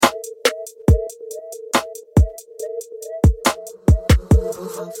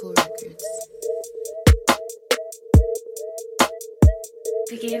Harmful Records.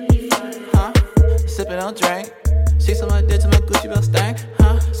 Huh? Sipping on drink. See somebody did to my Gucci belt stank.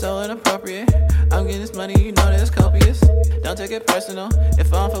 Huh? So inappropriate. I'm getting this money, you know that it's copious. Don't take it personal.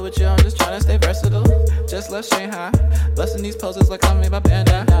 If I don't fuck with you, I'm just trying to stay versatile. Just left Shanghai. Busting these poses like I'm made by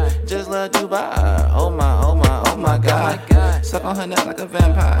Bandai. Just left Dubai. Oh my, oh my, oh my god. Suck on her neck like a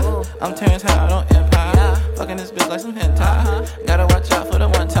vampire. I'm Terrence Howard on Empire. Fucking this bitch like some hentai. Gotta watch out for the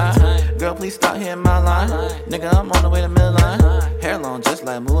one time. Girl, please stop hitting my line. Nigga, I'm on the way to midline. Hair long just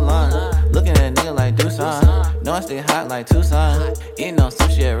like Mulan. Looking at a nigga like Doosan. Know I stay hot like Tucson. Eating on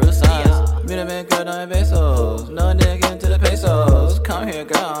sushi at Rusan's. Meet a man, girl, don't have pesos. No nigga get into the pesos. Come here,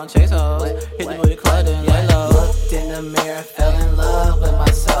 girl, on chase hoes. Hit the booty club and lay low. Looked in the mirror, fell in love with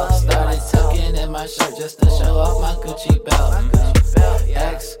myself. Started tucking in my shirt just to show off my Gucci belt.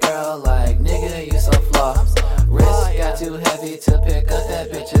 Ex-girl like, nigga, you so floss. Wrist got too heavy to pick up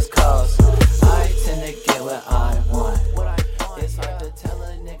that bitch's calls. I tend to get what I want. It's hard to tell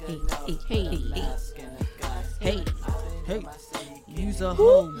a nigga no. Hey, use a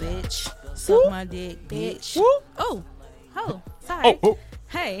hoe, bitch. Suck my dick, bitch. Oh, sorry.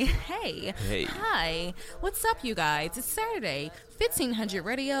 Hey. Hi. What's up, you guys? It's Saturday, 1500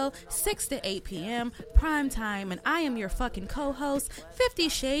 Radio, 6 to 8 p.m., prime time, and I am your fucking co-host, 50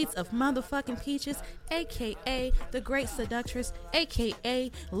 Shades of Motherfucking Peaches, a.k.a. The Great Seductress,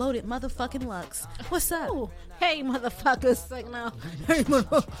 a.k.a. Loaded Motherfucking Lux. What's up? Ooh, hey, motherfuckers.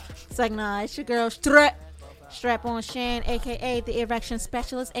 It's your girl, Strap on Shan, a.k.a. the erection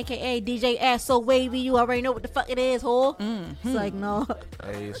specialist, a.k.a. DJ Ass So Wavy. You already know what the fuck it is, whore. It's like, no.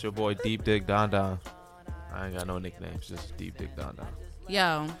 Hey, it's your boy Deep Dick Don Don. I ain't got no nicknames, just Deep Dick Don Don.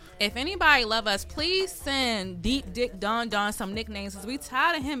 Yo, if anybody love us, please send Deep Dick Don Don some nicknames, because we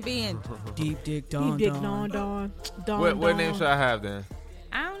tired of him being Deep Dick Don Don. What name should I have then?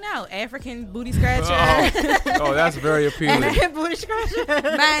 I don't know. African booty scratcher. Oh, that's very appealing. African booty scratcher.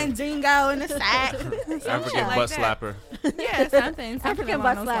 Mandingo in the sack. African butt slapper. Yeah, something African along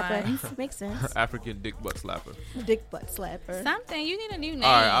butt those slapper. lines. Makes sense. African dick butt slapper. Dick butt slapper. Something. You need a new name.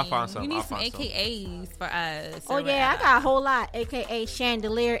 All right, I'll find some. You need I'll some find AKAs for us. Oh, yeah, I got a whole lot. A.k.a.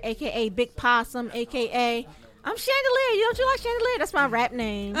 Chandelier, a.k.a. Big Possum, a.k.a. I'm Chandelier. Don't you like Chandelier? That's my rap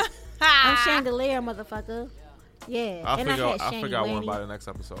name. I'm Chandelier, motherfucker. Yeah. I'll figure out one by the next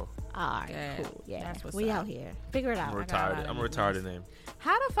episode. All right, Yeah, cool. Yeah, that's what's we up. out here. Figure it out. I'm a retired name.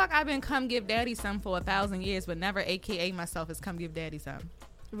 How the fuck I been Come Give Daddy Some for 1,000 years, but never AKA myself as Come Give Daddy Some?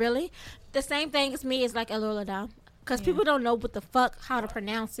 Really? The same thing as me is like Elorladam. Because people don't know what the fuck, how to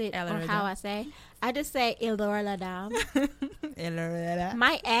pronounce it or how I say. I just say Elorladam.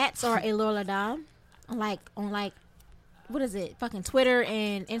 My ads are Elorladam. On what is it? Fucking Twitter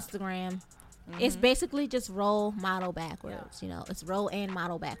and Instagram. It's basically just role model backwards. You know, it's role and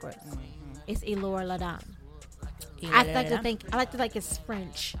model backwards. It's Elorladam. I like to think it's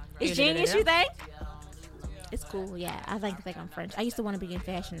French. It's genius, you think? It's cool, yeah. I like to think I'm French. I used to want to be in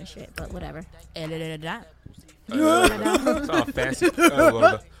fashion and shit, but whatever. Sound fancy.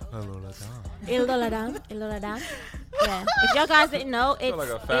 Elorladam. Yeah. If y'all guys didn't know, it's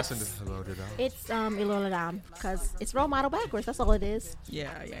Elorladam because it's role model backwards. That's all it is.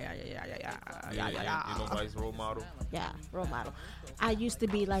 Yeah. You know nobody's role model. Yeah, role model. I used to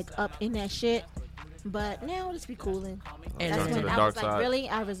be like up in that shit, but now I just be cooling. That's Turn to when the I dark was like side.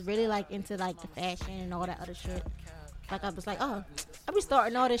 I was really like into like the fashion and all that other shit. Like I was like, I be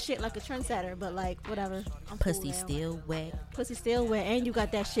starting all this shit like a trendsetter, but like whatever. I'm Pussy cool now. still wet. Pussy still wet, and you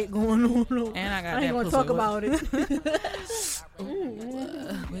got that shit going on. And I got I ain't that gonna pussy talk wet. about it.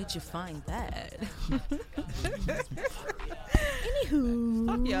 Where'd you find that? Anywho,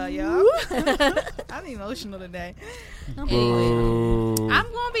 Fuck y'all. I'm emotional today. Anyway,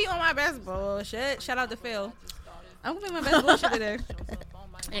 I'm gonna be on my best bullshit. Shout out to Phil. I'm gonna be on my best bullshit today.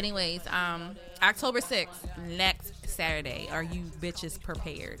 Anyways, October 6th, next Saturday. Are you bitches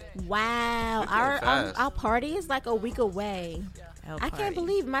prepared? wow, our party is like a week away. I can't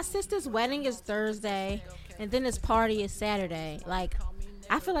believe my sister's wedding is Thursday, and then his party is Saturday. Like,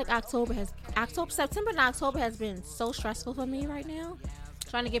 I feel like September and October has been so stressful for me right now.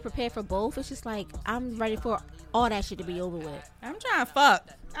 Trying to get prepared for both. It's just like I'm ready for all that shit to be over with. I'm trying to fuck.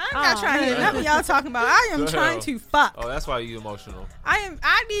 I'm not trying to hear nothing y'all talking about. I am trying to fuck. Oh, that's why you emotional.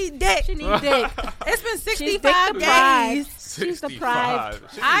 I need dick. She need dick. It's been She's 65 dick deprived. days. She's deprived.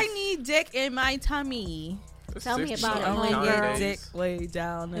 I need dick in my tummy. Tell me about it, I want Girl. your dick way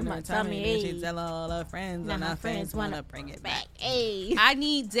down in my my tummy. tummy, She tell all her friends, Now and her our friends friends wanna bring it back. Hey, I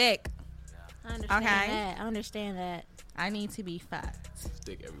need dick. I understand Okay. that. I understand that. I need to be fucked.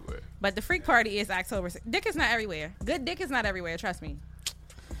 Dick everywhere. But the freak party is October 6th. Dick is not everywhere. Good dick is not everywhere. Trust me.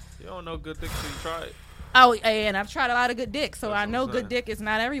 You don't know good dick till you try it. Oh, and I've tried a lot of good dick, so I know good dick is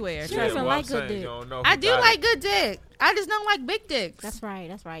not everywhere. Yeah, don't like good dick. I do like good dick. I just don't like big dicks. That's right.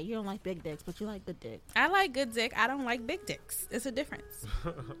 That's right. You don't like big dicks, but you like good dick. I like good dick. I don't like big dicks. It's a difference.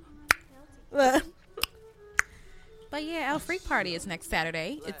 But yeah, L Freak Party is next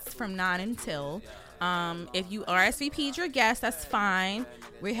Saturday. It's from 9 until. If you RSVP'd your guest, that's fine.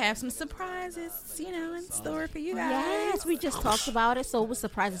 We have some surprises, in store for you guys. Yes, we just talked about it, so it was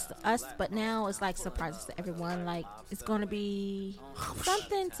surprises to us, but now it's like surprises to everyone. Like, it's going to be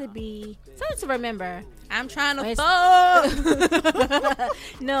something to remember. I'm trying to fuck.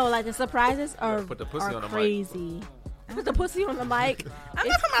 No, like the surprises are on crazy. Put the pussy on the mic. I'm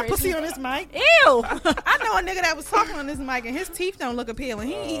not putting my pussy on this mic. Ew. I know a nigga that was talking on this mic and his teeth don't look appealing.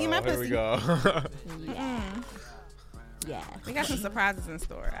 He eating my pussy. Here we go. Yeah. We got some surprises in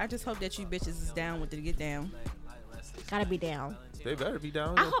store. I just hope that you bitches is down with the get down. Gotta be down. They better be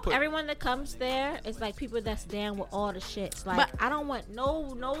down. I hope everyone that comes there is like people that's down with all the shits. Like, I don't want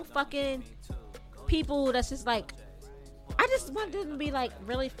no fucking people that's just like, I just want them to be like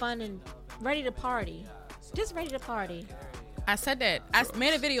really fun and ready to party. Just ready to party. I said that. I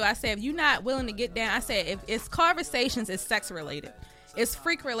made a video. I said, if you're not willing to get down, I said, if it's conversations, it's sex related. It's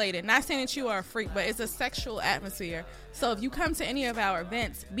freak related. Not saying that you are a freak, but it's a sexual atmosphere. So if you come to any of our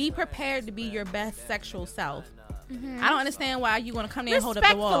events, be prepared to be your best sexual self. Mm-hmm. I don't understand why you want to come there and hold up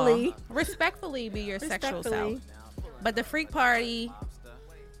the wall. Respectfully be your sexual self. But the freak party,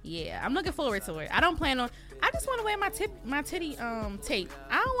 yeah, I'm looking forward to it. I don't plan on. I just want to wear my titty tape.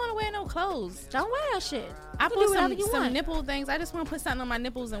 I don't want to wear no clothes. Don't wear that shit. I put some nipple things. I just want to put something on my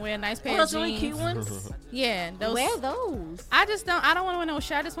nipples and wear a nice pair of jeans. Those really cute ones. Yeah, those. Wear those. I don't want to wear no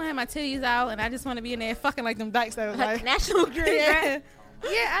shit. I just want to have my titties out and I just want to be in there fucking like them dykes that was like National Grid.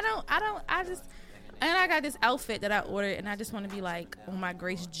 Yeah, and I got this outfit that I ordered and I just want to be like on my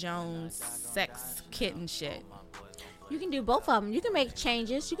Grace Jones sex kitten shit. You can do both of them. You can make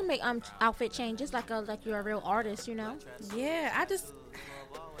changes. You can make outfit changes like you're a real artist, Yeah, I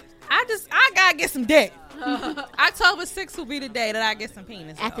gotta get some dick. October 6th will be the day that I get some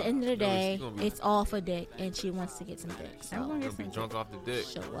penis. At the end of the day, it's all for dick, and she wants to get some dick. So I'm gonna be drunk off the dick.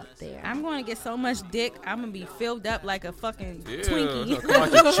 Show up there. I'm gonna get so much dick. I'm gonna be filled up like a fucking Twinkie. Come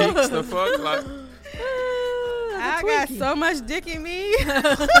out your cheeks, the fuck, like. I got so much dick in me.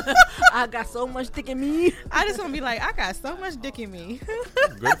 I got so much dick in me. I just want to be like, I got so much dick in me.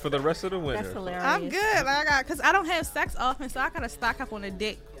 Good for the rest of the winter. That's hilarious. I'm good. Because I don't have sex often, so I got to stock up on the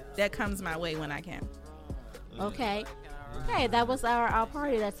dick that comes my way when I can. Okay. Hey, that was our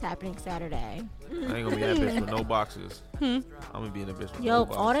party that's happening Saturday. I ain't gonna be in that bitch with no boxes. I'm gonna be in the bitch with no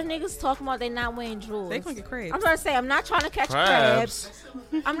boxes. All the niggas talking about they not wearing jewels. They gonna get crabs. I'm trying to say, I'm not trying to catch crabs.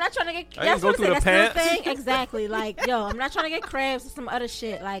 I'm not trying to get. I didn't go through the pants. Thing. Exactly. Like, I'm not trying to get crabs or some other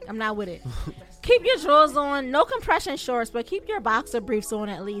shit. Like, I'm not with it. Keep your drawers on. No compression shorts, but keep your boxer briefs on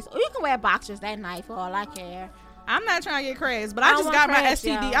at least. Or you can wear boxers that night for all I care. I'm not trying to get crabs, but I just got my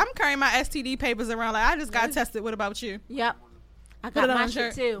STD. I'm carrying my STD papers around. Like, I just got tested. What about you? Yep. I got my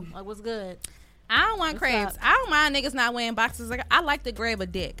shit too. Like, what's good? I don't want crabs. I don't mind niggas not wearing boxes. Like, I like to grab a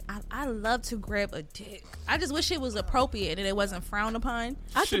dick. I love to grab a dick. I just wish it was appropriate and it wasn't frowned upon.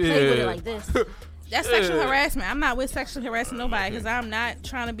 I should play with it like this. That's sexual harassment. I'm not with sexually harassing nobody because I'm not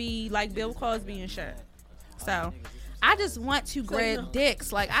trying to be like Bill Cosby and shit. So, I just want to grab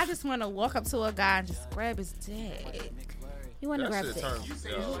dicks. Like, I just want to walk up to a guy and just grab his dick. You want to grab dick?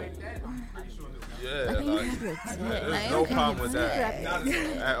 Yeah, there's no problem with that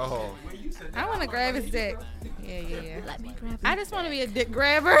at all. I want to grab his dick. Yeah. Let me grab it. I just want to be a dick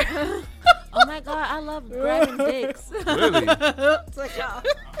grabber. Oh my god, I love grabbing dicks. Really?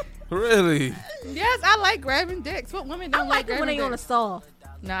 Really? Yes, I like grabbing dicks. What women don't like grabbing when they on the soft?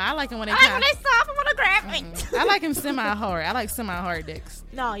 No, I like them when they. I like when they soft. I want to grab it. I like them semi-hard. I like semi-hard dicks.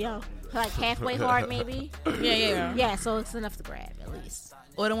 No, like halfway hard maybe. Yeah. Yeah, so it's enough to grab at least.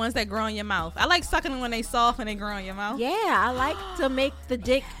 Or the ones that grow in your mouth. I like sucking them when they soft and they grow in your mouth. Yeah, I like to make the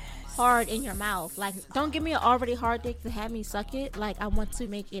dick hard in your mouth. Like, don't give me an already hard dick to have me suck it. Like, I want to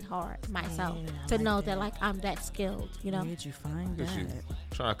make it hard myself to know that, like, I'm that skilled, Where did you find that?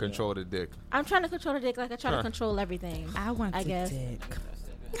 Trying to control the dick. I'm trying to control the dick like I try to control everything. I want the dick.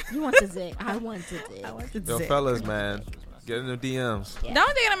 You want the dick. I want the dick. Yo, fellas, man. Get in the DMs. Yeah.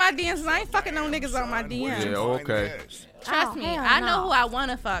 Don't get in my DMs. I ain't fucking no niggas on my DMs. Yeah, okay. Trust me. I know who I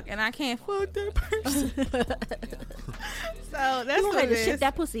want to fuck, and I can't fuck that person. So that's what it is. Ship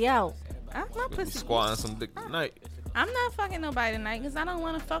that pussy out. I'm not pussy. Squatting some dick tonight. I'm not fucking nobody tonight because I don't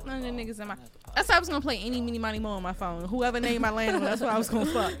want to fuck none of the niggas in my. That's why I was gonna play any, mini, money, mo on my phone. Whoever named my land on, that's what I was gonna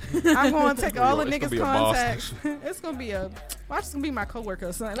fuck. I'm gonna take all the niggas' contacts. It's gonna be watch, it's gonna be my coworker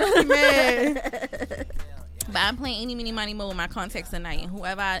or something. I'll be mad. But I'm playing any, mini, money, mo with my contacts tonight, and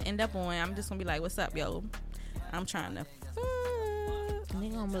whoever I end up on, I'm just gonna be like, "What's up, yo? I'm trying to."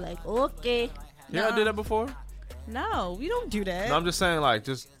 Nigga gonna be like, "Okay." Yeah, I did that before. No, we don't do that. No, I'm just saying, like,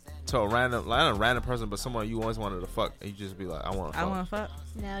 just to a random, like, not a random person, but someone you always wanted to fuck, and you just be like, I want to fuck. I want to fuck.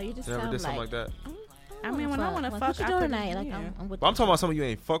 No, you just never did something like that. I mean, when I want to fuck, what you doing tonight? Like, I'm but I'm talking about someone you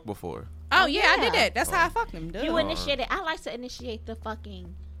ain't fucked before. Oh yeah, I did that. That's how I fucked them. You initiated. I like to initiate the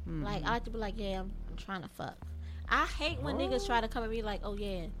fucking. Like, I like to be like, yeah, I'm trying to fuck. I hate when niggas try to come at me like, oh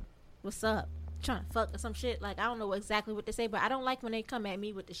yeah, what's up? Trying to fuck or some shit. Like, I don't know exactly what to say, but I don't like when they come at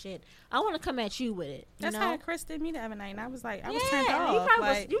me with the shit. I want to come at you with it. That's know? how Chris did me the other night, and I was like, I was turned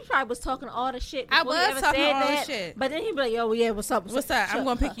off. You probably was talking all the shit. I was talking all the shit, but then he be like, yo, yeah, what's up? What's up? I'm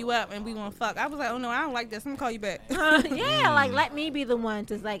gonna pick you up and we gonna fuck. I was like, oh no, I don't like this. I'm gonna call you back. Yeah, like let me be the one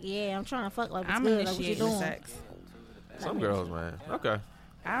to like, yeah, I'm trying to fuck. Like, I'm initiating sex. Some girls, man. Okay.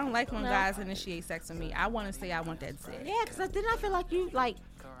 I don't like when guys initiate sex with me. I want to say I want that sex. Yeah, because then I feel like you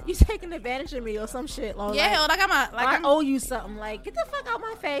taking advantage of me or some shit. Or yeah, like I owe you something. Like, get the fuck out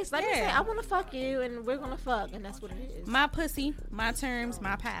my face. Let me say I want to fuck you, and we're gonna fuck, and that's what it is. My pussy, my terms,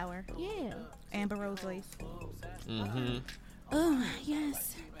 my power. Yeah. Amber Rose Lace. Oh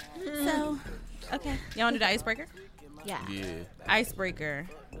yes. So, okay, y'all want to do the icebreaker? Yeah. Icebreaker.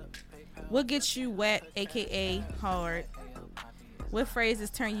 What gets you wet, aka hard? What phrases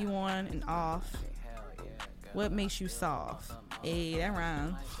turn you on and off? What makes you soft? Hey, that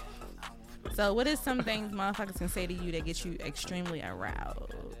rhymes. So, what is some things motherfuckers can say to you that get you extremely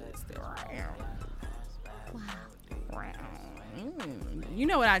aroused? Wow. You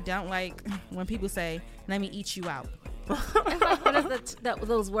know what I don't like? When people say, let me eat you out. What is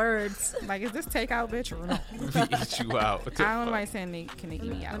those words? Like, is this takeout, bitch, or no? Let me eat you out. I don't know why saying can they eat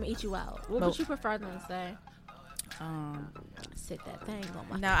me out. Let me eat you out. What would you prefer them to say? Sit that thing on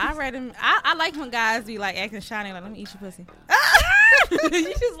my face. I read him. I like when guys be like acting shiny, like, let me eat your pussy.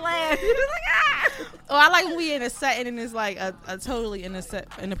 You just laugh. You just like, ah. Oh, I like when we in a setting and it's like a totally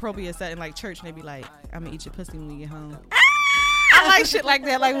inappropriate setting, like church, and they be like, I'm gonna eat your pussy when we get home. I like shit like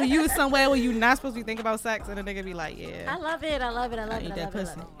that. Like when you was somewhere where you not supposed to be thinking about sex, and the nigga be like, yeah. I love it. Eat that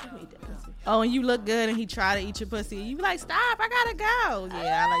pussy. Oh, and you look good, and he try to eat your pussy. You be like, stop, I gotta go.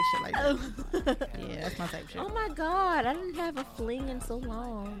 Yeah, I like shit like that. Yeah, that's my type shit. Oh my God, I didn't have a fling in so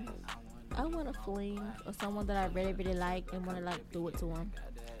long. I want a fling or someone that I really, really like and want to like do it to them.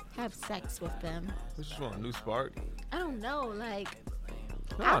 Have sex with them. You just want a new spark? I don't know, like.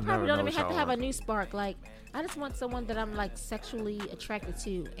 No, I probably don't even have to have a new spark. Like, I just want someone that I'm like sexually attracted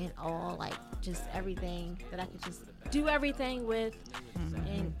to and all, like just everything that I can just do everything with.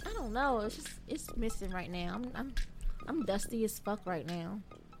 And I don't know, it's missing right now. I'm dusty as fuck right now.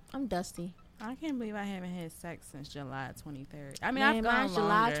 I'm dusty. I can't believe I haven't had sex since July 23rd. I mean, I've gone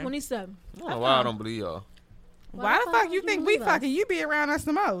July 27th. I don't know why I don't believe y'all. Why the fuck you think we fucking? You be around us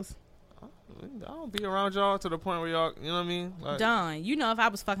the most. I don't be around y'all to the point where y'all, you know what I mean? Like, Done. You know, if I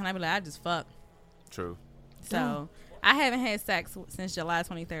was fucking, I'd be like, I just fuck. True. So, I haven't had sex since July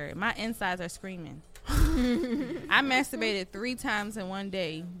 23rd. My insides are screaming. I masturbated 3 times in one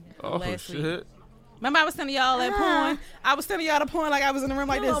day last week. Remember I was sending y'all that porn? I was sending y'all the porn like I was in the room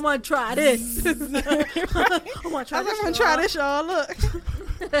like this. I'm going to try this. I'm going to try this, y'all. Look.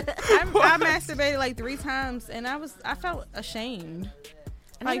 I masturbated like 3 times, and I felt ashamed.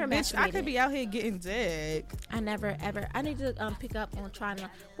 Like, bitch, I could be out here getting dick. I never, ever. I need to pick up on trying to.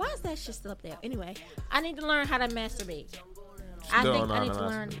 Why is that shit still up there? Anyway, I need to learn how to masturbate. I need to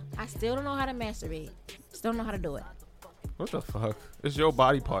learn. I still don't know how to masturbate. Still don't know how to do it. What the fuck? It's your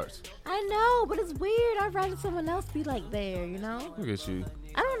body parts. I know, but it's weird. I'd rather someone else be like there, you know? Look at you.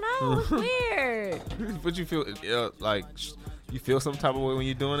 I don't know. It's weird. But you feel like you feel some type of way when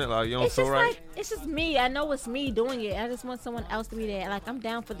you're doing it? Like you don't feel right? Like, it's just me. I know it's me doing it. I just want someone else to be there. Like, I'm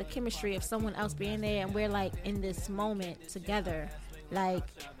down for the chemistry of someone else being there, and we're like in this moment together. Like,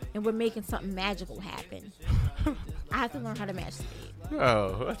 and we're making something magical happen. I have to learn how to masturbate.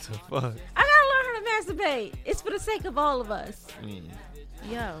 Oh, what the fuck? I gotta learn how to masturbate. It's for the sake of all of us.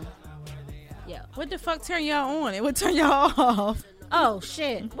 Yo. What the fuck turn y'all on? It would turn y'all off. Oh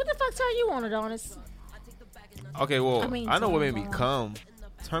shit. What the fuck turn you on, Adonis? Okay, well, I know what made me come.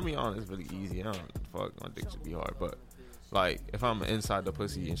 Turn me on is really easy. I don't fuck. My dick should be hard, but like if I'm inside the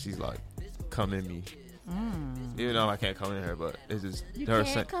pussy and she's like, come in me. Even though I can't come in her, but it's just you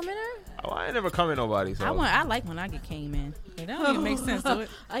can't come in her. Oh, I ain't never come in nobody. So I like when I get came in. It don't even make sense to it.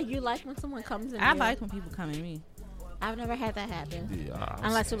 You like when someone comes in? I like when people come in me. I've never had that happen. Yeah,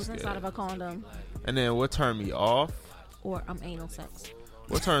 unless it was inside of a condom. And then what turned me off? Or anal sex.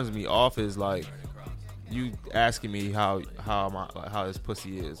 What turns me off is like you asking me how this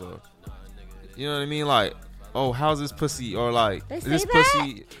pussy is, or you know what I mean, like, oh, how's this pussy, or like this that?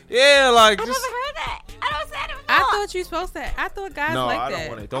 Pussy, yeah, like I never heard that. I don't say it before. I thought you supposed to. I thought guys no, like I that. don't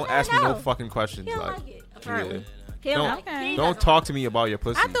want it. Don't ask me no fucking questions. He like, like it, apparently. Yeah. Don't talk to me about your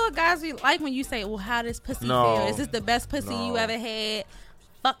pussy. I thought guys be like when you say, well, how does pussy feel? Is this the best pussy you ever had?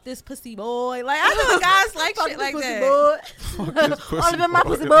 Fuck this pussy boy. Like, I thought guys like shit like that. All of them my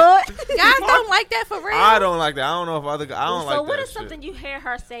pussy boy. Guys don't like that for real. I don't like that. I don't know if other guys. I don't like that. So what is shit. something you hear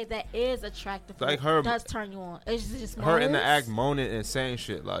her say that is attractive? Like her does turn you on? It's just her in the act moaning and saying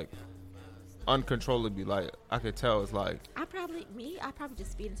shit like uncontrollably. Like I could tell it's like I probably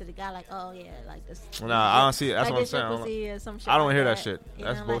just feed into the guy like, oh yeah, like this. Nah, I don't see it. That's like what I'm saying. I don't hear that shit.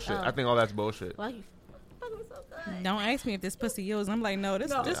 That's bullshit. I think all that's bullshit. Why you fucking so good? Don't ask me if this pussy yours. I'm like, no,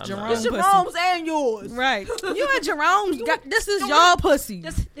 this Jerome's pussy. Jerome's and yours. Right. You and Jerome's. This is y'all pussy.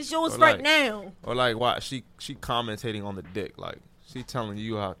 This yours right now. Or like, why she commentating on the dick, like. She telling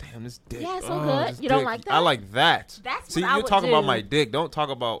you how, damn, this dick. Yeah, so good. You don't like that? I like that. That's See, what I you're would talking do. about my dick. Don't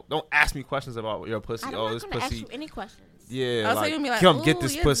ask me questions about your pussy. I'm oh, not this gonna pussy. ask you any questions. Yeah, like, come get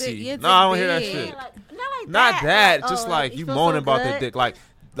this pussy. No, I don't hear that shit. Not that. Just like you moaning about the dick. Like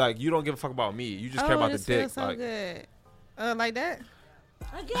you don't give a fuck about me. You just care about the dick. So like good. Like that.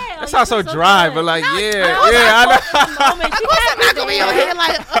 Yeah, that sounds so dry, but like, I know. Of course, I'm not gonna be over here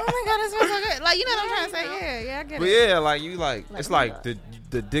like, oh my god, this feels so good. Like, you know what I'm trying to say? Yeah, I get it. But yeah, like you like it's like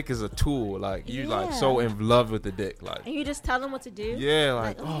the dick is a tool. Like you like so in love with the dick. Like and you just tell them what to do. Yeah,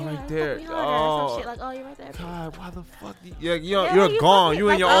 like oh right there. Oh, shit. Like oh you're right there. God, why the fuck? You're gone. You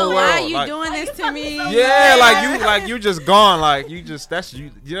in your own world. Why are you like, doing this to me? Yeah, like you just gone. Like you just that's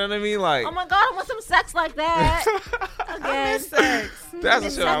you. You know what I mean? Like oh my god, I want some sex like that. I miss sex. That's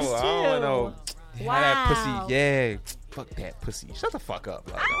the shit I want to know. Wow. That pussy, yeah. Fuck that pussy. Shut the fuck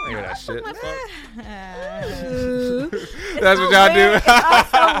up. Like, I don't hear that shit. That's what y'all do.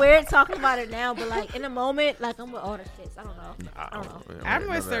 It's so weird talking about it now, but like in a moment, like I'm with all the shits. I don't know. I don't know. I'm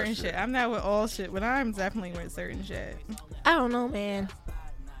with certain shit. I'm not with all shit, but I'm definitely with certain shit. I don't know, man.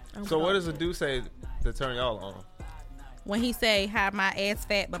 So what does a dude say to turn y'all on? When he say, "Have my ass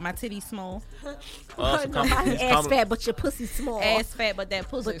fat but my titty small." No, my ass fat but your pussy small. Ass fat but that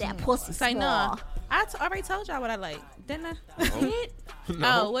pussy. But that pussy small. Say no. I already told y'all what I like, didn't I?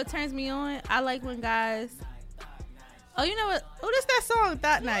 No. Oh, what turns me on? I like when guys. Oh, you know what? Oh, this that song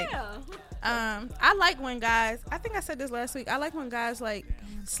Thought Night. I like when guys. I think I said this last week. I like when guys like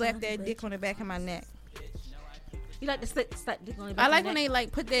slap their dick on the back of my neck. You like to slap dick on your back? I like when they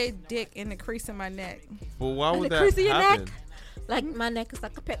like put their dick in the crease of my neck. Well, why would the that crease of your happen? neck? Like my neck is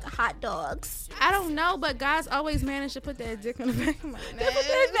like a pack of hot dogs. I don't know, but guys always manage to put their dick on the back of my neck. Put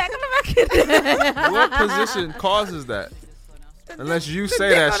their back on the back of the neck. What position causes that? Unless you say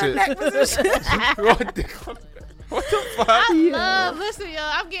that shit. What the fuck? I love. Listen, yo,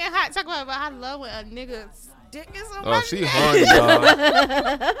 I'm getting hot talking about it, but I love when a nigga's dick is on my she neck. horny, y'all.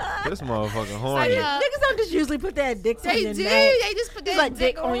 This motherfucker horny. Niggas don't just usually put their dicks on your neck. They just put their like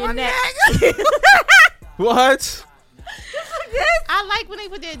dick on your neck. What? I like when they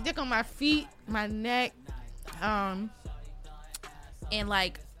put their dick on my feet, my neck, and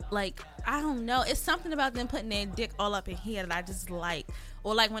like I don't know. It's something about them putting their dick all up in here that I just like,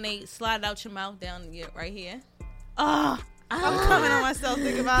 or like when they slide out your mouth down right here. Oh, I'm coming on myself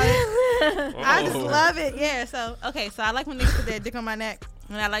thinking about it. I just love it. Yeah. So okay. So I like when they put their dick on my neck,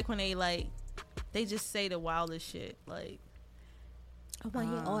 and I like when they just say the wildest shit. Like I want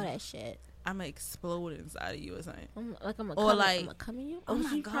to hear all that shit. I'm gonna explode inside of you or something. I'm gonna come in you. Oh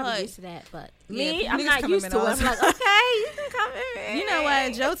my god, used to that, but yeah, me, I'm not used to it. I'm like, okay, you can come in. You know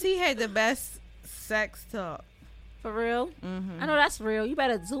what? Joe T had the best sex talk. For real? Mm-hmm. I know that's real. You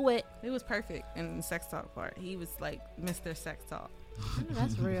better do it. It was perfect in the sex talk part. He was like Mr. Sex Talk.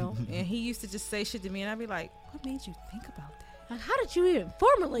 That's real. And he used to just say shit to me, and I'd be like, "What made you think about that? Like, how did you even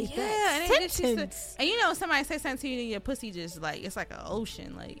formulate that sentence?" And you know, somebody say something to you, and your pussy just like it's like an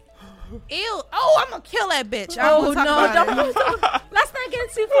ocean, like. Ew! Oh, I'm gonna kill that bitch. Oh no! Let's not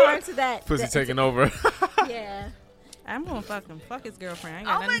get too far into that. Pussy taking over. Yeah. I'm gonna fuck his girlfriend. I ain't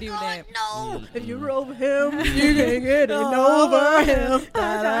got nothing to do with that. No. If you're over him, you can get it over him.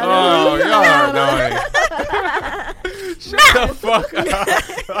 Oh, y'all are annoying. Shut the fuck up.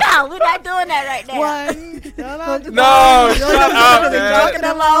 No, we're not doing that right now. No, shut up, man. Talking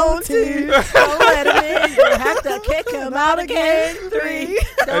alone, 2. Don't let him in. You have to kick him out again. 3. Hey,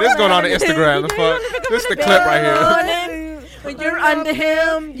 this is going on the Instagram. The fuck? This is the clip right here. When you're under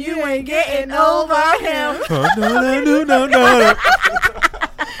him, you ain't getting over him. No.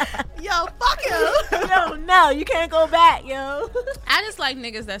 Yo, fuck him. No, you can't go back, yo. I just like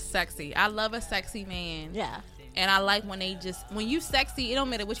niggas that's sexy. I love a sexy man. Yeah. And I like when you sexy, it don't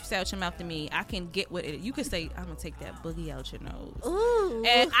matter what you say out your mouth to me. I can get with it. You could say, I'm going to take that boogie out your nose. Ooh.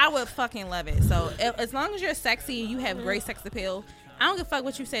 And I would fucking love it. So as long as you're sexy and you have great sex appeal, I don't give a fuck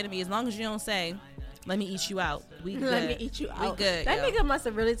what you say to me. As long as you don't say, let me eat you out. We good. Let me eat you out. We good. That nigga must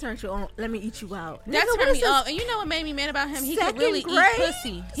have really turned you on. Let me eat you out. That turned me off. And you know what made me mad about him? He could really eat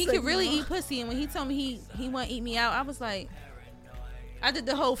pussy. He could really eat pussy. And when he told me he want to eat me out, I was like, I did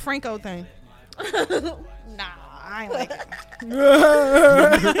the whole Franco thing. Nah, I ain't like it.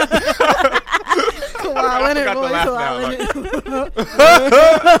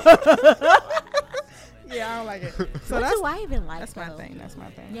 Yeah, I don't like it. So what do I even like? That's my thing. That's my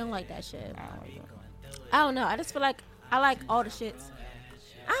thing. You don't like that shit. I don't like it. I don't know. I just feel like I like all the shits.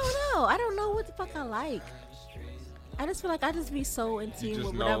 I don't know. I don't know what the fuck I like. I just feel like I just be so in tune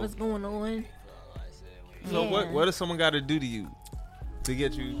with whatever's going on. So what does someone got to do to you to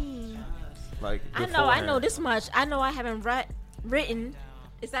get you like? I know this much. I know I haven't written.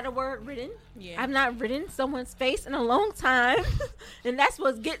 Is that a word, written? Yeah. I've not written someone's face in a long time, and that's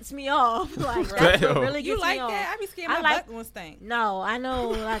what gets me off. Like that's what really gets me off. You like that? I be scared my butt won't stink. No, I know.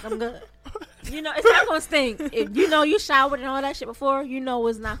 Like I'm good. You know, it's not gonna stink. If you know you showered and all that shit before, you know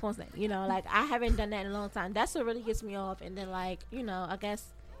it's not gonna stink. You know, like I haven't done that in a long time. That's what really gets me off. And then like, you know, I guess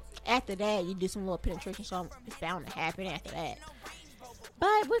after that you do some little penetration, so it's bound to happen after that.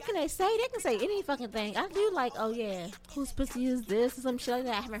 But what can they say? They can say any fucking thing. I do like, oh yeah, whose pussy is this or some shit like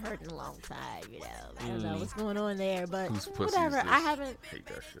that. I haven't heard in a long time, you know. I don't know what's going on there, but whatever. I haven't. Hate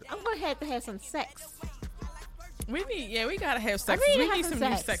that shit. I'm gonna have to have some sex. We gotta have sex. We need some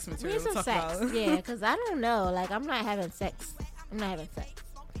new sex material. We need some sex, yeah, because I don't know. Like I'm not having sex.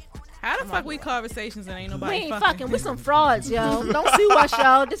 How the fuck we conversations and ain't nobody fucking? We ain't fucking. We some frauds, yo. Don't sue us,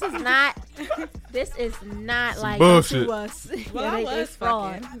 yo. This is not like don't sue us. Well, I was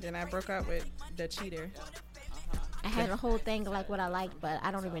fucking. Then I broke up with the cheater. I had a whole thing like what I like, but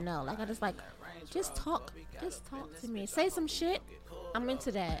I don't even know. Like I just talk to me. Say some shit. I'm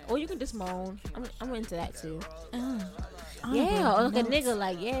into that. Or you can just moan. I'm into that too. Yeah, or like a nigga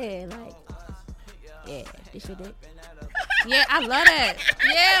like this your dick. Yeah, I love that.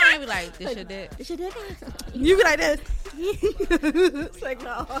 Yeah, I be like, this your dick. This your dick? You be like this. It's like,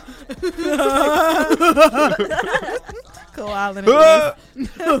 no. Koala.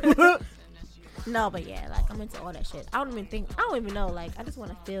 No, but yeah, like, I'm into all that shit. I don't even know, like, I just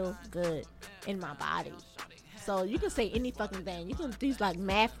want to feel good in my body. So you can say any fucking thing. You can do like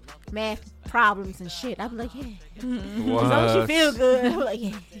math problems and shit. I'm like, yeah. As long as you feel good. I'm like,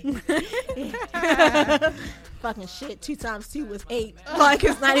 yeah. Fucking shit. 2 times 2 was 8. Like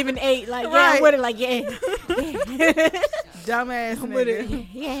it's not even 8. Like right. Yeah, I'm with it. Like yeah. Dumbass. I'm with it.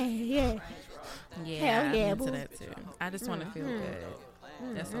 Yeah. Yeah, I'm into that too. I just want to feel good.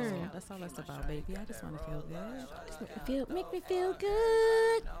 That's all that's about, baby. I just want to feel good. Make me feel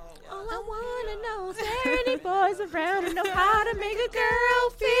good. All I wanna know is there any boys around who know how to make a girl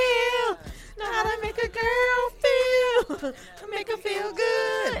feel. Know how to make a girl feel. Make her feel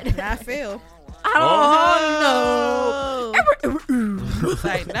good. I feel. Oh no!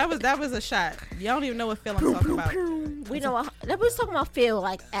 Like, that was a shot. Y'all don't even know what feel I'm talking about. We know what we was talking about. Feel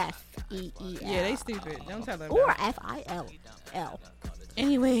like FEEL. Yeah, they stupid. Don't tell them. Or FILL.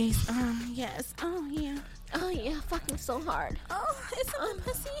 Anyways, yes. Oh yeah. Oh yeah, fucking so hard. Oh, it's my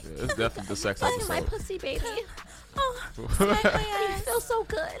pussy. Yeah, it's definitely the sex episode. My pussy, baby. Oh, I feel so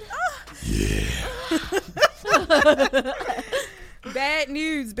good. Yeah. Bad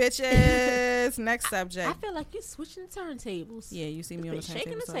news, bitches. Next subject. I feel like you're switching turntables. Yeah, you see me on the turntables.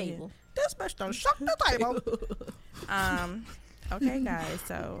 Shaking the table. This bitch done shook the table. Okay, guys.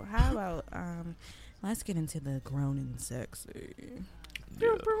 So how about let's get into the grown and sexy.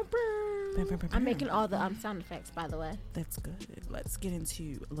 Yeah. I'm making all the sound effects, by the way. That's good. Let's get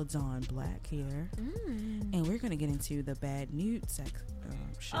into LaDawn Black here, and we're gonna get into the bad nude sex.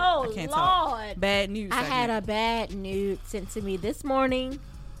 Shit. Oh I can't Lord! Talk. Bad nude. I had a bad nude sent to me this morning.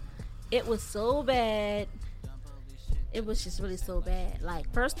 It was so bad. It was just really so bad. Like,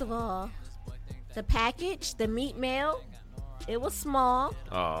 first of all, the package, the meat mail, it was small.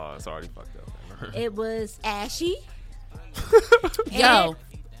 Oh, it's already fucked up. It was ashy. Yo,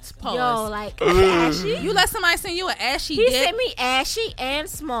 like ashy. You let somebody send you an ashy dick? He sent me ashy and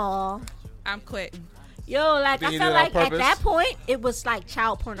small. I'm quitting. Yo, like I felt like at that point it was like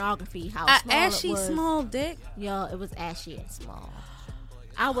child pornography. How small ashy it was. Small dick. Yo, it was ashy and small.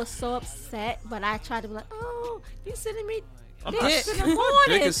 I was so upset, but I tried to be like, oh, you sending me Dick in the morning.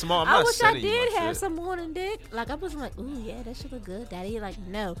 Dick is small. I wish I did have some morning dick. Like I was like, ooh yeah, that shit look good, daddy. Like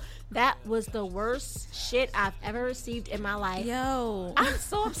no, that was the worst shit I've ever received in my life. Yo, I'm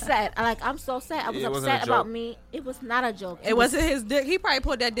so upset. I'm so upset. I was upset about me. It was not a joke. It wasn't his dick. He probably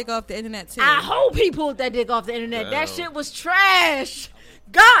pulled that dick off the internet too. I hope he pulled that dick off the internet. That shit was trash.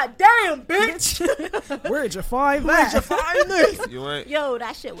 God damn, bitch. Where'd you find that? Where'd you find this? Yo,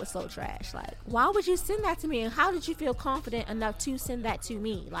 that shit was so trash. Like, why would you send that to me? And how did you feel confident enough to send that to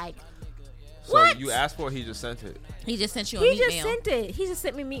me? Like, so what? You asked for it, he just sent it. He just sent you a meat mail. He just sent it. He just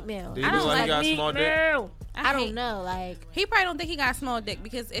sent me meat mail. I don't like meat mail. I don't know. Like, he probably don't think he got a small dick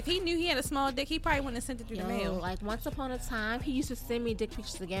because if he knew he had a small dick, he probably wouldn't have sent it through the mail. Like once upon a time, he used to send me dick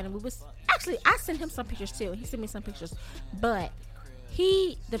pictures again, and I sent him some pictures too. He sent me some pictures, but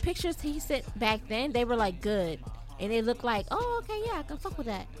the pictures he sent back then, they were like good, and they looked like, oh okay, yeah, I can fuck with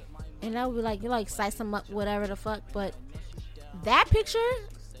that, and I would be like, you like size them up, whatever the fuck. But that picture,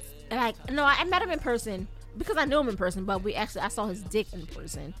 like, no, I met him in person because I knew him in person, but I saw his dick in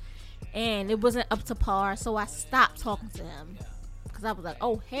person. And it wasn't up to par, so I stopped talking to him because I was like,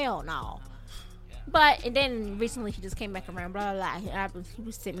 "Oh hell no!" And then recently he just came back around, blah blah blah.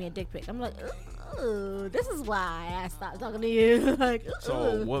 He sent me a dick pic. I'm like, "Oh, this is why I stopped talking to you." Like,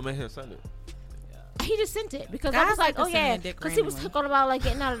 so what made him send it? He just sent it because I was like, "Oh yeah," because he was talking about like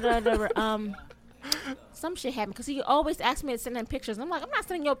getting out of the some shit happened because he always asked me to send him pictures. I'm like, I'm not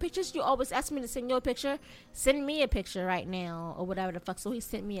sending your pictures. You always ask me to send your picture. Send me a picture right now or whatever the fuck. So he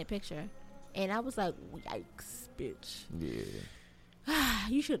sent me a picture, and I was like, yikes, bitch. Yeah.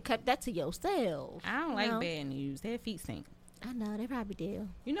 You should have kept that to yourself. I don't like bad news. Their feet stink. I know they probably do.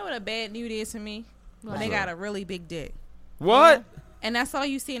 You know what a bad nude is to me? When they got a really big dick. What? Yeah. And that's all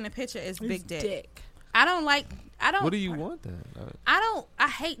you see in the picture is big dick. I don't. What do you want then? I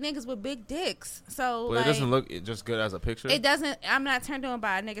hate niggas with big dicks. So, but it doesn't look just good as a picture. It doesn't. I'm not turned on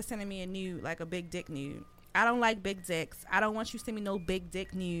by a nigga sending me a nude, like a big dick nude. I don't like big dicks. I don't want you to send me no big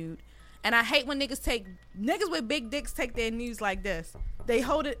dick nude. And I hate when niggas with big dicks take their nudes like this. They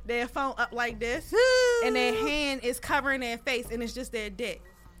hold their phone up like this, and their hand is covering their face, and it's just their dick.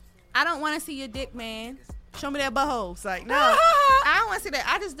 I don't want to see your dick, man. Show me that butthole. It's like, no, I don't want to see that.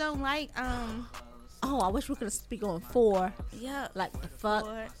 I just don't like Oh, I wish we could speak on 4. Yeah. Like the fuck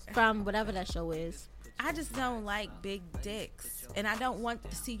from whatever that show is. I just don't like big dicks. And I don't want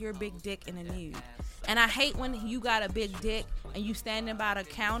to see your big dick in a nude. And I hate when you got a big dick and you standing by the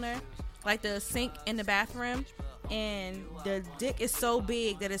counter, like the sink in the bathroom, and the dick is so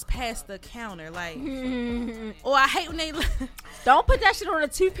big that it's past the counter. Like, or I hate when they don't put that shit on a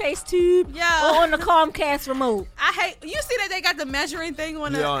toothpaste tube or on the Comcast remote. I hate, you see that they got the measuring thing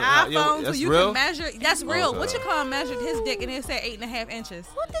on the iPhone so you can measure. That's real. What you call measured his dick and it said 8.5 inches.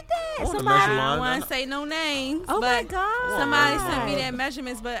 Who did that? Somebody, I don't want to say no names. Oh my god! Somebody sent me that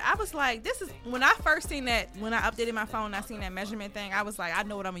measurements, but I was like, this is when I first seen that. When I updated my phone, I seen that measurement thing. I was like, I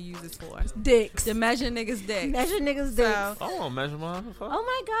know what I'm gonna use this for. Dicks. To measure niggas' dicks. Measure niggas' dicks. I want to measure mine. Oh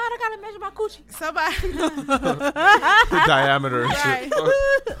my god, I gotta measure my coochie. The diameter and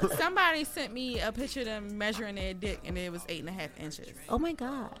shit. Somebody sent me a picture of them measuring their dick, and it was 8.5 inches. Oh my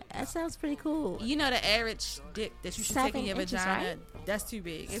god, that sounds pretty cool. You know the average dick that you should take in your vagina? Right? That's too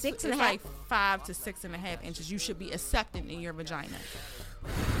big. It's like 5 to 6.5 inches. You should be accepting in your vagina.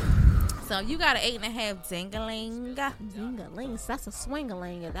 So you got an 8.5 zingaling. Zingaling. That's a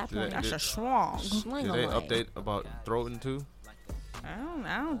swingaling at that point. That's a swang. Did they update about throating too?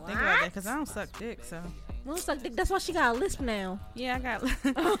 I don't think about that because I don't suck dick. So. Well, suck dick. That's why she got a lisp now. Yeah, I got.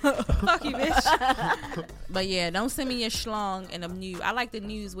 Fuck you, bitch. But yeah, don't send me your schlong and a nude. I like the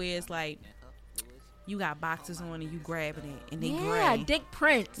news where it's like you got boxes on and you grabbing it and they gray. Yeah, dick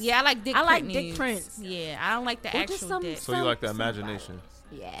prints. Yeah, I like dick. I like dick prints. Yeah, I don't like the actual dick. So you like the imagination?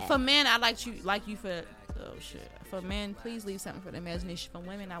 Yeah. For men, I like you for For men, please leave something for the imagination. For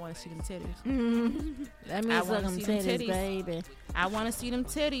women, I want to see them titties. Mm-hmm. That means like them titties, baby. I want to see them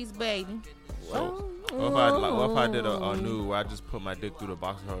titties, baby. Whoa. What if I did a nude where I just put my dick through the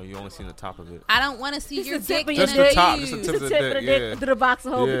boxer hole and you only seen the top of it? I don't want to see your dick in just the top, just the tip of the dick, through the boxer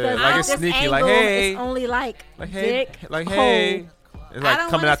hole because like it's sneaky, like hey, it's only like hey, dick, like hole. hey. It's like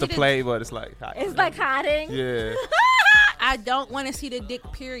coming out to play, but it's like hiding. It's like hiding. Yeah. I don't want to see the dick,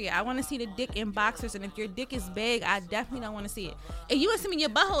 period. I want to see the dick in boxers, and if your dick is big, I definitely don't want to see it. If you want to see me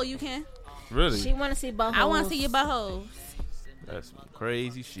your butthole, you can. Really? She want to see buttholes. I want to see your buttholes. That's some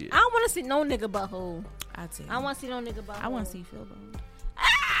crazy shit. I don't want to see no nigga butthole. I tell you. I want to see no nigga butthole. I want to see Phil Bone.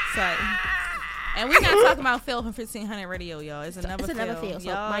 Sorry. And we're not talking about Phil from 1500 Radio, y'all. It's another Phil. So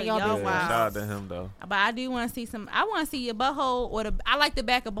y'all wild. Shout out to him though. But I do want to see some. I want to see your butthole or I like the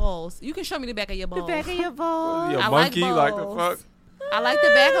back of balls. You can show me the back of your balls. The back of your balls. Your monkey, like the fuck. I like the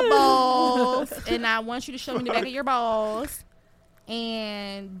back of balls, and I want you to show me the back of your balls.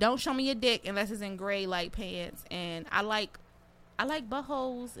 And don't show me your dick unless it's in gray light pants. And I like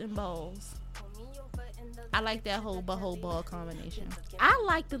buttholes and balls. I like that whole butthole ball combination. I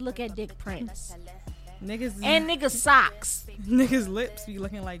like to look at dick prints. Niggas socks. Niggas lips be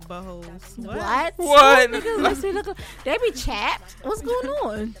looking like buttholes. What? Niggas lips be looking. They be chapped. What's going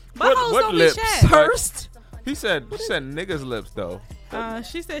on? Buttholes what don't lips? be chapped. First. He said niggas lips though.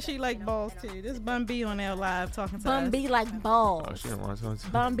 She said she like balls too. This Bun B on there live talking to Bun us. B like balls. Oh, she don't want to.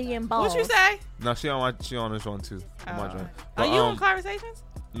 Bun B and balls. What you say? No, she on this one too. On my joint. Are you on Conversations?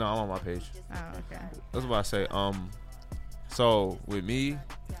 No, I'm on my page. Oh, okay. That's what I say. So with me,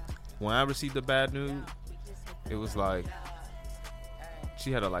 when I received the bad news, it was like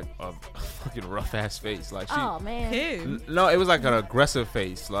she had a fucking rough ass face. Like she. Oh man. No, it was like an aggressive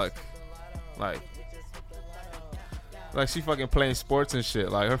face. Like she fucking playing sports and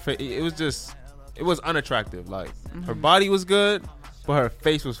shit. Like her face, it was unattractive. Like her body was good, but her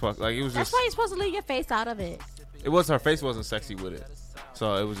face was fucked. Like it was That's just. why you're supposed to leave your face out of it. It was her face wasn't sexy with it,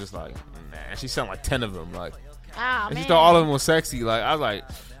 so it was just like, man. She sent like 10 of them. Like, and she thought all of them was sexy. Like I was like,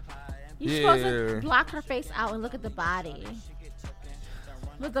 you're supposed to block her face out and look at the body.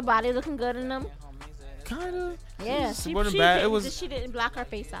 Was the body looking good in them? Kinda. Yeah, she didn't block her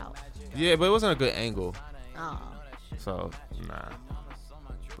face out. Yeah, but it wasn't a good angle. Oh. So nah.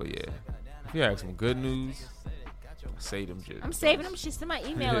 But yeah, if you have some good news, save them shit. I'm saving them shits to my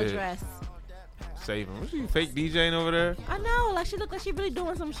email address. Save them. What you fake DJing over there? I know. Like she look like she really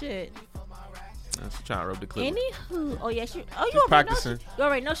doing some shit. She trying to rub the clip. Anywho, you practicing. You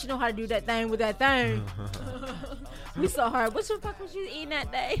already know she know how to do that thing with that thing. We saw her. What the fuck was she eating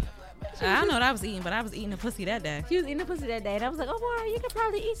that day? I don't know what I was eating, but I was eating a pussy that day. She was eating a pussy that day, and I was like, oh, boy, you could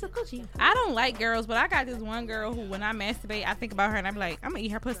probably eat some coochie. I don't like girls, but I got this one girl who, when I masturbate, I think about her, and I be like, I'm going to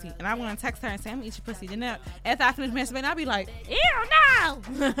eat her pussy. And I want to text her and say, I'm going to eat your pussy. Then after I finish masturbating, I'll be like, ew, no.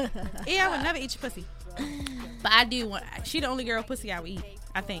 Ew, I would never eat your pussy. But I do want, she the only girl pussy I would eat,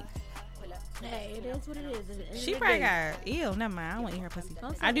 I think. Hey, it is what it is. She probably got, ew, never mind. I don't want to eat her pussy.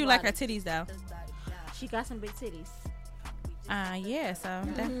 I do like her titties, though. She got some big titties. Yeah, so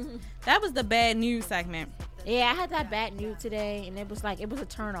that was the bad news segment. Yeah, I had that bad news today, and it was a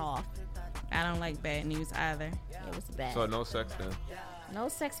turn off. I don't like bad news either. It was bad. So no sex then? No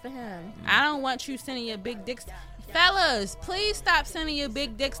sex for him. I don't want you sending your big dicks. Fellas, please stop sending your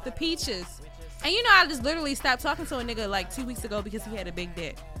big dicks to Peaches. And you know, I just literally stopped talking to a nigga like 2 weeks ago because he had a big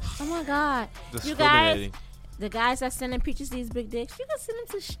dick. Oh my God. You guys, the guys that sending Peaches these big dicks, you can send them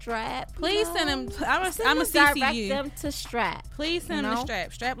to Strap. Please send them. I'm a CC direct you. them to Strap. Please send them to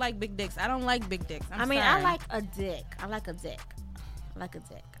Strap. Strap like big dicks. I don't like big dicks. I mean, I like a dick. I like a dick.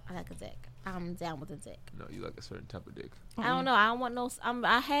 I'm down with a dick. No, you like a certain type of dick. I don't know. I don't want no.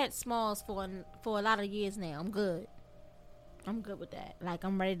 I had smalls for a lot of years now. I'm good with that. Like,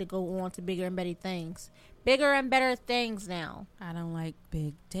 I'm ready to go on to bigger and better things. Bigger and better things now. I don't like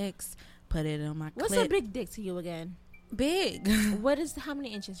big dicks. Put it on my clit. What's a big dick to you again? Big. How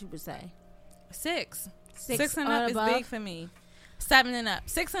many inches you would say? 6. 6 and up is big for me. 7 and up.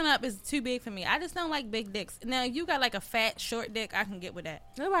 6 and up is too big for me. I just don't like big dicks. Now, you got like a fat, short dick, I can get with that.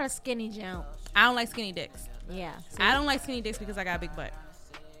 What about a skinny jump? I don't like skinny dicks. Yeah. I don't like skinny dicks because I got a big butt.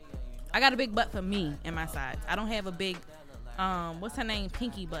 I got a big butt for me and my size. I don't have a big, what's her name?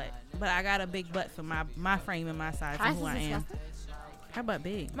 Pinky butt. But I got a big butt for my frame and my size and who I am. Her butt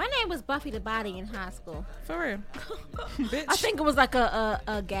big. My name was Buffy the Body in high school. For real. Bitch. I think it was like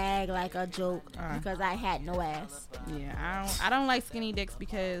a gag, like a joke, because I had no ass. Yeah, I don't like skinny dicks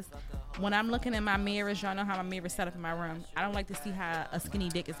because when I'm looking in my mirrors, y'all know how my mirror's set up in my room. I don't like to see how a skinny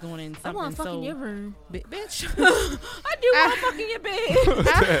dick is going in something. I want to fuck in your room. Bitch. I do want to fuck in your bed.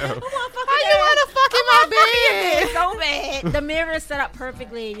 How you want to fuck in my bed? So bad. The mirror is set up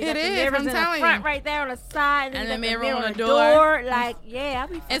perfectly. You got the mirrors in the front right there on the side. And the mirror on the door. Like, yeah, I'll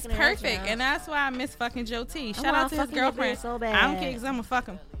be fucking. It's perfect. And that's why I miss fucking Joe T. Shout out to his girlfriend. So bad. I don't care because I'm going to fuck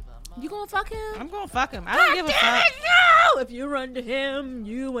him. You gonna fuck him? I'm gonna fuck him. I don't give a fuck. No! If you run to him,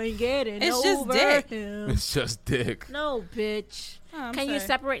 you ain't getting it's over just dick. him. It's just dick. No, bitch. Oh, can you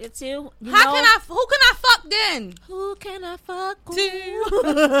separate the two? Who can I fuck then? Who can I fuck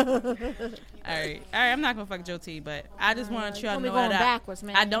to? All right. I'm not gonna fuck Joe T, but I just want y'all to know that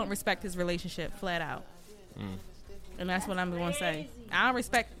I don't respect his relationship flat out. And that's what I'm gonna say. I don't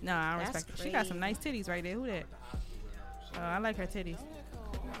respect it. She got some nice titties right there. Who that? Oh, I like her titties.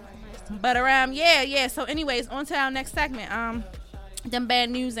 But yeah. So, anyways, on to our next segment. Them bad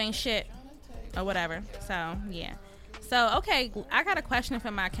news ain't shit, or whatever. So yeah. So okay, I got a question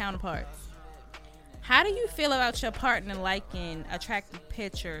for my counterparts. How do you feel about your partner liking attractive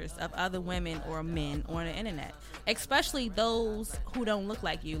pictures of other women or men on the internet? Especially those who don't look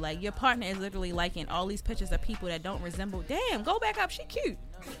like you. Like, your partner is literally liking all these pictures of people that don't resemble. Damn, go back up. She cute.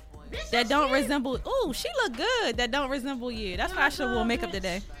 That don't resemble. Ooh, she look good. That don't resemble you. That's why I should wear makeup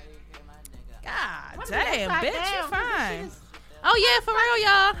today. God damn, bitch, you fine. Oh, yeah, for real,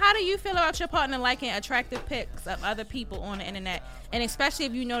 y'all. How do you feel about your partner liking attractive pics of other people on the internet? And especially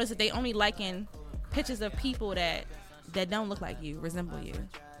if you notice that they only liking pictures of people that don't look like you, resemble you,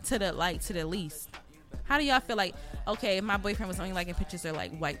 to the least. How do y'all feel like, okay, if my boyfriend was only liking pictures of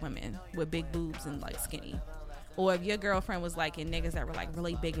like white women with big boobs and like skinny, or if your girlfriend was liking niggas that were like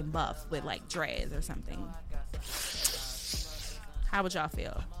really big and buff with like dreads or something, how would y'all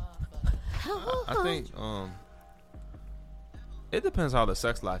feel? I think it depends how the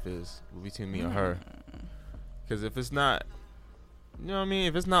sex life is between me and her. Because if it's not, you know what I mean,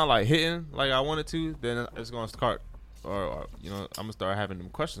 if it's not like hitting like I want it to, then it's gonna start, or you know, I'm gonna start having them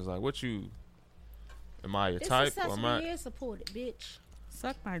questions like, what you, am I your type, or am I supported, bitch?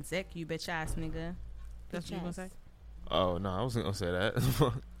 Suck my dick, you bitch ass nigga. That's what you gonna say? Oh no, I wasn't gonna say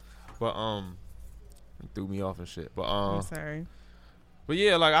that. But it threw me off and shit. But I'm sorry. But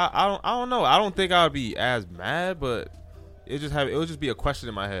yeah, like I don't know. I don't think I would be as mad, but it would just be a question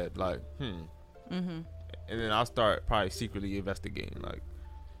in my head, like and then I'll start probably secretly investigating, like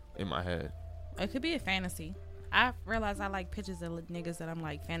in my head. It could be a fantasy. I realize I like pictures of niggas that I'm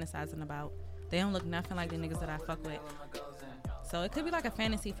like fantasizing about. They don't look nothing like the niggas that I fuck with. So it could be like a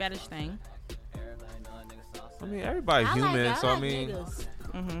fantasy fetish thing. I mean, everybody's human, so I mean,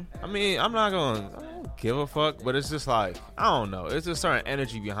 I mean, I don't give a fuck, but it's just like, I don't know. It's a certain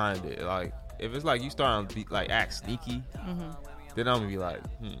energy behind it. Like, if it's like you starting to be, like act sneaky, then I'm gonna be like,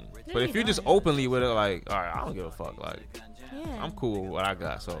 But if you're just openly with it, like, all right, I don't give a fuck. Like, I'm cool with what I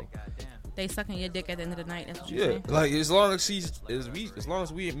got. So they sucking your dick at the end of the night. That's what you're saying. Like as long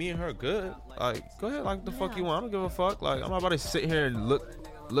as me and her good, like, go ahead, like the fuck you want. I don't give a fuck. Like, I'm not about to sit here and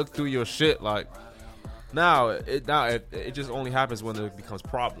look through your shit. Like, now it just only happens when it becomes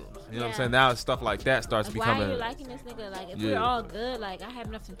problems. You know what I'm saying? Now stuff like that starts becoming. Why are you liking this nigga? Like, if we're all good, like, I have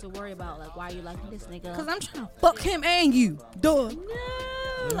nothing to worry about. Like, why are you liking this nigga? Because I'm trying to fuck him and you. Duh.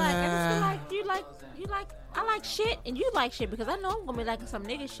 No, like, I just feel like you like. I like shit and you like shit, because I know I'm gonna be liking some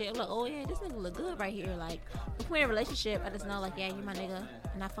nigga shit. I'm like, oh yeah, this nigga look good right here. Like, if we're in a relationship, I just know, like, yeah, you my nigga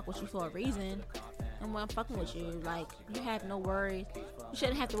and I fuck with you for a reason. And when I'm fucking with you, like, you have no worries. You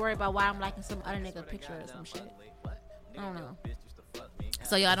shouldn't have to worry about why I'm liking some other nigga picture or some shit. I don't know.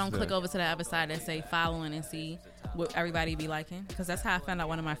 So y'all don't click over to the other side and say following and see what everybody be liking? Because that's how I found out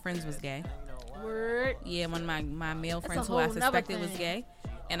one of my friends was gay. Word. Yeah, one of my male friends who I suspected was gay.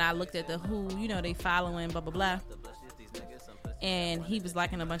 And I looked at the who, you know, they following, blah, blah, blah. And he was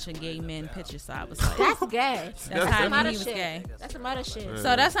liking a bunch of gay men pictures. So I was like, that's gay. That's how I knew he was gay. That's some other shit.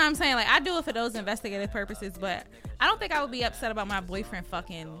 So that's what I'm saying. Like, I do it for those investigative purposes, but I don't think I would be upset about my boyfriend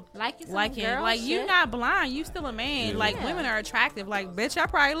fucking liking. Like, you not blind. You still a man. Yeah. Like, women are attractive. Like, bitch, I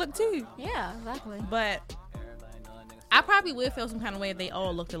probably look too. Yeah, exactly. But I probably would feel some kind of way if they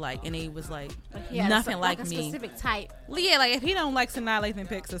all looked alike and he was like nothing like me. A specific type. Yeah, like if he don't like Sanaa Lathan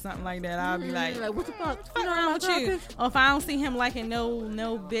pics or something like that, I'll be like, what the fuck? What's wrong with you? Or if I don't see him liking no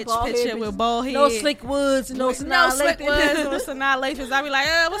bitch bald picture with bald head, no slick woods, no slick woods, or Sanaa Lathans, I'll be like,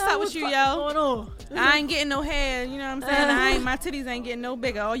 what's up with you, yo? Going on? I ain't getting no hair, you know what I'm saying? My titties ain't getting no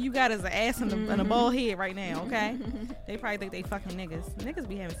bigger. All you got is an ass and a bald head right now, okay? They probably think they fucking niggas. Niggas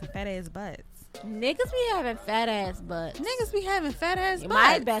be having some fat ass butts. Niggas be having fat ass butts. Niggas be having fat ass butts.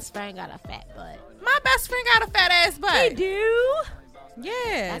 My best friend got a fat butt. My best friend got a fat ass butt. He do?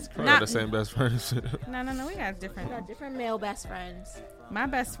 Yeah. That's not the same best friends. No. We got different male best friends. My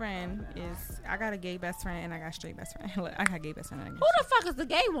best friend is, I got a gay best friend and I got a straight best friend. Look, I got a gay best friend. Who the fuck is the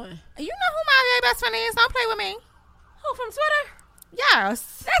gay one? You know who my gay best friend is. Don't play with me. Who, from Twitter?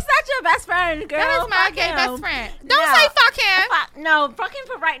 Yes. That's not your best friend, girl. That is my gay best friend. Don't say fuck him. No, fuck him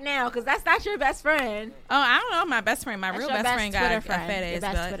for right now, because that's not your best friend. Oh, I don't know my best friend. My real best friend got a fat ass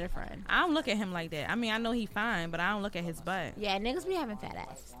butt. Twitter friend. I don't look at him like that. I mean, I know he fine, but I don't look at his butt. Yeah, niggas be having fat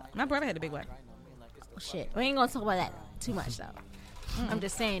ass. My brother had a big butt. Oh, shit. We ain't going to talk about that too much, though. I'm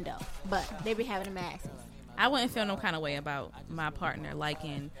just saying, though. But they be having them asses. I wouldn't feel no kind of way about my partner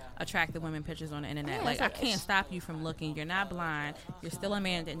liking attractive women pictures on the internet. Yeah, like, I can't stop you from looking. You're not blind. You're still a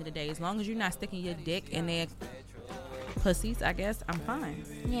man at the end of the day. As long as you're not sticking your dick in their pussies, I guess, I'm fine.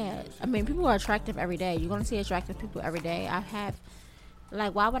 Yeah. I mean, people are attractive every day. You're going to see attractive people every day. I have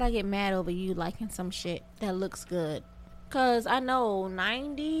Like, why would I get mad over you liking some shit that looks good? Because I know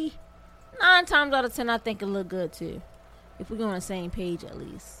 99 times out of 10, I think it look good, too. If we're on the same page, at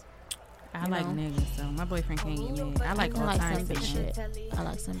least. I like niggas, so my boyfriend can't get mad. I like all kinds of shit. I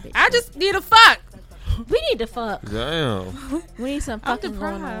like some bitch I just need a fuck. We need to fuck. Damn. We need some fucking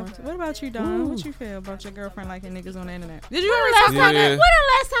going on. What about you, Don? What you feel about your girlfriend liking niggas on the internet? Did you ever talk about that? When the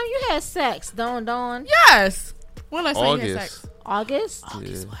last time you had sex, Don? Yes. When last time you had sex? August?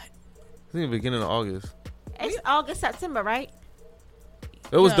 August what? I think the beginning of August. It's August, September, right?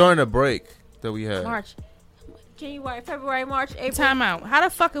 It was during the break that we had. March. January, February, March, April. Time out. How the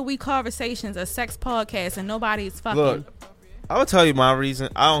fuck are we conversations a sex podcast and nobody's fucking? Look, I will tell you my reason.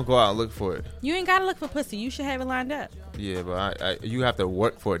 I don't go out and look for it. You ain't gotta look for pussy. You should have it lined up. Yeah, but you have to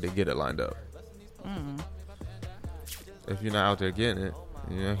work for it to get it lined up. If you're not out there getting it,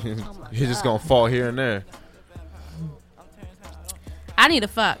 you're just gonna fall here and there. I need a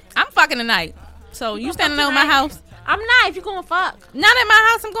fuck. I'm fucking tonight. So you standing over my house? I'm not. If you gonna fuck, not at my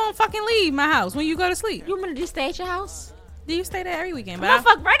house. I'm gonna fucking leave my house when you go to sleep. You want me to just stay at your house? Do you stay there every weekend? But I'm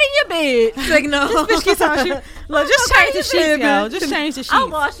fuck right in your bed. Like no, this bitch keeps on you. Look, just change the sheets, yo. Just change the sheets. I'll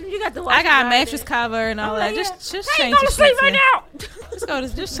wash them. You got to wash. I got a mattress cover and all that. Just change the sheets. Sleep right now.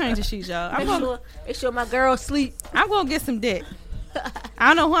 Just change the sheets, y'all. Make sure my girl sleep. I'm gonna get some dick. I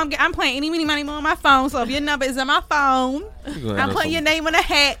don't know who I'm playing any money more on my phone. So if your number is on my phone, I'm putting your name on a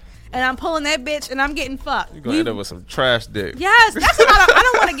hat. And I'm pulling that bitch and I'm getting fucked. You're going to end up with some trash dick. Yes. That's what I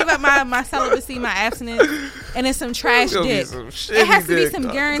don't want to give up my celibacy, my abstinence, and then some trash dick. It has to be some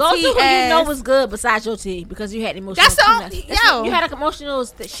guaranteed. Go to who you know was good besides your T because you had emotional. You had emotional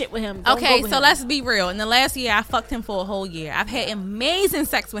shit with him. Okay, so let's be real. In the last year, I fucked him for a whole year. I've had amazing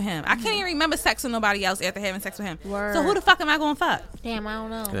sex with him. I can't even remember sex with nobody else after having sex with him. Word. So who the fuck am I going to fuck? Damn, I don't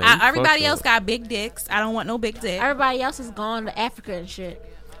know. Yeah, everybody else got big dicks. I don't want no big dick. Everybody else is gone to Africa and shit.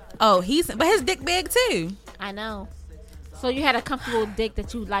 Oh, but his dick big too. I know. So you had a comfortable dick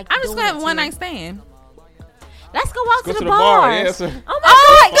that you like. I'm just gonna have a one night stand. Let's go out to the bar. Yeah, oh my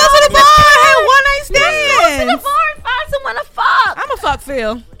God, go to the bar. Have one night stand. Go to the bar and find someone to fuck. I'm a fuck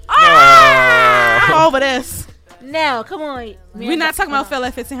Phil. I'm over this. No, come on. We're not talking about Phil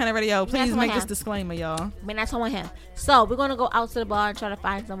at 1500 Radio. Please make this disclaimer, y'all. We're not talking about him. So we're gonna go out to the bar and try to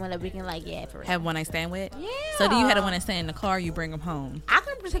find someone that we can for real. Have one night stand with. Yeah. So do you have a one night stand in the car? Or you bring them home. I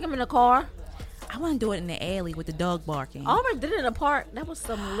can take him in the car. I want to do it in the alley with the dog barking. I already did it in the park. That was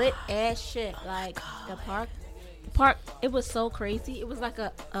some lit ass shit. Like the park. It was so crazy. It was like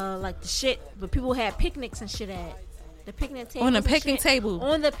like the shit, but people had picnics and shit at. The picnic table. On the picnic table.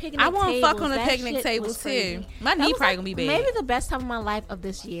 On the picnic table. I want to fuck on the picnic table too. My knee probably gonna be bad. Maybe the best time of my life of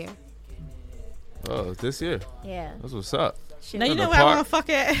this year. Oh, this year? Yeah. That's what's up. Now you know where I want to fuck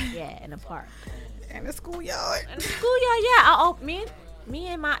at? Yeah, in the park. In the schoolyard. In the schoolyard, yeah. Me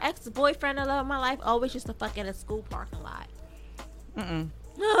and my ex-boyfriend, the love of my life, always used to fuck in a school parking lot.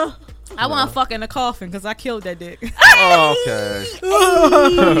 I want to fuck in a coffin because I killed that dick. Oh, okay.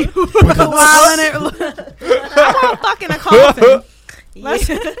 I want to fuck in a coffin.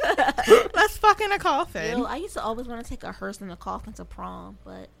 Let's fuck in a coffin. Yo, I used to always want to take a hearse in a coffin to prom,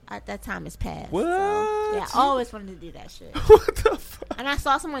 but at that time it's past. What? So, yeah, I always wanted to do that shit. What the fuck? And I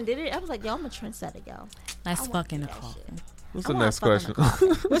saw someone did it. I was like, yo, I'm a trendsetter, yo. Let's fuck in a coffin. What's the next question?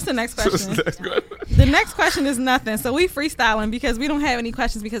 What's the next question? The next question is nothing. So we freestyling because we don't have any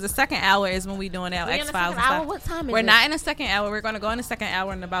questions because the second hour is when we doing our X-Files and stuff. What time is We're not in the second hour. We're going to go in the second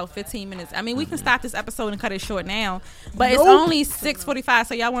hour in about 15 minutes. I mean, we can stop this episode and cut it short now, but it's only 6:45.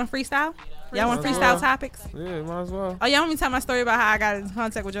 So y'all want to freestyle? Y'all want freestyle topics? Yeah, might as well. Oh, y'all want me to tell my story about how I got in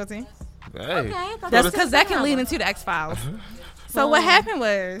contact with your team? Hey. Okay. That's because that can lead into the X-Files. So what happened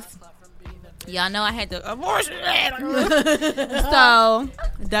was, y'all know I had the abortion. So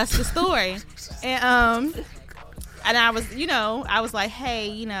that's the story. And I was like,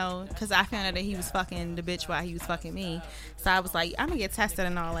 hey, because I found out that he was fucking the bitch while he was fucking me. So I was like, I'm gonna get tested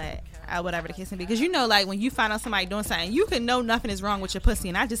and all that, whatever the case may be. Because like when you find out somebody doing something, you can know nothing is wrong with your pussy.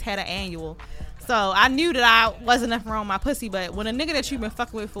 And I just had an annual. So I knew that I wasn't nothing wrong with my pussy, but when a nigga that you've been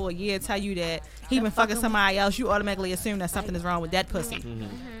fucking with for a year tell you that he been fucking somebody else, you automatically assume that something is wrong with that pussy. Mm-hmm.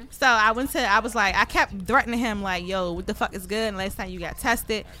 So I kept threatening him like, yo, what the fuck is good? And last time you got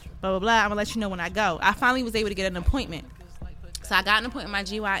tested, blah, blah, blah. I'm gonna let you know when I go. I finally was able to get an appointment. So I got an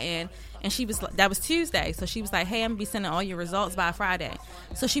appointment with my GYN, and that was Tuesday. So she was like, hey, I'm gonna be sending all your results by Friday.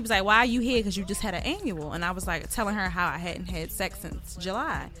 So she was like, why are you here? Because you just had an annual. And I was like telling her how I hadn't had sex since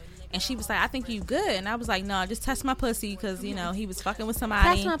July. And she was like, I think you good. And I was like, no, just test my pussy because, he was fucking with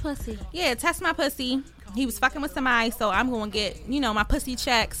somebody. Test my pussy. Yeah, test my pussy. He was fucking with somebody, so I'm going to get, my pussy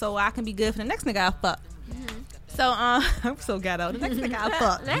checked so I can be good for the next nigga I fuck. Mm-hmm. So I'm so ghetto. The next thing I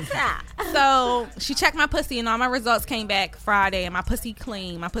fuck. So she checked my pussy and all my results came back Friday and my pussy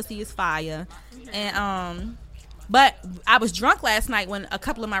clean. My pussy is fire. And but I was drunk last night when a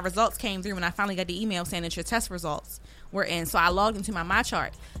couple of my results came through and I finally got the email saying that your test results were in. So I logged into my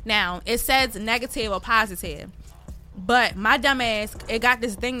chart. Now it says negative or positive. But my dumb ass, it got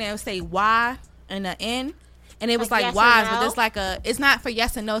this thing that would say Y and an N. And it was like yes Y's, no? But it's like it's not for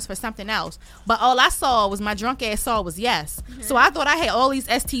yes and no, it's for something else. But all I saw was my drunk ass saw was yes. Mm-hmm. So I thought I had all these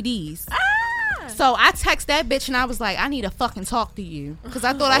STDs. So I text that bitch and I was like, I need to fucking talk to you. Because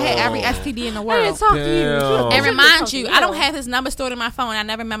I thought I had every STD in the world. I need to talk to you. And remind you, I don't have his number stored in my phone. I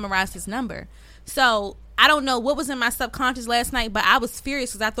never memorized his number. So I don't know what was in my subconscious last night, but I was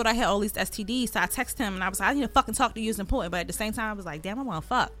furious because I thought I had all these STDs. So I texted him and I was like, I need to fucking talk to you. It's important. But at the same time, I was like, damn, I want to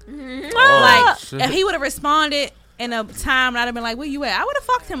fuck. Like, if he would have responded in a time, I'd have been like, where you at? I would have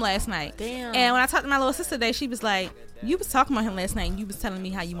fucked him last night. Damn. And when I talked to my little sister today, she was like, you was talking about him last night and you was telling me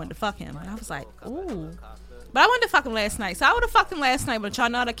how you wanted to fuck him. And I was like, ooh. But I wanted to fuck him last night. So I would have fucked him last night, but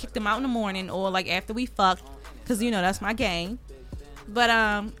y'all know I kicked him out in the morning or like after we fucked because, you know, that's my game. But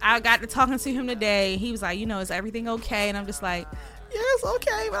I got to talking to him today. He was like, you know, is everything okay? And I'm just like, yeah, it's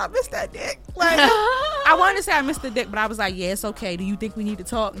okay, but I missed that dick. Like, I wanted to say I missed the dick, but I was like, yeah, it's okay. Do you think we need to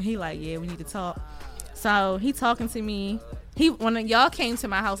talk? And he like, yeah, we need to talk. So he talking to me. When y'all came to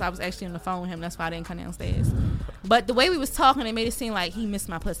my house, I was actually on the phone with him. That's why I didn't come downstairs. But the way we was talking, it made it seem like he missed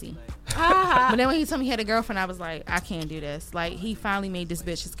my pussy. But then when he told me he had a girlfriend, I was like, I can't do this. Like, he finally made this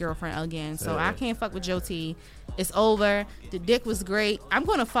bitch his girlfriend again. So I can't fuck with Joe T. It's over. The dick was great. I'm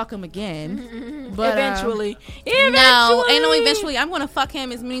going to fuck him again. But eventually. No, ain't no eventually. I'm going to fuck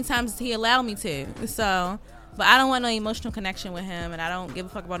him as many times as he allowed me to. So, but I don't want no emotional connection with him. And I don't give a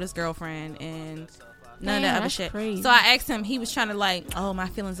fuck about his girlfriend. And none of that other shit. Crazy. So I asked him, he was trying to like, oh, my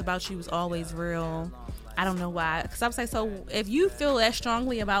feelings about you was always real. I don't know why. Because I was like, so if you feel that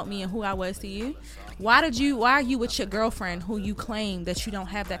strongly about me and who I was to you, why are you with your girlfriend who you claim that you don't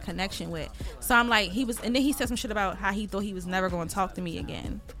have that connection with? So I'm like, and then he said some shit about how he thought he was never going to talk to me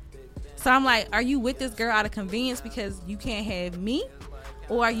again. So I'm like, are you with this girl out of convenience because you can't have me?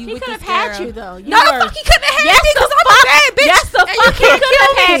 Or are you with this girl? He could have had you, though. No, the fuck he couldn't have had me because I'm a bad bitch. Yes, the fuck he could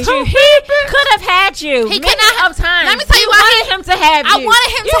have had you. He could have had you. He could not have time. Let me tell you why I wanted him to have you. I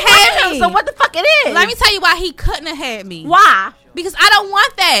wanted him to have me. So what the fuck it is? Let me tell you why he couldn't have had me. Why? Because I don't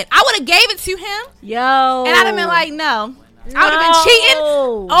want that. I would have gave it to him. Yo. And I'd have been like, no. I would have been cheating.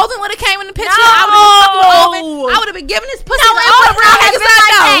 Alden would have came in the picture. I would have been fucking Alden. I would have been giving his pussy to all the real niggas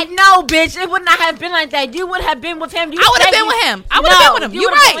I know. No, bitch. It would not have been like that. You would have been with him. I would have been with him. I would have been with him. You're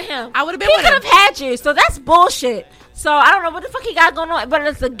right. I would have been with him. He could have had you. So that's bullshit. So I don't know what the fuck he got going on, but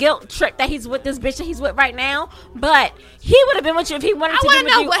it's a guilt trip that he's with this bitch that he's with right now. But he would have been with you if he wanted to be with you. I want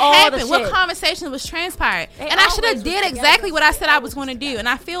to know what happened, what conversation was transpired. And I should have did exactly what I said I was going to do. And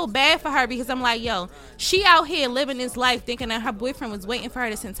I feel bad for her because I'm like, yo, she out here living this life thinking that her boyfriend was waiting for her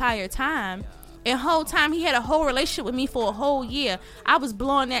this entire time. And whole time he had a whole relationship with me for a whole year. I was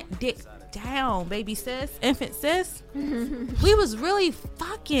blowing that dick down, baby sis, infant sis. We was really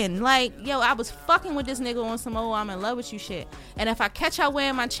fucking like, yo, I was fucking with this nigga on some old I'm in love with you shit. And if I catch her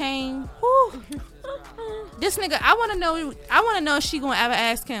wearing my chain, whew, this nigga, I want to know if she gonna ever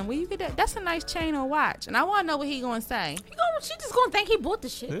ask him, where you get that? That's a nice chain or watch. And I want to know what he gonna say. She just gonna think he bought the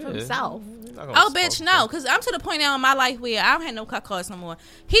shit for himself. Oh, bitch, no. Because I'm to the point now in my life where I don't have no cut cards no more.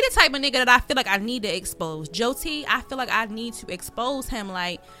 He the type of nigga that I feel like I need to expose. Joe T, I feel like I need to expose him.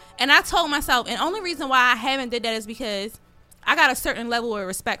 Like, and I told myself, and only reason why I haven't did that is because I got a certain level of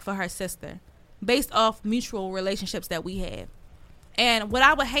respect for her sister based off mutual relationships that we have. And what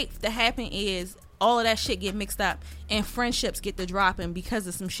I would hate to happen is all of that shit get mixed up and friendships get to dropping because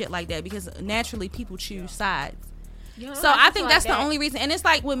of some shit like that, because naturally people choose sides. So I think that's the only reason. And it's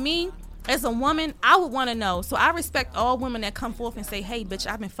like with me as a woman, I would want to know. So I respect all women that come forth and say, hey bitch,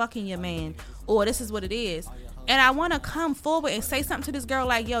 I've been fucking your man, or this is what it is. And I want to come forward and say something to this girl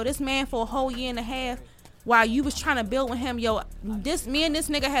like, yo, this man for a whole year and a half while you was trying to build with him, yo, me and this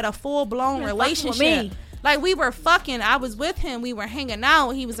nigga had a full-blown relationship. Like, we were fucking. I was with him. We were hanging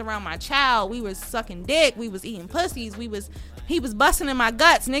out. He was around my child. We was sucking dick. We was eating pussies. He was busting in my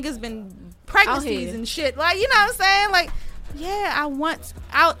guts. Niggas been pregnancies and shit. Like, you know what I'm saying? Like, yeah,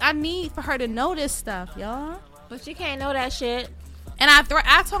 I need for her to know this stuff, y'all. But she can't know that shit. And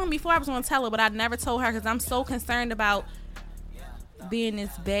I told him before I was going to tell her, but I never told her because I'm so concerned about being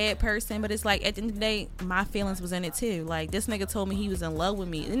this bad person. But it's like, at the end of the day, my feelings was in it too. Like, this nigga told me he was in love with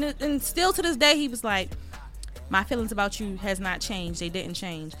me. And still to this day, he was like, my feelings about you has not changed. They didn't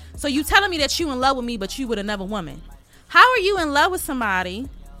change. So you telling me that you in love with me, but you with another woman. How are you in love with somebody?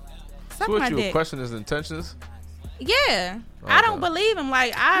 So what, you question his intentions? Yeah. Okay. I don't believe him.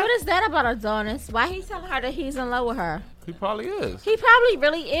 Like, what is that about Adonis? Why he telling her that he's in love with her? He probably is. He probably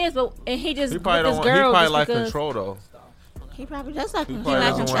really is, but he just he probably don't want. He probably like control though. He probably does like control.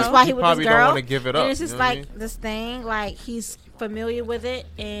 That's why he with this girl. Don't want to give it up. And it's just like this thing, like he's familiar with it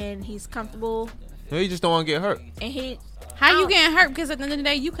and he's comfortable. No, he just don't want to get hurt. And how you getting hurt? Because at the end of the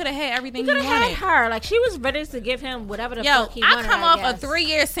day, you could have had everything you wanted. You could have had her. Like, she was ready to give him whatever the fuck he wanted, I come off a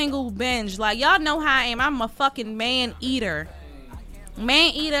 3-year single binge. Like, y'all know how I am. I'm a fucking man eater.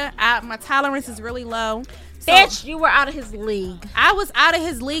 My tolerance is really low. So, bitch, you were out of his league. I was out of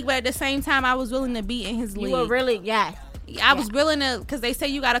his league, but at the same time, I was willing to be in his league. You were really, I was willing to, because they say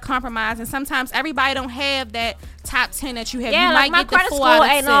you got to compromise, and sometimes everybody don't have that top 10 that you have. Yeah, you like might my get the 4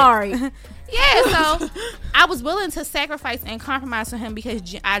 out of 6. Yeah, so I was willing to sacrifice and compromise for him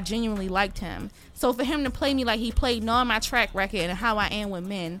because I genuinely liked him. So for him to play me like he played, knowing my track record and how I am with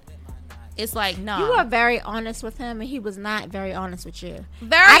men, it's like, no. You were very honest with him, and he was not very honest with you.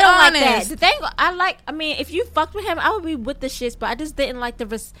 I don't honest. Like that. The thing, if you fucked with him, I would be with the shits, but I just didn't like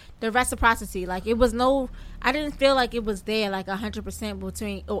the reciprocity. Like, it was I didn't feel like it was there, like 100%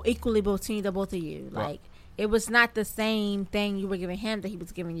 between, or equally between the both of you. Like, it was not the same thing you were giving him that he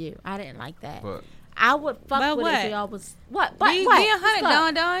was giving you. I didn't like that. But I would fuck with it if y'all was... What? Be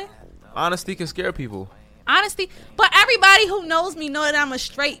 100, Don. Honesty can scare people. Honesty. But everybody who knows me know that I'm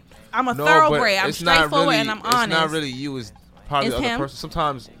a thoroughbred. I'm straightforward really, and I'm honest. It's not really you. It's probably the other person.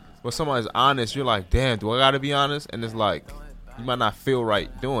 Sometimes when somebody's honest, you're like, damn, do I got to be honest? And it's like, you might not feel right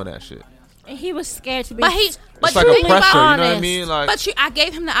doing that shit. And he was scared to be... But it's like a pressure, you know what I mean? Like, but I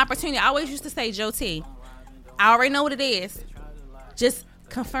gave him the opportunity. I always used to say, Joe T, I already know what it is. Just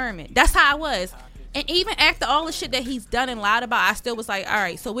confirm it. That's how I was. And even after all the shit that he's done and lied about, I still was like, all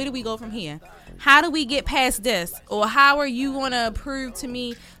right, so where do we go from here? How do we get past this? Or how are you going to prove to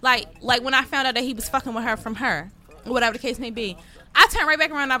me, like when I found out that he was fucking with her from her, or whatever the case may be, I turned right back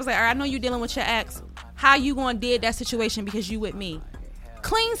around and I was like, all right, I know you're dealing with your ex. How you going to deal that situation because you with me?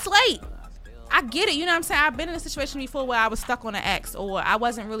 Clean slate. I get it. You know what I'm saying? I've been in a situation before where I was stuck on an ex, or I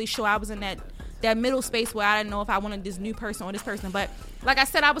wasn't really sure. I was in that middle space where I didn't know if I wanted this new person or this person. But like I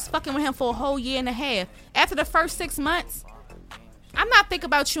said, I was fucking with him for a whole year and a half. After the first 6 months, I'm not thinking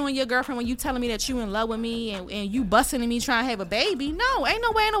about you and your girlfriend when you telling me that you in love with me and you busting at me trying to have a baby. No, ain't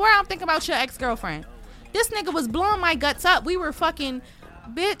no way in the world I'm thinking about your ex-girlfriend. This nigga was blowing my guts up. We were fucking,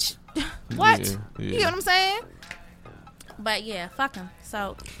 bitch. What? Yeah. You know what I'm saying? But yeah, fuck him.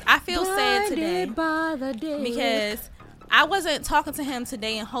 So I feel sad today because I wasn't talking to him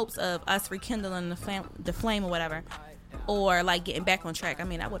today in hopes of us rekindling the flame or whatever, or like getting back on track. I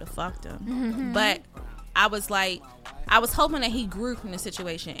mean, I would have fucked him, but I was hoping that he grew from the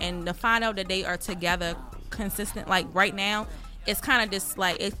situation, and to find out that they are together consistent, like right now, it's kind of just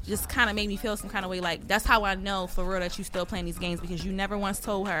like, it just kind of made me feel some kind of way. Like, that's how I know for real that you still playing these games, because you never once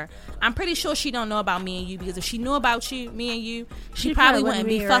told her. I'm pretty sure she don't know about me and you, because if she knew about you, me and you, she probably wouldn't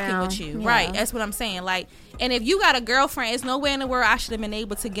be fucking with you. Yeah. Right. That's what I'm saying. Like, and if you got a girlfriend, it's no way in the world I should have been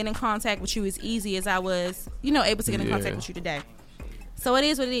able to get in contact with you as easy as I was, able to get in contact with you today. So it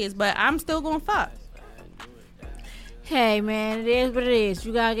is what it is, but I'm still going to fuck. Hey, man, it is what it is.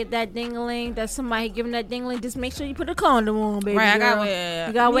 You gotta get that ding-a-ling. That's somebody giving that ding-a-ling. Just make sure you put a condom on, baby. Right, girl.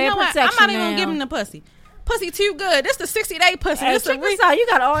 You gotta wear protection. I'm not even gonna give him the pussy. Pussy too good. This the 60-day pussy. Hey, check this out. You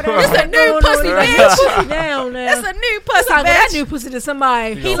got all that. This a new pussy, bitch. Pussy down now. This a new pussy, bitch. That new pussy to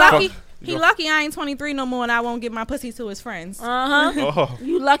somebody. He lucky I ain't 23 no more and I won't give my pussy to his friends. Oh.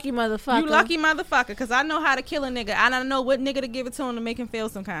 You lucky motherfucker. You lucky motherfucker, because I know how to kill a nigga. And I know what nigga to give it to him to make him feel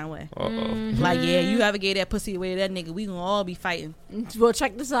some kind of way. Like, yeah, you ever gave that pussy away to that nigga, we gonna all be fighting. Well,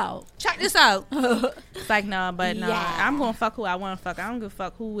 check this out. It's like, nah, but nah. Yeah. I'm gonna fuck who I want to fuck. I don't give a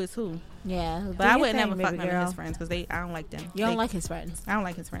fuck who is who. Yeah. But I would never fuck none of his friends, because I don't like them. You don't like his friends? I don't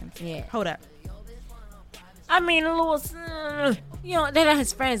like his friends. Yeah. Hold up. I mean, a little, they're not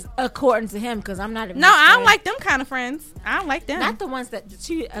his friends according to him, because I'm not even. No, I don't like them kind of friends. I don't like them. Not the ones at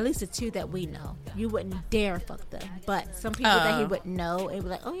least the two that we know. You wouldn't dare fuck them. But some people that he wouldn't know, it would be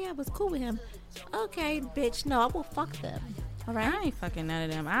like, oh yeah, I was cool with him. Okay, bitch, no, I will fuck them. All right, I ain't fucking none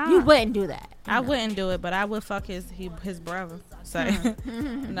of them. You wouldn't do that. I wouldn't do it, but I would fuck his brother. So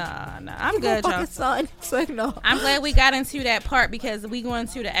nah, I'm good, y'all. Son. So, no. I'm glad we got into that part, because we going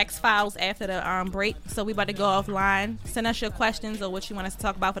to the X-Files after the break. So we about to go offline. Send us your questions or what you want us to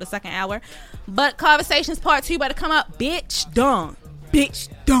talk about for the second hour. But Conversations Part 2 about to come up. Bitch done.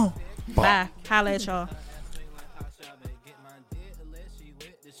 Bye. Holla at y'all.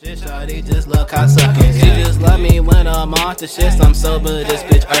 Shit, shawty, just look how suckin'. She just love me when I'm off the shits. I'm sober, this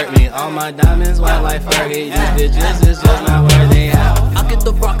bitch hurt me. All my diamonds white like Fergie. These bitches is just not where they at. I get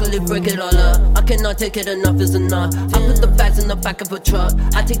the broccoli, break it all up. cannot take it, enough is enough. I put the bags in the back of a truck.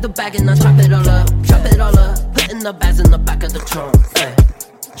 I take the bag and I trap it all up. Trap it all up. Putting the bags in the back of the trunk. Ay.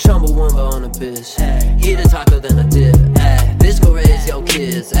 Shumble Wumba on a bitch. Eat a taco then a dip. Ay. Bitch go raise your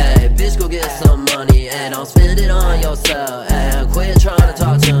kids. Ay. Bitch go get some money. Ay. Don't spend it on yourself. Ay. Quit trying to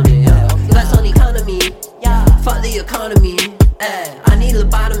talk to me. Flex on economy. Fuck the economy. Ay. I need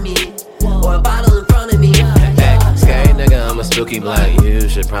lobotomy. Or a bottle in front of me. Scary nigga, I'm a spooky black. You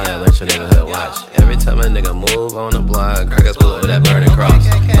should probably let your neighborhood watch. Every time a nigga move on the block, crackers pull up that burning cross.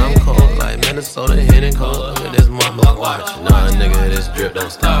 I'm cold like Minnesota, hitting cold. Look at this Mont Blanc watch. Nah, nigga, this drip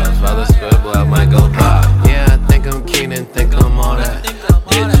don't stop. Father scribble, I might go drop. Yeah, I think I'm Keenan, think I'm all that.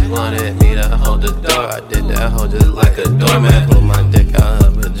 Bitch wanted me to hold the door. I did that hoe just like a doormat. Pulled my dick out her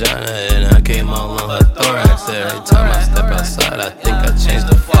vagina and I came all on her thorax. Every time I step outside, I think I changed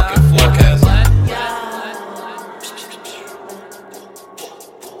the fucking forecast.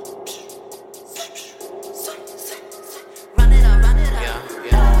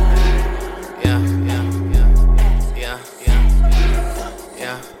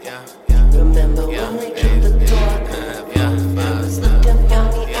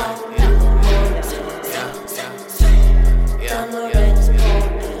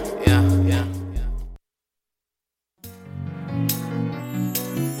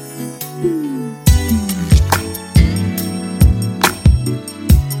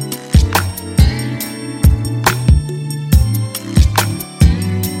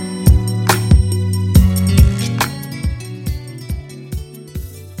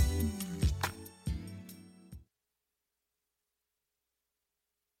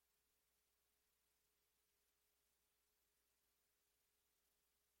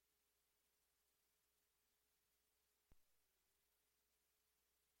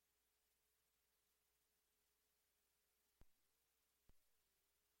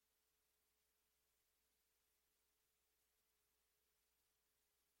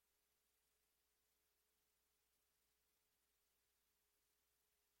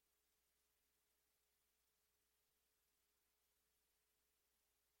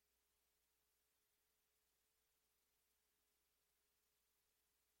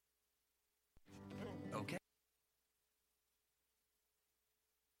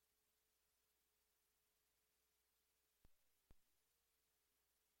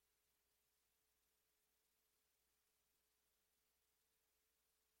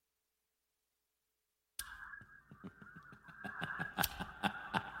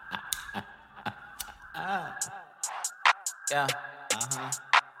 Yeah.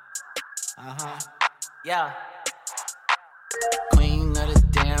 Yeah. Queen of the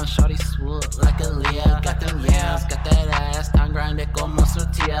damn, shorty swoop like a Leah. Got them yams, got that ass, tan grande como su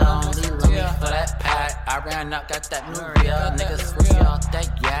tía. Only love me for that pack. I ran up, got that new real. Niggas free off that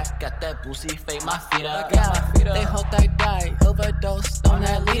yak, got that boosie, fade my feet up. Yeah, they hope I die, overdosed on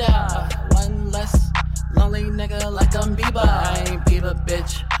that leader. One less lonely nigga like I'm Bieber. I ain't Bieber,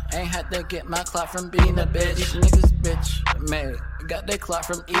 bitch. Ain't had to get my clout from being a bitch. These niggas bitch, man, got that clout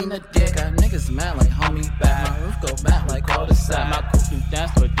from eating a dick. Got niggas mad like homie bad. My roof go back like all the side. My cool do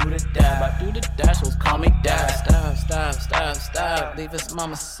dance or do the dab. I do the dash, so call me dad. Stab. Leave his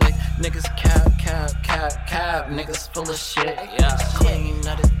mama sick. Niggas cab. Niggas full of shit. Yeah, clean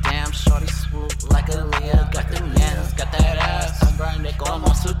of the damn, shorty swoop like a Leah. Got them yams, got that ass. I'm grinding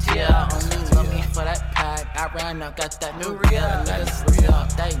como su tía. Only love me for that pack. I ran up, got that new real. Niggas free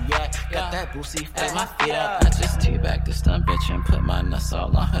off that yak. Got that boosie, fade my feet up. I just teabag this dumb bitch and put my nuts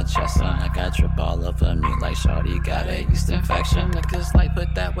all on her chest. And I got drip all over me like shorty got a yeast infection. Niggas like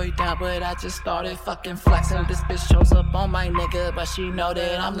put that weight down, but I just started fucking flexing. This bitch shows up on my nigga, but she know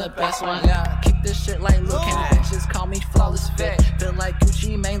that I'm the best one. Yeah, kick this shit like Luke and bitches call me flawless fit. Feel like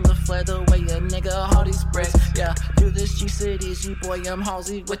Gucci Mane LaFleur the way a nigga hold these bricks. Yeah, do this G-City, G-boy, I'm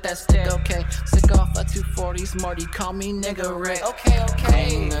Halsey with that stick. Okay, sick off a 240s, Marty, call me nigga Rick. Okay.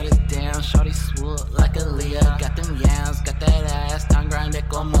 Queen of the damn, shorty swoop like a Leah. Got them yams, got that ass, tan grande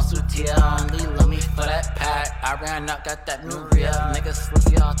como su tía. Only love me for that pack. I ran up, got that new real. Niggas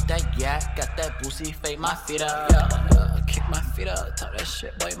slippy off that yak, got that boosie, fade my feet up. Yeah, kick my feet up, talk that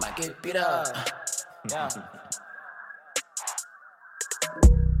shit, boy, might get beat up. Yeah.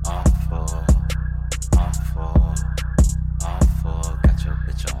 On four, got your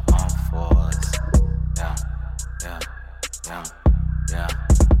bitch on fours. Yeah,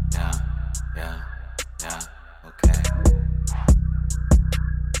 okay.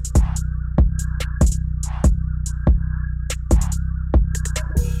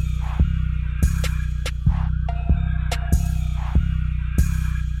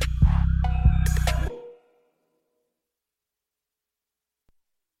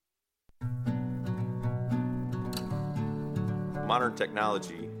 modern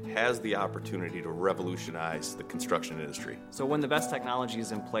technology has the opportunity to revolutionize the construction industry. So when the best technology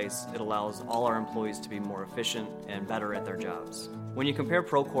is in place, it allows all our employees to be more efficient and better at their jobs. When you compare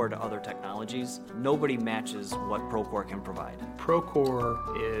Procore to other technologies, nobody matches what Procore can provide. Procore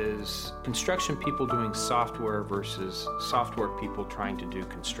is construction people doing software versus software people trying to do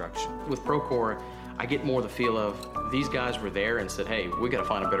construction. With Procore, I get more the feel of these guys were there and said, hey, we got to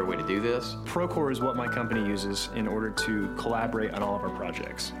find a better way to do this. Procore is what my company uses in order to collaborate on all of our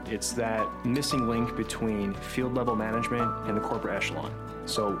projects. It's that missing link between field level management and the corporate echelon.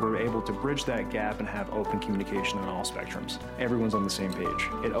 So we're able to bridge that gap and have open communication on all spectrums. Everyone's on the same page.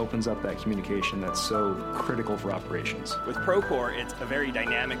 It opens up that communication that's so critical for operations. With Procore, it's a very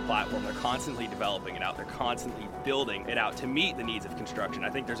dynamic platform. They're constantly developing it out. They're constantly building it out to meet the needs of construction. I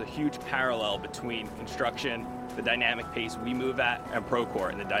think there's a huge parallel between construction, the dynamic pace we move at, and Procore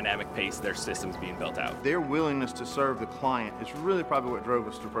and the dynamic pace their systems being built out. Their willingness to serve the client is really probably what drove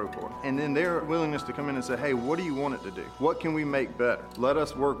us to Procore. And then their willingness to come in and say, hey, what do you want it to do? What can we make better? Let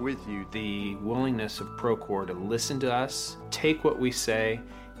us work with you. The willingness of Procore to listen to us, take what we say,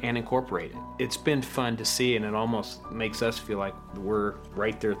 and incorporate it. It's been fun to see, and it almost makes us feel like we're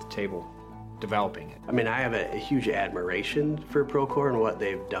right there at the table developing it. I mean, I have a huge admiration for Procore and what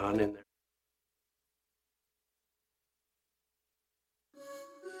they've done in there.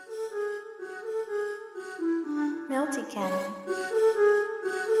 Melty Cannon.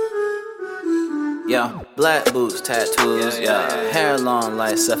 Yeah, black boots, tattoos, yeah, hair long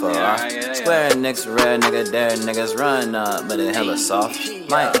like Sephora. Square nicks, rare nigga, dare niggas run up, but it hella soft.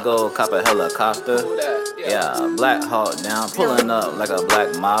 Might go cop a helicopter. Yeah, Black Hawk down, pulling up like a black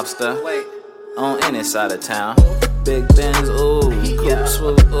mobster. On any side of town. Big Benz, ooh, coupe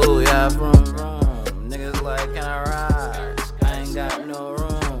swoop, ooh, yeah, vroom vroom. Niggas like, can I ride? I ain't got no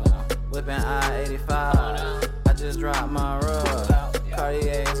room. Whipping I-85. I just dropped my rug.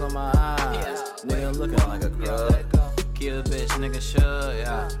 Cartier's on my eyes. Nigga looking like a crud. Keep a bitch, nigga should,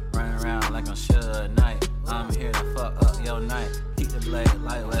 yeah. Running around like I'm Suge Knight. I'm here to fuck up your night. Keep the blade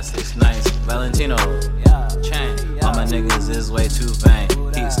like Wesley Snipes. Valentino, yeah, chain. All my niggas is way too vain.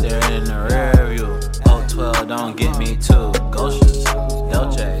 Keep staring in the rear view. 012, don't get me too. Ghosts,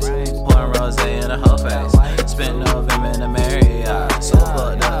 LJ's. Pouring rose in a whole face. Spent November in the Marriott. So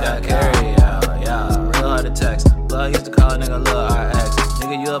fucked up, got carried out. Yeah, real hard to text. Blood used to call a nigga Lil RX.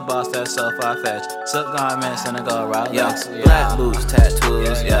 Nigga, you a boss, that's so far-fetched. Silk garments and a gold Rolex. Black boots,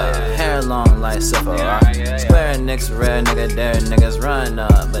 tattoos, yeah. Hair long like Sephora. Square nicks, rare nigga, dare niggas run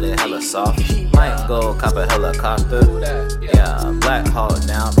up, but it hella soft. Might go cop a helicopter. Yeah, Black Hawk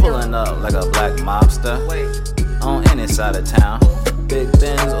down, pulling up like a black mobster. On any side of town. Big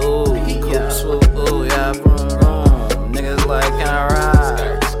Benz, ooh, coupe swoop, ooh, yeah, vroom vroom. Niggas like, can I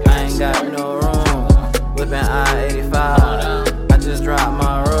ride? I ain't got no room. Whipping I-85. I just dropped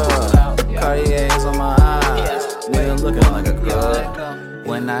my rug. Cartier's on my eyes. Nigga looking like a crud.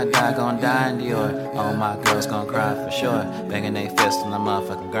 When I die, gon' die in Dior. All my girls gon' cry for sure. Banging they fists on the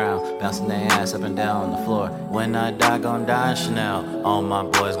motherfucking ground. Bouncing their ass up and down on the floor. When I die, gon' die in Chanel. All my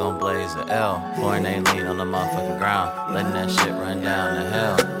boys gon' blaze the L. Pouring they lean on the motherfucking ground. Letting that shit run down the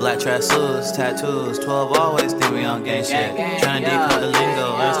hill. Black tracksuits, tattoos. 12 always think we on gang shit. Tryna decode the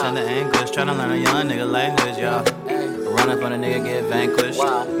lingo, understand the English. Tryna learn a young nigga language, y'all. Run up on a nigga, get vanquished,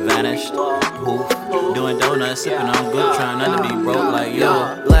 vanished, poof. Doing donuts, sipping on good, trying not to be broke like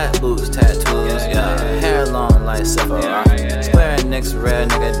yo. Black boots, tattoos, yeah. Hair long like Sephora. Square nicks, rare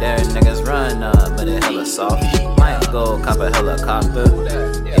nigga, dare niggas run up, but it hella soft. Might go cop a helicopter.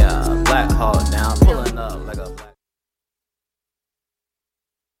 Yeah, Black Hawk down, pulling up like a black.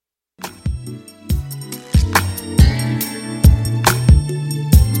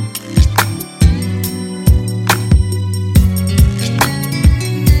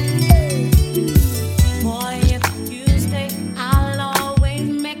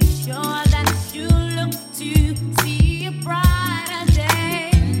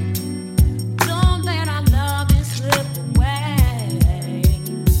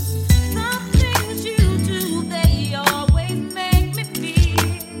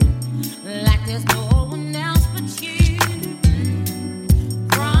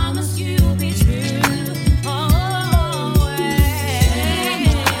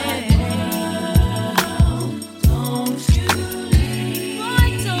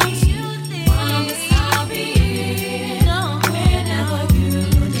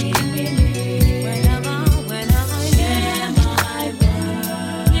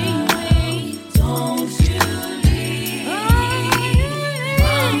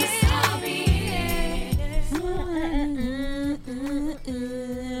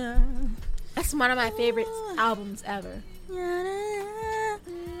 One of my favorite albums ever.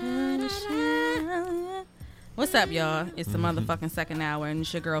 What's up, y'all? It's the motherfucking second hour, and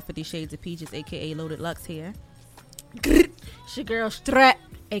it's your girl 50 Shades of Peaches, aka Loaded Lux here. It's your girl Strut,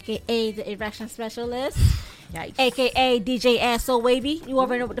 aka the erection specialist. Yikes. AKA DJ Ass So Wavy. You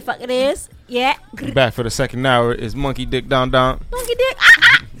already know what the fuck it is. Yeah. Back for the second hour is Monkey Dick Don Don. Monkey Dick.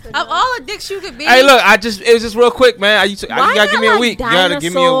 Of all the dicks you could be. Hey, look, it was just real quick, man. You gotta give me a week. You gotta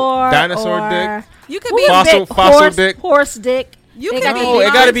give me a dinosaur dick. You could be fossil dick. Horse dick. You can be.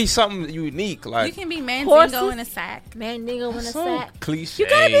 It gotta be something unique. Like you can be Mandingo in a sack. Mandingo in a sack. Cliche. You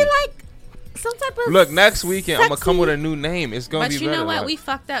gotta be like some type of. Look, next weekend I'm gonna come with a new name. It's gonna be better. But you know what? Like, we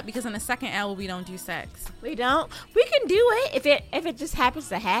fucked up because in the second hour we don't do sex. We don't. We can do it if it just happens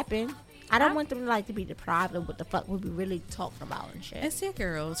to happen. I don't want them to be deprived of what the fuck we be really talking about and shit. It's your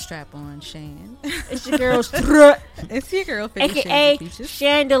girl strap on Shan. It's your girl Strut. It's your girl AKA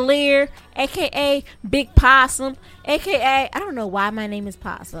Chandelier, AKA Big Possum, AKA I don't know why my name is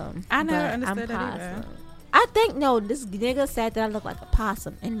Possum. I never understood that either. I think this nigga said that I look like a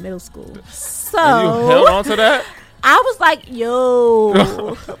possum in middle school. So and you held on to that? I was like,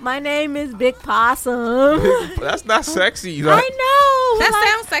 yo, my name is Big Possum. That's not sexy. Like, I know.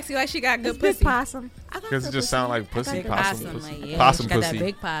 That sounds sexy. Like she got good pussy. Big Possum. Because it just sounds like pussy. Possum pussy. Like, yeah, possum she got pussy. That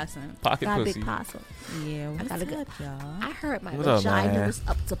big possum. Pocket got pussy. Big Possum. Yeah, what's up, y'all? I heard my What's vagina up, was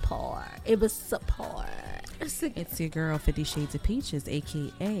up to par. It was subpar. It's your girl 50 Shades of Peaches,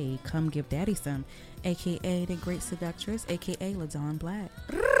 aka Come Give Daddy Some, aka the Great Seductress, aka LaDawn Black.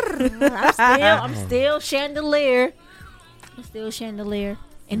 I'm still Chandelier. I'm still Chandelier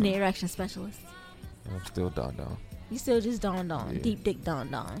and the erection specialist. I'm still Don Don. You still just Don Don. Yeah. Deep dick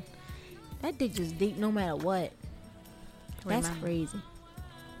Don Don. That dick just deep no matter what. That's crazy.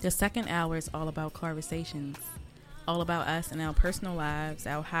 The second hour is all about conversations. All about us and our personal lives,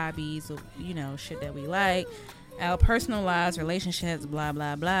 our hobbies, shit that we like, our personal lives, relationships, blah,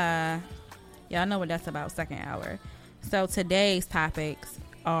 blah, blah. Y'all know what that's about, second hour. So today's topics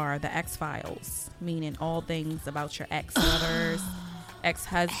are the X-Files, meaning all things about your ex-lovers,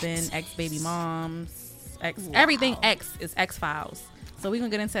 ex-husband, ex-baby moms, everything X is X-Files. So we're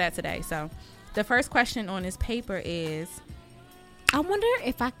going to get into that today. So the first question on this paper is, I wonder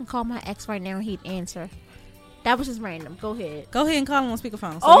if I can call my ex right now and he'd answer. That was just random. Go ahead. Go ahead and call him on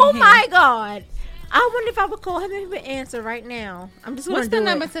speakerphone. So oh my God. I wonder if I would call him and he would answer right now. I'm just going to do it. What's the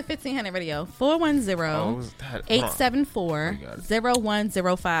number to 1500 radio?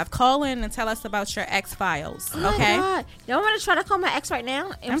 410-874-0105. Call in and tell us about your X-Files. Oh okay? My God. Y'all want to try to call my ex right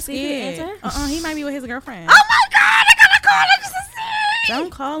now? And I'm see if he scared. answer? He might be with his girlfriend. Oh my God. I got to call him just to see.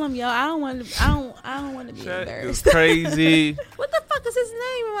 Don't call him, yo. I don't want to be embarrassed. It's crazy. What the fuck is his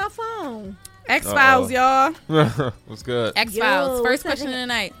name on my phone? X-Files, y'all. What's good? X-Files. First question of the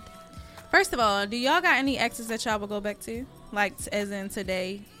night. First of all, do y'all got any exes that y'all will go back to? Like, as in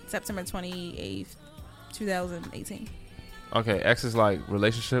today, September 28th, 2018. Okay, ex is like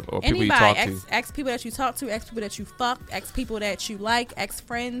relationship or anybody, people you talk to? Ex people that you talk to, ex people that you fucked, ex people that you like, ex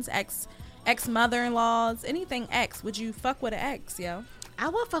friends, ex mother-in-laws, anything ex. Would you fuck with an ex, yo? I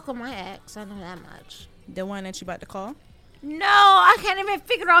would fuck with my ex. I know that much. The one that you about to call? No, I can't even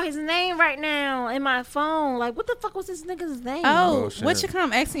figure out his name right now in my phone. Like, what the fuck was this nigga's name? Oh, what you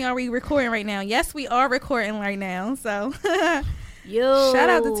come asking? Are we recording right now? Yes, we are recording right now. So, yo, shout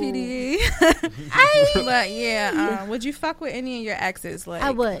out to TDE. But yeah, would you fuck with any of your exes? Like,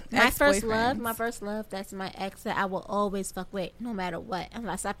 I would. My first love. That's my ex that I will always fuck with, no matter what.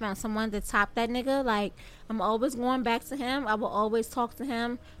 Unless I found someone to top that nigga, like I'm always going back to him. I will always talk to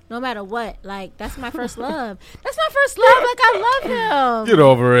him. No matter what, like that's my first love. That's my first love. Like I love him. Get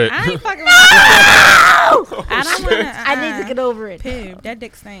over it. I ain't fucking. No! I don't want to. I need to get over it. Pib, that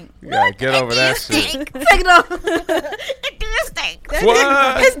dick stink. Yeah, get over that shit. Take it off. It do stink.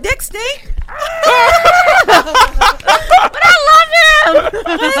 What? His dick stink. But I love him.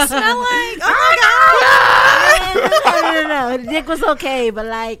 What it smell like? Oh my God. No. The dick was okay, but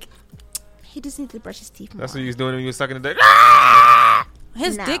like he just needs to brush his teeth more. That's what you was doing when you was sucking the dick.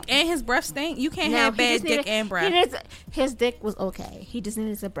 His dick and his breath stink. You can't have bad dick and breath. His dick was okay. He just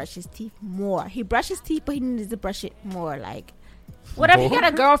needed to brush his teeth more. He brushed his teeth, but he needed to brush it more. Like, whatever. He got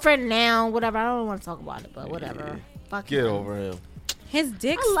a girlfriend now. Whatever. I don't want to talk about it, but whatever. Fuck Get him. over him. His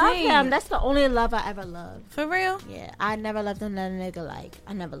dick I love him. That's the only love I ever loved. For real? Yeah. I never loved another nigga. Like,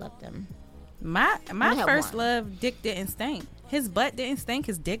 I never loved him. My first love, dick didn't stink. His butt didn't stink.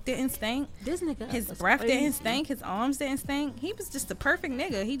 His dick didn't stink. This nigga, his breath didn't stink. His arms didn't stink. He was just a perfect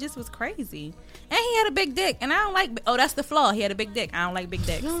nigga. He just was crazy, and he had a big dick. And I don't like. Oh, that's the flaw. He had a big dick. I don't like big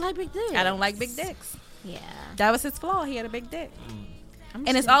dicks. You don't like big dicks. I don't like big dicks. Yeah, that was his flaw. He had a big dick.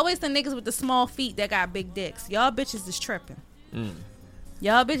 And it's always the niggas with the small feet that got big dicks. Y'all bitches is tripping.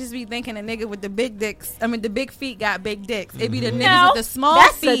 Y'all bitches be thinking a nigga with the big dicks, the big feet got big dicks. It be the niggas with the small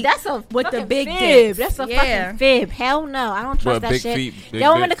feet with the big dicks. That's a fucking fib. Hell no. I don't trust that shit.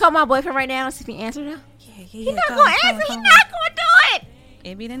 Y'all want me to call my boyfriend right now and see if he answers her? Yeah. He's not going to answer. He's not going to do it.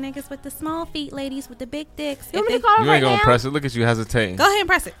 It be the niggas with the small feet, ladies with the big dicks. You want me to call him right now? You ain't gonna press it. Look at you hesitating. Go ahead and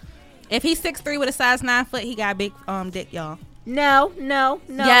press it. If he's 6'3" with a size 9 foot, he got a big dick, y'all. No.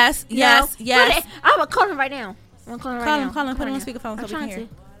 Yes. I'm gonna call him right now. Call him. Put him on speakerphone so we can hear.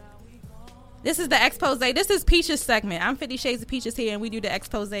 This is the expose. This is Peach's segment. I'm 50 Shades of Peaches here, and we do the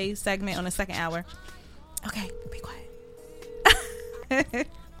expose segment on the second hour. Okay, be quiet.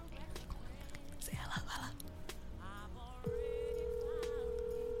 Say hello.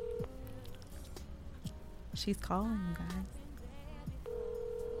 She's calling you guys.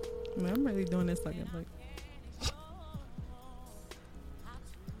 I'm really doing this like.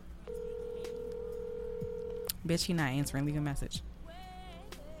 Bitch, he not answering. Leave a message.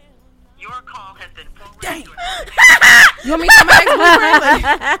 Your call has been forwarded. Dang. You want me to tell my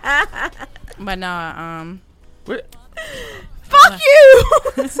ex-boyfriend? But nah, what? Fuck you.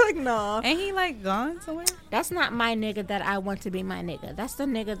 It's like, no. Ain't he like gone somewhere? That's not my nigga that I want to be my nigga. That's the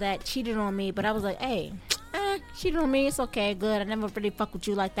nigga that cheated on me, but I was like, hey, cheated on me. It's okay, good. I never really fuck with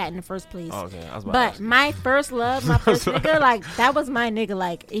you like that in the first place. Oh, okay. But my first love, my first nigga, like, that was my nigga.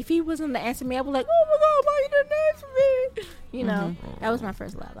 Like, if he wasn't to answer me, I was like, oh my God, why you didn't answer me? You know, that was my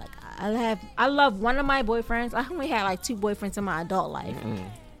first love. Like, I love one of my boyfriends. I only had like 2 boyfriends in my adult life.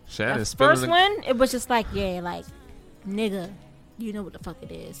 The first one, it was just like, yeah, like, nigga, you know what the fuck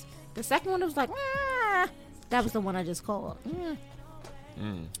it is. The second one, it was like, that was the one I just called.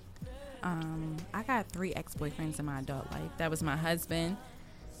 I got 3 ex-boyfriends in my adult life. That was my husband,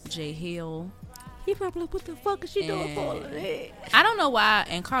 Jay Hill. He probably like, what the fuck is she doing for all of that? I don't know why.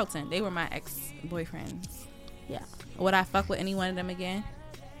 And Carlton, they were my ex-boyfriends. Yeah. Would I fuck with any one of them again?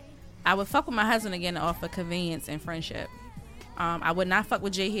 I would fuck with my husband again off of convenience and friendship. I would not fuck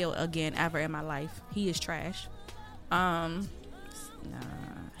with Jay Hill again ever in my life. He is trash. Nah.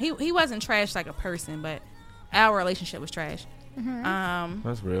 He wasn't trash like a person, but our relationship was trash.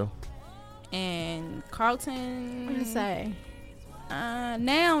 That's real. And Carlton, what did you say?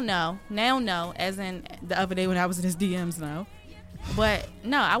 Now no, as in the other day when I was in his DMs, no. But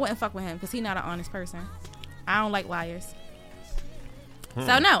no, I wouldn't fuck with him because he's not an honest person. I don't like liars.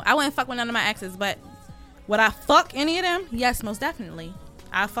 So no, I wouldn't fuck with none of my exes. But would I fuck any of them? Yes, most definitely.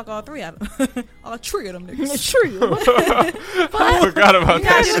 I fuck all 3 of them. All 3 of them niggas. True. I forgot about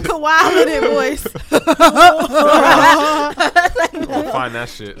that shit. You gotta Kawhi with it, boys. I'll find that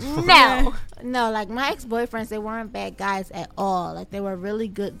shit. No, like my ex-boyfriends, they weren't bad guys at all. Like they were really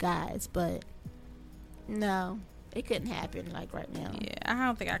good guys, but no, it couldn't happen like right now. Yeah, I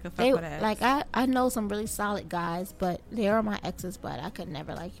don't think I could fuck with that. Like I know some really solid guys, but they are my exes. But I could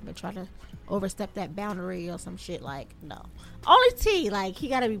never like even try to overstep that boundary or some shit. Like no, only T. Like he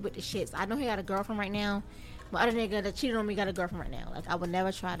gotta be with the shits. I know he got a girlfriend right now. My other nigga that cheated on me got a girlfriend right now. Like I would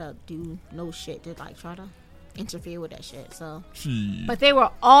never try to do no shit to like try to interfere with that shit. So, but they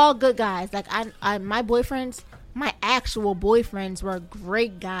were all good guys. Like my boyfriends, my actual boyfriends were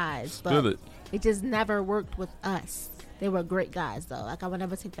great guys. But it just never worked with us. They were great guys though. Like I would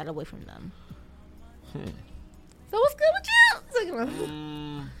never take that away from them. So what's good with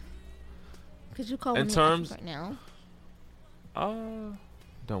you? Could you call in me terms right now?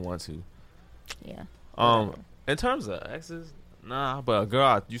 Don't want to. Yeah. In terms of exes, nah. But a girl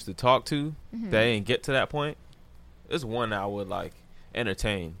I used to talk to, they ain't get to that point. There's one that I would like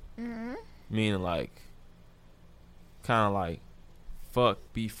entertain. Meaning like, kind of like, fuck,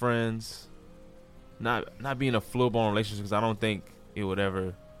 be friends. Not be in a full blown relationship because I don't think it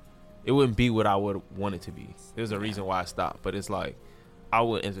wouldn't be what I would want it to be. There's a reason why I stopped, but it's like I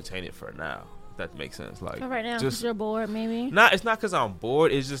would entertain it for now. If that makes sense. Like so right now, because you're bored, maybe. It's not because I'm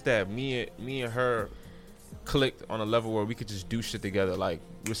bored. It's just that me and her clicked on a level where we could just do shit together. Like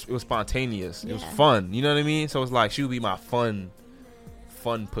it was spontaneous. It was fun. You know what I mean? So it's like she would be my fun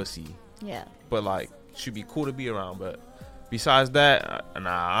pussy. Yeah. But like she'd be cool to be around. But besides that,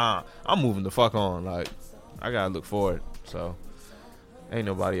 I'm moving the fuck on. Like I gotta look forward. So ain't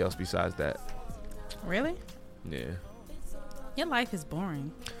nobody else besides that. Really? Yeah. Your life is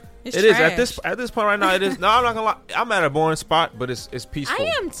boring. It is at this point right now. It is. No, I'm not gonna lie. I'm at a boring spot, but it's peaceful. I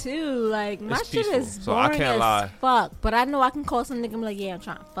am too. Like my shit is boring, so I can't lie. Fuck. But I know I can call some nigga and be like, yeah, I'm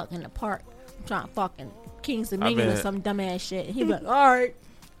trying to fuck in the park. I'm trying to fuck in King's Dominion or some dumbass shit. And he be like, all right.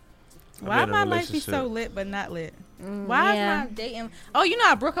 Why my life be so lit but not lit? Why am I dating? Oh, you know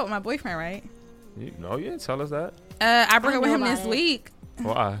I broke up with my boyfriend, right? No, you didn't tell us that. I broke up with him this week.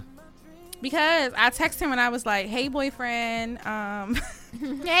 Why? Because I texted him and I was like, "Hey, boyfriend."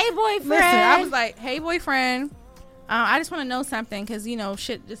 Hey, boyfriend. Listen, I was like, "Hey, boyfriend. I just want to know something because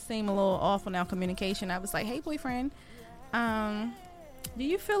shit just seemed a little awful now. Communication." I was like, "Hey, boyfriend. Do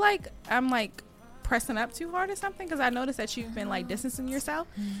you feel like I'm like pressing up too hard or something? Because I noticed that you've been like distancing yourself."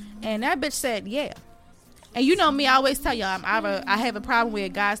 And that bitch said, "Yeah." And you know me, I always tell y'all, I have a problem where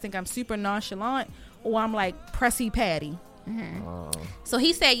guys think I'm super nonchalant or I'm like pressy patty. So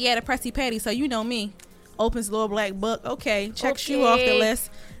he said, "Yeah, the pressy patty." So you know me, opens little black book. Okay, checks you off the list.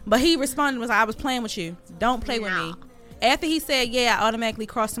 But he responded was, "I was playing with you. Don't play with me." After he said, "Yeah," I automatically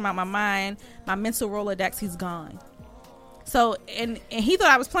crossed him out my mind. My mental Rolodex, he's gone. So and he thought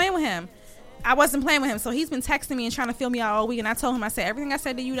I was playing with him. I wasn't playing with him. So he's been texting me and trying to fill me out all week. And I told him, I said, everything I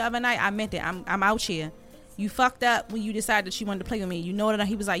said to you the other night, I meant it. I'm out here. You fucked up when you decided that you wanted to play with me. You know that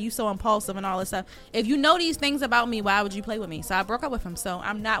he was like, you so impulsive and all this stuff. If you know these things about me, why would you play with me? So I broke up with him. So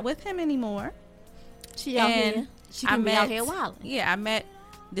I'm not with him anymore. She out here. She can be out here wild. Yeah, I met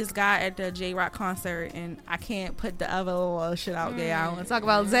this guy at the J-Rock concert, and I can't put the other little shit out there. I don't want to talk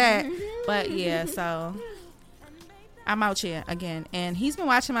about that. But yeah, so I'm out here again. And he's been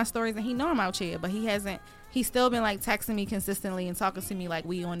watching my stories, and he know I'm out here, but he's still been like texting me consistently and talking to me like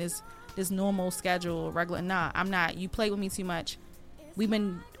we on this normal schedule, regular. Nah, I'm not. You play with me too much. We've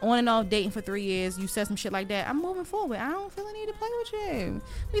been on and off dating for 3 years. You said some shit like that. I'm moving forward. I don't feel the need to play with you.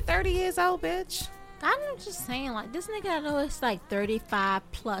 We 30 years old, bitch. I'm just saying, like, this nigga I know is like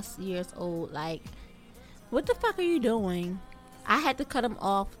 35 plus years old. Like, what the fuck are you doing? I had to cut him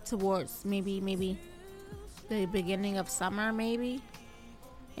off towards maybe the beginning of summer, maybe.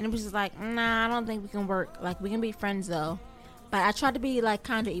 And it was just like, nah, I don't think we can work. Like, we can be friends though. But I tried to be like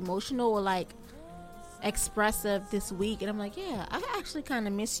kind of emotional or like expressive this week, and I'm like, yeah, I actually kind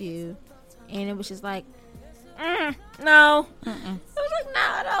of miss you. And it was just like, no. It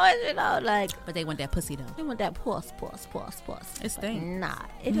was like, no, like. But they want that pussy though. They want that puss. It stinks. Nah,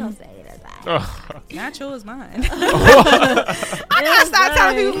 it don't say it as that. Not yours, mine. I gotta stop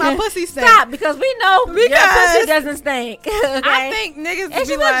telling people my pussy stinks. Stop, because we know your pussy doesn't stink. Okay? I think niggas it's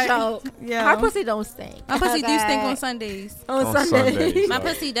be just like, a joke. Her pussy don't stink. My pussy do stink on Sundays. On Sundays. My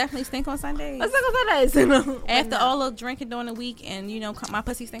pussy definitely stink on Sundays. I stink on Sundays. After all the drinking during the week, and my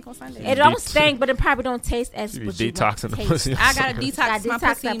pussy stink on Sundays. It don't stink, but it probably don't taste as what you detoxing the pussy. I gotta detox my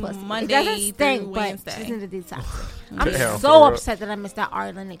pussy Monday through Wednesday. She's in the detox. I'm so upset that I missed that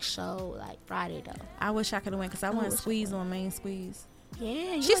Ari Lennox show like Friday though. I wish I could have went because I want to squeeze on Main Squeeze.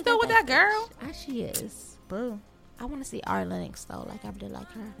 Yeah, she's still with that girl. She is. Boo. I want to see Ari Lennox though. Like I really like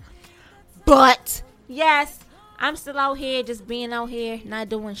her. But yes, I'm still out here, just being out here, not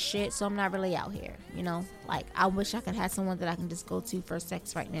doing shit. So I'm not really out here. You know, like I wish I could have someone that I can just go to for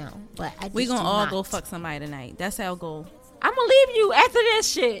sex right now. But we gonna all go fuck somebody tonight. That's our goal. I'm gonna leave you after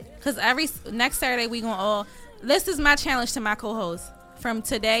this shit. Cause next Saturday we gonna all. This is my challenge to my co-host. From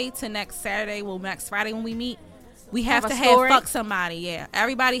today to next Saturday, next Friday when we meet, we have to fuck somebody. Yeah,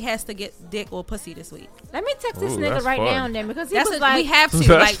 everybody has to get dick or pussy this week. Let me text this nigga right now and then because he was like, we have to.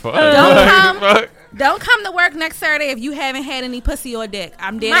 That's Like, don't come to work next Saturday if you haven't had any pussy or dick.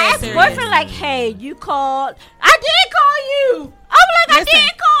 I'm dead. My ex-boyfriend like, hey, you called. I did call you. I'm like, I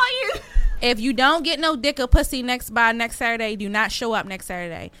did call you. If you don't get no dick or pussy by next Saturday, do not show up next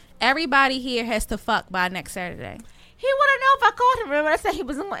Saturday. Everybody here has to fuck by next Saturday. He wouldn't know if I called him. Remember I said he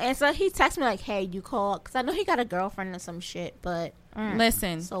wasn't going to answer? He texted me like, hey, you called. Because I know he got a girlfriend or some shit. But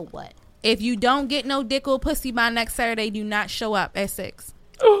listen. So what? If you don't get no dick or pussy by next Saturday, do not show up at 6.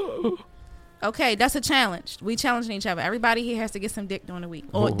 Okay, that's a challenge. We challenging each other. Everybody here has to get some dick during the week.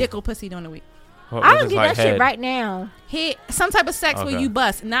 Or dick or pussy during the week. I don't get that shit right now. Some type of sex where you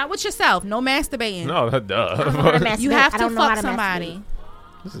bust. Not with yourself. No masturbating. No, duh. You have to fuck somebody.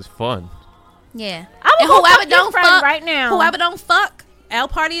 This is fun. Yeah. And whoever don't fuck right now. Whoever don't fuck, our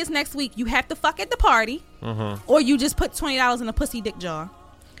party is next week. You have to fuck at the party. Or you just put $20 in a pussy dick jar.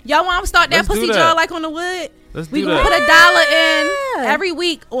 Y'all want to start that pussy jar like on the wood? We gonna put $1 in every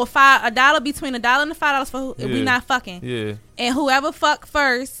week or $1 between $1 and $5 for if we not fucking. Yeah. And whoever fuck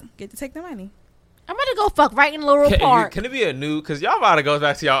first get to take the money. I'm gonna go fuck right in Laurel Park. Can it be a new? Cause y'all about to go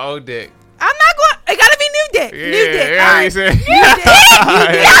back to y'all old dick. I'm not going. It gotta be new dick. Yeah, new dick. Yeah, right. New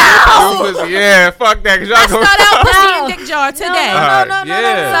dick. Yeah, fuck that. Cause y'all Let's start out pussy and dick jar today.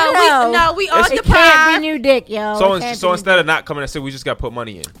 No. We all it can't be new dick, yo. So instead of not coming and say, we just got to put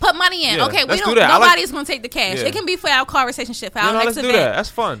money in. Put money in. Yeah, okay, we let's don't. Do that. Nobody's gonna take the cash. Yeah. It can be for our conversation shit. For our next let's event. Do that. That's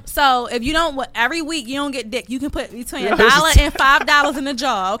fun. So if you don't, every week you don't get dick. You can put between $1 and $5 in the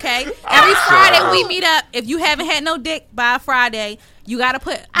jar. Okay. Every Friday we meet up. If you haven't had no dick by Friday, You gotta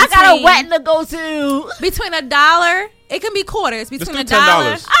put. I got a wedding to go to. Between $1, it can be quarters. Between $1.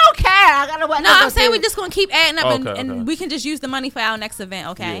 I don't care. I got a wedding. No, I'm saying we're just gonna keep adding up, and we can just use the money for our next event.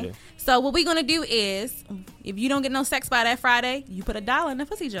 Okay. Yeah. So what we're gonna do is, if you don't get no sex by that Friday, you put $1 in the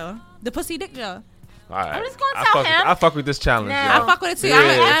pussy jar, the pussy dick jar. All right. I'm just gonna tell him. I fuck with this challenge. No. I fuck with it too.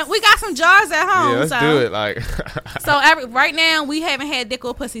 Yeah. We got some jars at home. Yeah, let's do it. Like. So right now we haven't had dick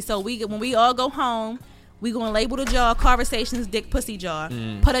or pussy. So when we all go home, we gonna label the jar Conversations Dick Pussy Jar.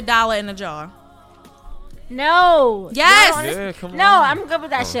 Put $1 in the jar. No. Yes. Yeah, come on. No, I'm good with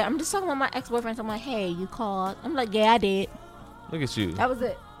that shit. I'm just talking about my ex-boyfriends. I'm like, hey, you called. I'm like, yeah, I did. Look at you. That was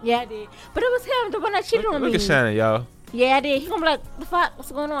it. Yeah, I did. But it was him, the one that cheated on me. Look at Shannon, y'all. Yeah, I did. He gonna be like, the fuck?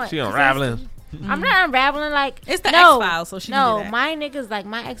 What's going on? She unraveling. I'm not unraveling. Like, it's the X-Files, so she no, do that. my niggas, like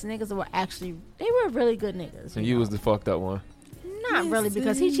my ex niggas were actually, they were really good niggas. And you was the fucked up one. Not really,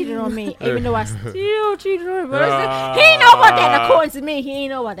 because he cheated on me, even though I still cheated on him. He ain't know about that. According to me, he ain't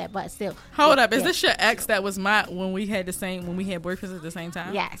know about that, but still. Hold up, is this your ex that was when we had boyfriends at the same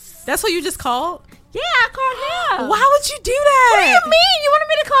time? Yes. That's what you just called? Yeah, I called him. Why would you do that? What do you mean? You wanted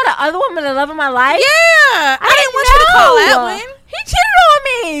me to call the other woman the love of my life? Yeah, I didn't want you to call Edwin. He cheated on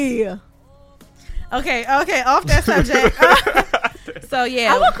me. Okay, off that subject. So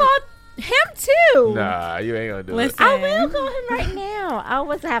yeah, I will call him too. Nah, you ain't gonna do it. I will call him right now. I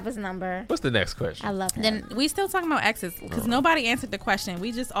always have his number. What's the next question? I love him. Then we still talking about exes because nobody answered the question.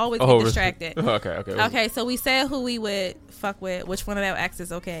 We just always get distracted. Okay. So we said who we would fuck with. Which one of our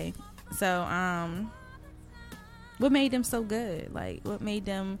exes? Okay. So what made them so good? Like what made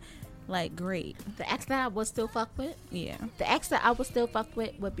them like great? The ex that I would still fuck with? Yeah. The ex that I would still fuck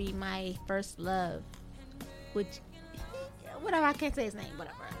with would be my first love. Which, whatever, I can't say his name,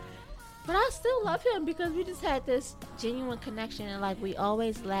 whatever. But I still love him because we just had this genuine connection and like we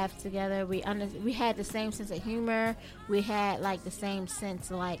always laughed together. We had the same sense of humor. We had like the same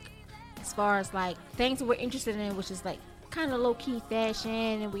sense like as far as like things that we're interested in, which is like kind of low-key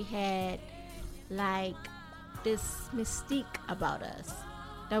fashion, and we had like this mystique about us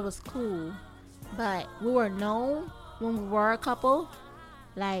that was cool. But we were known when we were a couple.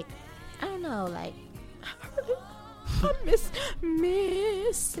 Like, I don't know, like I missing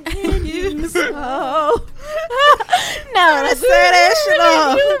you so. No, let's say that shit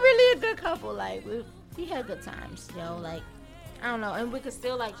off. We were really a good couple. Like we had good times, you know. Like I don't know, and we could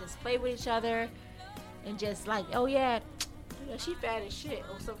still like just play with each other and just like, oh yeah, she fat as shit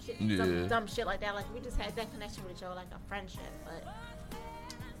or some shit, some dumb shit like that. Like we just had that connection with each other, like a friendship. But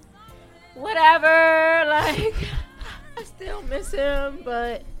whatever, like I still miss him,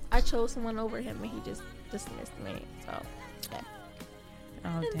 but I chose someone over him, and he just dismissed me. So yeah. Oh,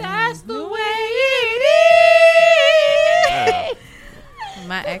 and that's the way it is.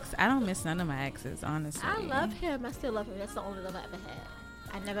 My ex, I don't miss none of my exes, honestly. I love him. I still love him. That's the only love I ever had.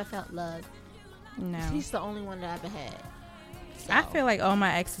 I never felt love. No, he's the only one that I ever had. So. I feel like all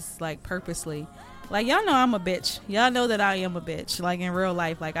my exes like purposely. Like y'all know I'm a bitch. Y'all know that I am a bitch. Like in real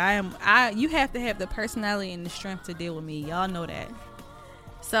life, like you have to have the personality and the strength to deal with me. Y'all know that.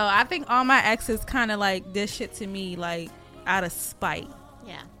 So I think all my exes kind of like did shit to me like out of spite.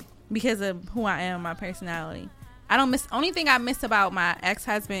 Yeah. Because of who I am, my personality. I don't miss. Only thing I miss about my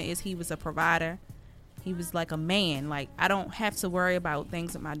ex-husband is he was a provider. He was like a man. Like I don't have to worry about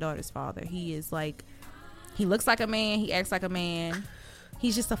things with my daughter's father. He is like, he looks like a man. He acts like a man.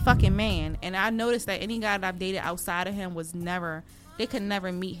 He's just a fucking man. And I noticed that any guy that I've dated outside of him was never, they could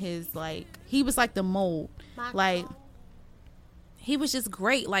never meet his, like, he was like the mold. Like, he was just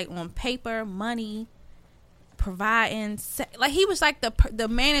great, like, on paper, money, providing. Like, he was like the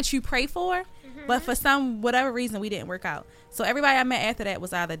man that you pray for. Mm-hmm. But for whatever reason, we didn't work out. So everybody I met after that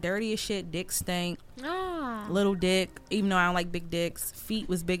was either dirty as shit, dick stink, little dick, even though I don't like big dicks. Feet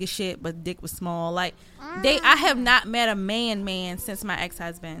was big as shit, but dick was small. Like, I have not met a man since my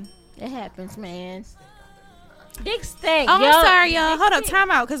ex-husband. It happens, man. Dick stink. Oh, I'm sorry, y'all. Hold up, time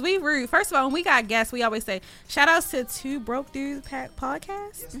out, because we rude. First of all, when we got guests, we always say, shout outs to Two Broke Dudes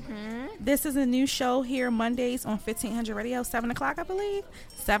podcast. Mm-hmm. This is a new show here Mondays on 1500 Radio, 7 o'clock, I believe.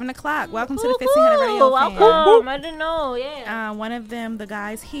 7 o'clock. Welcome to the 1500 Radio. Welcome. I didn't know, yeah. One of them, the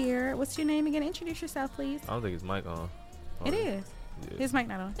guys here. What's your name again? Introduce yourself, please. I don't think it's mic on. It is. Yeah. His mic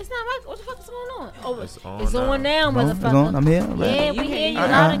not on. It's not mic. What the fuck is going on? Oh, it's on now, motherfucker. It's on. I'm here. Yeah, we hear you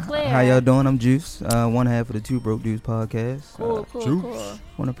loud and clear. How y'all doing? I'm Juice, one half of the Two Broke Dudes podcast. Cool.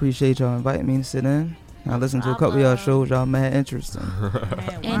 Want to appreciate y'all inviting me to sit in. I listened to a couple of y'all shows. Y'all mad interesting.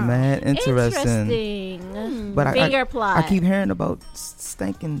 Mad interesting. But I keep hearing about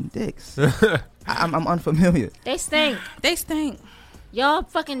stinking dicks. I'm unfamiliar. They stink. They stink. Y'all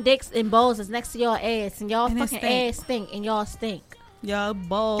fucking dicks and balls is next to y'all ass, and y'all fucking ass stink, and y'all stink. Your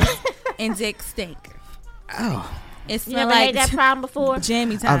balls and dick stink. Oh. It's you never had that problem before?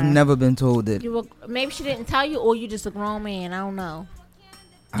 Jammy time. I've never been told that. Maybe she didn't tell you, or you just a grown man. I don't know.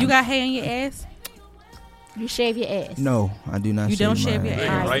 You got hair in your ass? You shave your ass? No, I do not. You don't shave your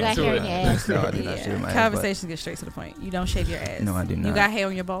ass. Right, you got hair in your ass. No, I do not shave my ass. Conversations get straight to the point. You don't shave your ass. No, I do not. You got hair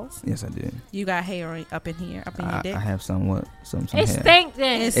on your balls? Yes, I do. You got hair up in here, up in your dick? I have some hair. It stinks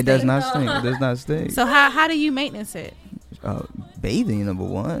then. It does not stink. It does not stink. So how do you maintenance it? Bathing, number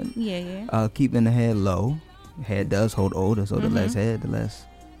one. Yeah. Keeping the hair low. Hair does hold odor, so the less hair, the less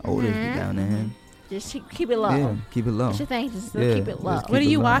odor is down there. Just keep it low. Yeah, keep it low. What you think? Just keep it low. What do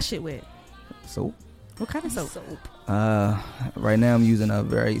you wash it with? Soap. What kind of soap? Right now I'm using a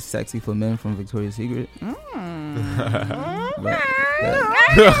very sexy for men from Victoria's Secret. Okay.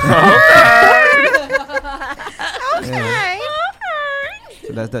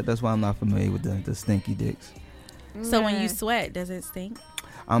 So that's why I'm not familiar with the stinky dicks. So when you sweat, does it stink?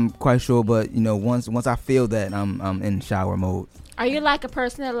 I'm quite sure, but once I feel that, I'm in shower mode. Are you like a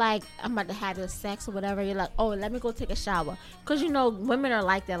person that like, I'm about to have this sex or whatever? You're like, oh, let me go take a shower, because women are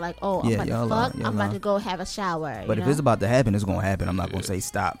like that. Like, oh, I'm about to fuck. I'm about to go have a shower. But if it's about to happen, it's gonna happen. I'm not gonna say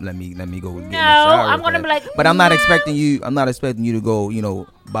stop. Let me go get in the shower. No, I'm gonna be like. But I'm not expecting you. I'm not expecting you to go,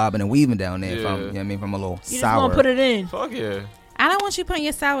 bobbing and weaving down there. Yeah. From a little you sour. You just gonna put it in. Fuck yeah. I don't want you putting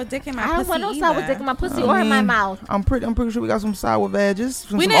your sour dick in my pussy. I don't want no sour dick in my pussy or in my mouth. I'm pretty sure we got some sour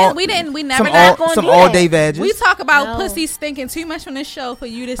veggies. We never some all day veggies. We talk about pussy stinking too much on this show for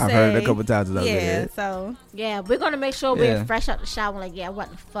you to say. I've heard it a couple times. Yeah, we're gonna make sure we're fresh out the shower. Like, what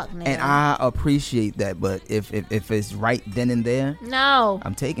the fuck, nigga. And I appreciate that, but if it's right then and there, no,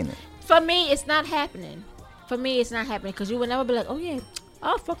 I'm taking it. For me, it's not happening. Because you would never be like, oh yeah.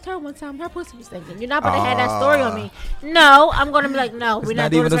 Oh, fucked her one time. Her pussy was stinking. You're not about to have that story on me. No, I'm going to be like, no, we're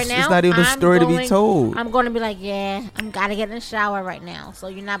not doing this right now. It's not even a story to be told. I'm going to be like, yeah, I'm got to get in the shower right now. So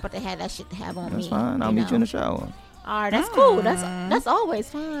you're not about to have that shit to have on me. That's fine. I'll meet you in the shower. All right, that's cool. That's always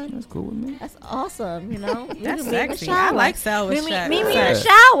fine. That's cool with me. That's awesome, That's sexy. I like sour shots. Meet me in the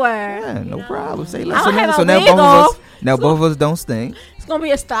shower. Yeah, no problem. Say listen. So now both of us don't stink. It's going to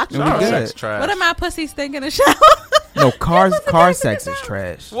be a stock shower. Sex trash. What am I pussy stinking in the shower? No, car sex is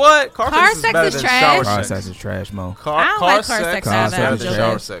trash. What? Car sex is trash. Car sex is trash, Mo. I don't like car sex.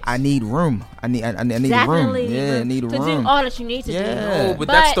 Shower sex. I need room. I need a room. Yeah, I need a room. To do all that you need to do. No, but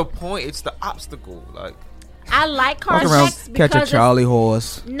that's the point. It's the obstacle. Like, I like car sex because catch a Charlie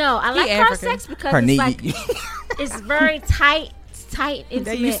horse. No, I like car sex because it's like it's very tight, intimate.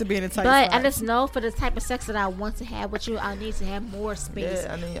 They used to be in a tight but spot. I just know for the type of sex that I want to have with you, I need to have more space.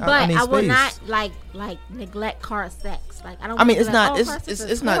 Yeah, I need will space. not like neglect car sex. Like I don't. It's like, not. Oh,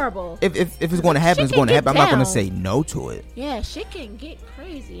 it's not. horrible. If it's going to happen, it's going to happen. I'm not going to say no to it. Yeah, shit can get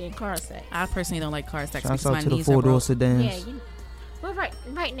crazy in car sex. I personally don't like car sex because my knees are broke. to the 4-door sedans. Yeah. But right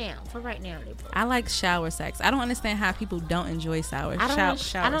now, I like shower sex. I don't understand how people don't enjoy shower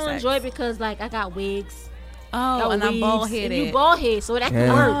sex. I don't enjoy it because like I got wigs. Oh, and I'm bald headed. You bald head, so that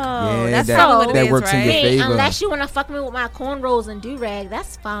can work. Oh, yeah, that's probably what it is, works right? in your favor. Unless you want to fuck me with my cornrows and do rag,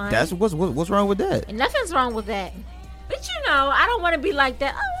 that's fine. That's what's wrong with that? And nothing's wrong with that. But I don't want to be like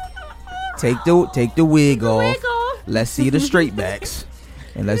that. Take the wig off. Let's see the straight backs.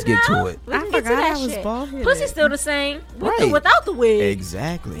 And let's get to it. I forgot I was bald-headed. Pussy's still the same without the wig.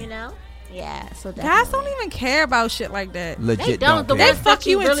 Exactly. Yeah. So guys don't even care about shit like that. Legit they don't. They fuck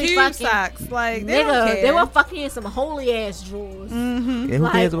you in tube socks. Like they don't care. They will fuck you in some holy ass drawers. Mm-hmm.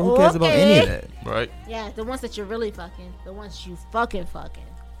 Yeah, who cares about any of that? Right. Yeah, the ones that you're really fucking. The ones you fucking.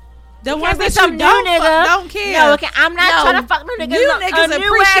 The ones that you don't care. No, okay, I'm not trying to fuck no niggas. You niggas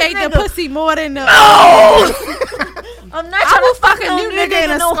appreciate the pussy more than the. I'm not trying to fuck a new nigga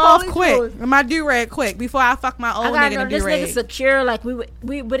in a scarf quick. My do-rag quick before I fuck my old nigga in a do-rag. This nigga secure, like we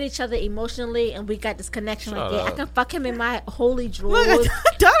with each other emotionally, and we got this connection like that. I can fuck him in my holy drawers.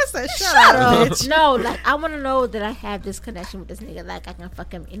 Donna said, "Shut up, bitch." No, like I want to know that I have this connection with this nigga. Like I can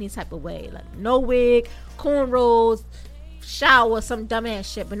fuck him any type of way. Like no wig, cornrows, shower, some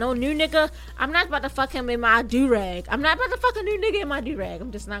dumbass shit. But no new nigga. I'm not about to fuck him in my do-rag. I'm not about to fuck a new nigga in my do-rag.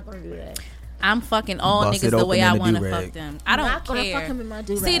 I'm just not gonna do that. I'm fucking all niggas the way I want to fuck them. I don't not care. Fuck him in my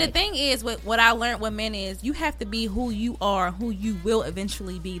do-rag. See, the thing is, what I learned with men is you have to be who you are, who you will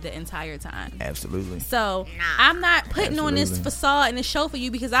eventually be the entire time. Absolutely. So I'm not putting on this facade and this show for you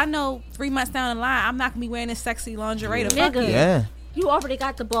because I know 3 months down the line I'm not gonna be wearing this sexy lingerie to fuck you. Yeah. You already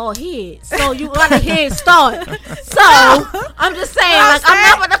got the bald head, so you got a head start. So I'm just saying, like I'm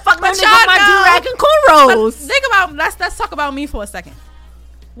not about to fuck my nigga with my do-rag and cornrows. Think about let's talk about me for a second.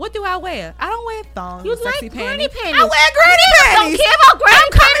 What do I wear? I don't wear thongs. You sexy like granny panties. I wear granny panties. Don't care about granny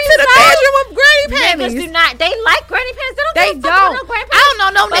I'm coming to the bedroom with granny panties. Niggas do not. They like granny panties. They don't. I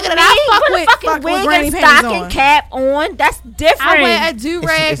don't know no nigga that I fuck with. Fucking wig and stocking cap on. That's different. I wear a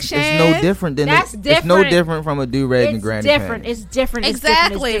do-rag. It's no different than it's no different from a do-rag and granny panties. It's different.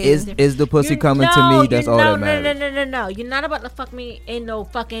 Exactly. Is the pussy coming to me? That's all that matters. No. You're not about to fuck me in no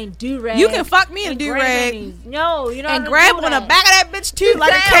fucking do-rag. You can fuck me in a do-rag. No, you know. And grab on the back of that bitch too,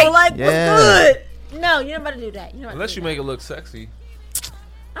 like a cake. Like, what's good? No, you're not about to do that. Unless you make it look sexy.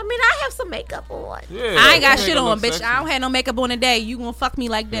 I mean, I have some makeup on. Yeah, I ain't got shit on, bitch. Sexy. I don't have no makeup on today. You gonna fuck me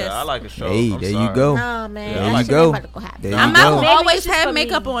like this? Yeah, I like a show. Hey, there you go. Oh man, there you go. I'm not gonna always have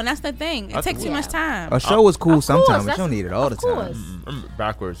makeup on. That's the thing. It takes too much time. A show is cool sometimes, but you don't need it all the time. I'm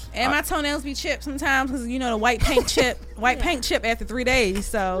backwards. And my toenails be chipped sometimes because you know the white paint chip. White paint chip after 3 days,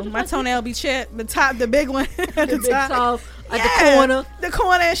 so my toenail be chipped. The top, the big one, at the top. At the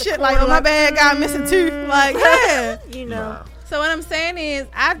corner and shit. Like, oh my bad, got missing tooth. Like, yeah, you know. So what I'm saying is,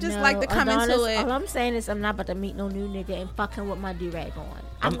 I just like to come into it. All I'm saying is, I'm not about to meet no new nigga and fucking with my do-rag on.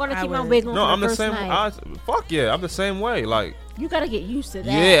 I'm gonna keep my wig on. No, I'm the same. Fuck yeah, I'm the same way. Like, you gotta get used to that.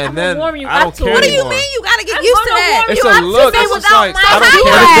 Yeah, and then warm you I don't care. What do you mean you gotta get used to that? It's a look. It's just like I don't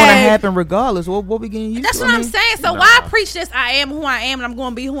care. It's gonna happen regardless. What we getting used to? That's what I'm saying. So why preach this? I am who I am, and I'm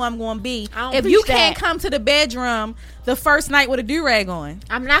gonna be who I'm gonna be. If you can't come to the bedroom the first night with a do-rag on,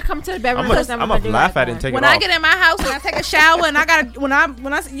 I'm not coming to the bedroom the first time. I'm gonna laugh at it and take it off. When I get in my house and I take a shower and I gotta when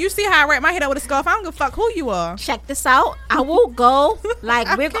I you see how I wrap my head up with a scarf, I don't give a fuck who you are. Check this out. I will go like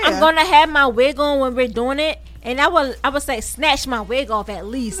I'm gonna have my wig on when we're doing it. And I would say snatch my wig off at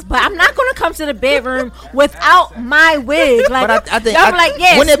least, but I'm not gonna come to the bedroom without my wig. Like I think I'm like,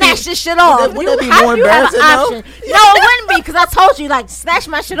 snatch this shit off. Would that be more embarrassing? No, it wouldn't be because I told you like snatch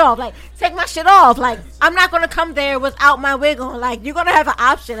my shit off, like take my shit off. Like I'm not gonna come there without my wig on. Like you're gonna have an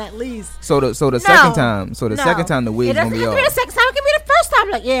option at least. So the second time, second time the wig's gonna be off. It doesn't have to be the second time. It can be the first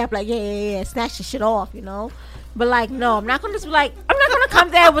time. Like yeah, snatch the shit off, you know. But like, no, I'm not gonna just be like, I'm not gonna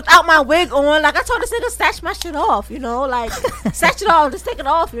come there without my wig on. Like I told this nigga, snatch my shit off, you know, like snatch it off, just take it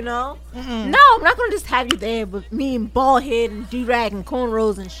off, you know. No, I'm not gonna just have you there with me and bald head and do-rag and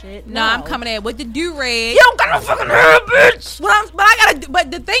cornrows and shit. No, I'm coming there with the do-rag. You don't got no fucking hair, bitch.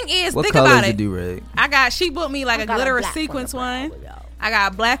 But the thing is, what think about it. The do-rag? She booked me like a glitter sequence one. I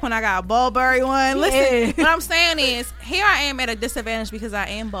got a black one. I got a ballberry one. Listen, what I'm saying is, here I am at a disadvantage because I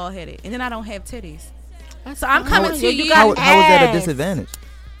am bald headed, and then I don't have titties. So I'm coming to you. How is that a disadvantage?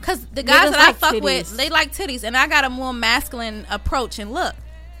 Because the guys that I fuck with, they like titties, and I got a more masculine approach and look.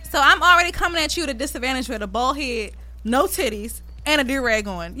 So I'm already coming at you at a disadvantage with a bald head, no titties, and a do-rag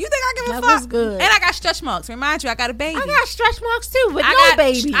on. You think I give a fuck? That was good. And I got stretch marks. Remind you, I got a baby. I got stretch marks too, but no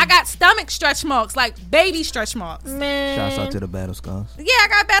baby. I got stomach stretch marks, like baby stretch marks. Man. Shouts out to the battle scars. Yeah, I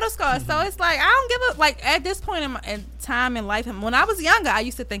got battle scars. So it's like, I don't give a, like, at this point in time in life, when I was younger, I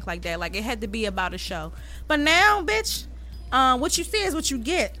used to think like that. Like, it had to be about a show. But now, bitch, what you see is what you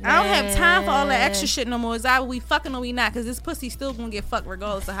get. Man. I don't have time for all that extra shit no more. It's either we fucking or we not, because this pussy still gonna get fucked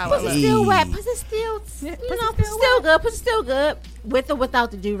regardless of how it looks. Still wet. Pussy still good. Pussy still good. With or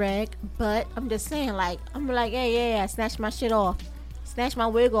without the do-rag. But I'm just saying, like, I'm like, yeah, snatch my shit off. Snatch my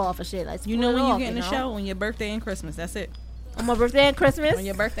wig off and shit. Like, you know when you get in the show? On your birthday and Christmas. That's it. On my birthday and Christmas? On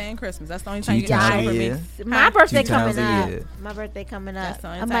your birthday and Christmas. That's the only time you get in the show for me. My birthday coming up. My birthday coming up. That's the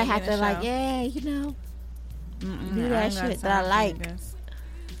only I might have to, like, you know, do that shit that I like.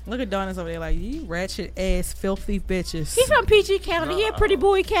 Look at Donna's over there like, you ratchet ass filthy bitches. He's from PG County. He a pretty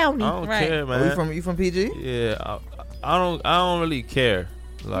boy county. I don't care, man. Oh, you from PG? Yeah, I don't really care.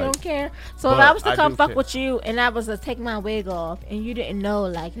 Like, you don't care? So if I was to come fuck with you and I was to take my wig off and you didn't know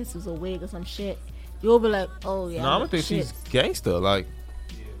like this was a wig or some shit, you'll be like, oh yeah. No, I'm gonna think she's gangster. Like,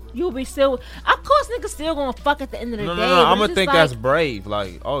 you'll be still. Of course, niggas still gonna fuck at the end of the day. No. I'm gonna think that's brave.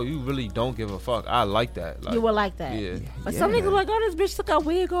 Like, oh, you really don't give a fuck. I like that. Like, you would like that. Yeah. But some niggas like, oh, this bitch took her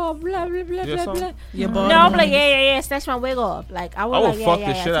wig off. Blah blah blah blah blah. No, I'm like, yeah. Snatch my wig off. Like, I would fuck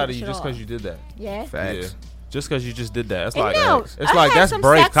the shit out of you just because you did that. Yeah. Facts. Yeah. Just because you just did that. It's and like, no, it's like that's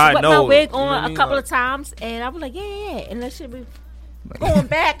brave. I with my wig on a couple of times, and I was like, yeah, and that shit be going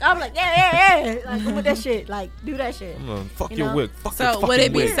back. I'm like, yeah. Like, go with that shit. Like, do that shit. Fuck your wig. So would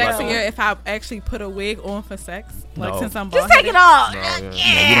it be sexier if I actually put a wig on for sex? Like, since I'm just take it off.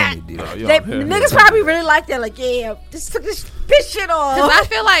 Yeah. You don't need to do that. Niggas probably really like that. Like, yeah, just took this bitch shit off. Because I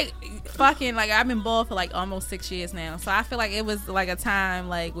feel like fucking, like, I've been bald for like almost 6 years now. So I feel like it was like a time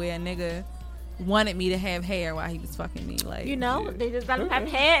like where a nigga wanted me to have hair while he was fucking me. Like, you know, they just let him have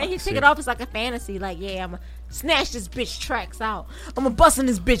hair and he take it off. It's like a fantasy. Like, yeah, I'm gonna snatch this bitch tracks out. I'm gonna bust in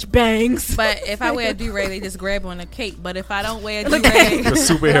this bitch bangs. But if I wear a do-rag, they just grab on the cape. But if I don't wear a do-rag, the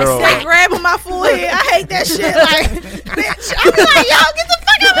superhero, they grab on my forehead. I hate that shit. Like, bitch, I'm like, yo, get the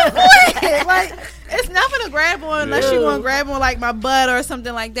fuck out of my forehead. Like, it's nothing to grab on unless you want to grab on like my butt or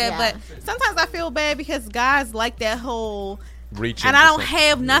something like that. But sometimes I feel bad because guys like that whole reaching, and I don't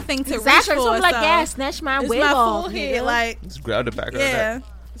have nothing to reach for. So I'm like, yeah, snatch my wig off. Like, just grab the back of the neck.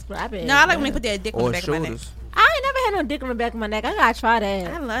 Just grab it. No, I like when they put that dick on the back of my neck. I ain't never had no dick on the back of my neck. I gotta try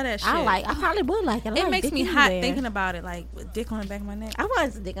that. I love that shit. I probably would like it. It makes me hot thinking about it. Like, with dick on the back of my neck. I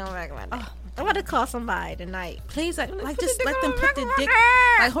want a dick on the back of my neck. I'm about to call somebody tonight. Please, like just let them put the dick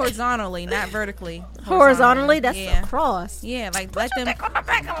like horizontally, not vertically. Horizontally? That's a cross. Yeah, like let them dick on the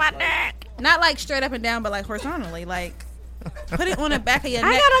back of my neck. Not like straight up and down, but like horizontally. Like put it on the back of your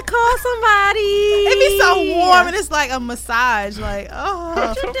neck. I gotta call somebody. It be so warm and it's like a massage. Like, oh,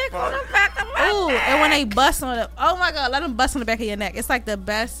 put your dick on the back of my neck. And when they bust on it, oh my god, let them bust on the back of your neck. It's like the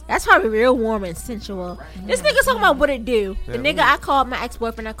best. That's probably real warm and sensual. This nigga talking about what it do. The nigga I called, my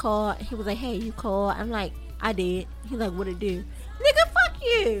ex-boyfriend, I called. He was like, hey, you called. I'm like, I did. He's like, what it do? Nigga, fuck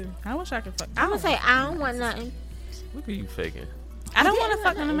you. I wish I could fuck. I'm gonna say, I don't want nothing. Look at you faking. I don't want to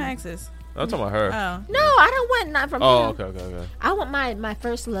fuck none of my exes. I'm talking about her. Oh. No, I don't want nothing from him. Okay. I want my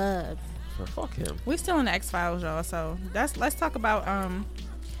first love. Fuck him. We still in the X-Files, y'all. So let's talk about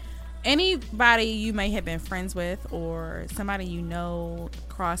anybody you may have been friends with or somebody you know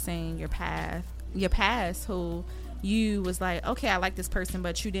crossing your past who you was like, okay, I like this person,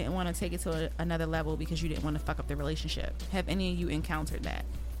 but you didn't want to take it to another level because you didn't want to fuck up the relationship. Have any of you encountered that?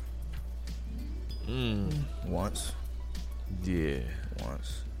 Once. Yeah.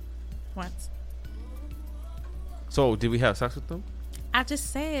 Once. So, did we have sex with them? I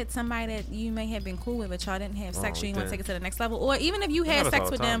just said somebody that you may have been cool with, but y'all didn't have sex. You didn't want to take it to the next level. Or even if you had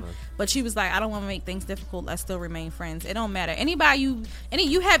sex with them, but she was like, I don't want to make things difficult. Let's still remain friends. It don't matter. Anybody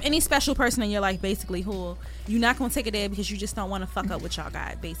you have any special person in your life, basically, who you're not going to take it there because you just don't want to fuck up with y'all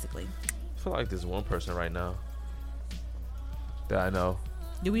guy, basically. I feel like there's one person right now that I know.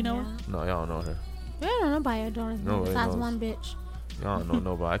 Do we know her? No, y'all don't know her. We don't know nobody. I don't know besides one bitch. Y'all don't know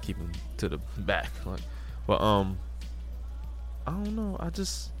nobody. I keep him to the back. But I don't know. I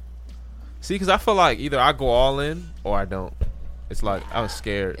just see, because I feel like either I go all in or I don't. It's like I was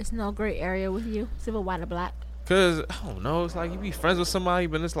scared. It's no gray area with you, civil, white, or black. Cause I don't know. It's like you be friends with somebody,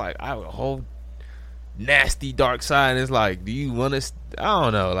 but it's like I have a whole nasty dark side. And it's like, do you want to? I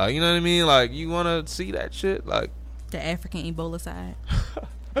don't know. Like, you know what I mean? Like, you want to see that shit? Like the African Ebola side.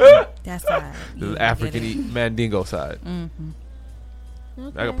 That side. The African Mandingo side. Mm-hmm.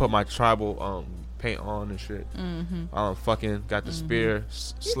 Okay. I can put my tribal paint on and shit. While I'm fucking got the spear,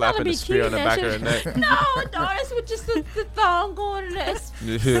 slapping the spear on the back of her neck. No, Doris, with just the thong going in this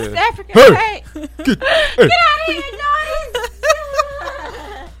African paint. Get out of here, Doris.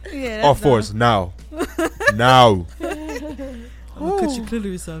 Yeah, all fours now. Now. Cut your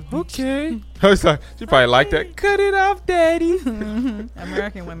clitoris off. Okay. I was like, she probably like that. Cut it off, daddy.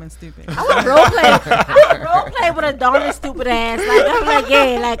 American women stupid. I would role play with a darn stupid ass. Like I'm like,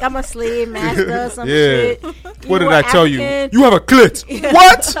 yeah, like I'm a slave master or some shit. What did I tell you? You have a clit.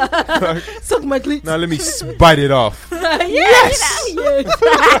 What? Suck my clit. Now let me bite it off. Yes.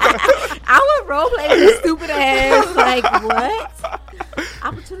 I would role play with a stupid ass. Like what?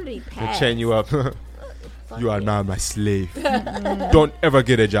 Opportunity pass. Chain you up. You are now my slave. Don't ever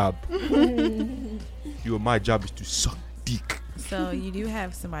get a job. My job is to suck dick. So you do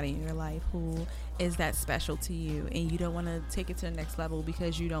have somebody in your life who is that special to you, and you don't want to take it to the next level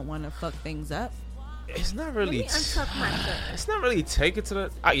because you don't want to fuck things up. It's not really. It's not really take it to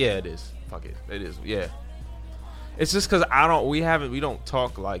the. Yeah, it is. Fuck it. It is. Yeah. It's just because we don't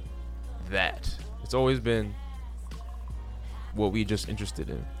talk like that. It's always been what we just interested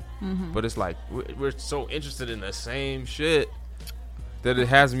in. But it's like we're so interested in the same shit that it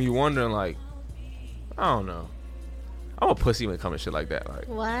has me wondering, like, I don't know. I'm a pussy when it comes to shit like that. Like,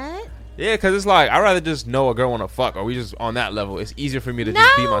 what? Yeah, because it's like I'd rather just know a girl want to fuck, or we just on that level. It's easier for me to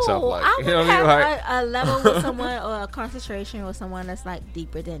just beat myself. Like, I you know what have I mean? Like a level with someone or a concentration with someone that's like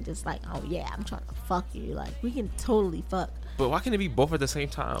deeper than just like, oh yeah, I'm trying to fuck you. Like we can totally fuck. But why can it be both at the same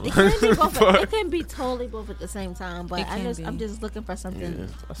time? It can be both. It can be totally both at the same time. But I'm just looking for something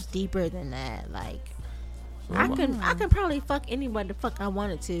deeper than that. Like I can probably fuck anyone the fuck I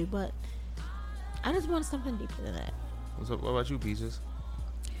wanted to, but I just want something deeper than that. What about you, Peaches?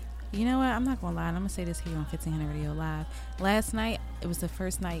 You know what? I'm not gonna lie. I'm gonna say this here on 1500 Radio Live. Last night, it was the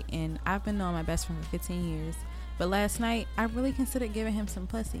first night, and I've been knowing my best friend for 15 years. But last night, I really considered giving him some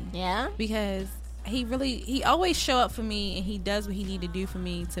pussy. Yeah? Because he always show up for me, and he does what he need to do for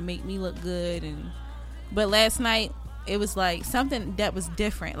me to make me look good. But last night, it was like something that was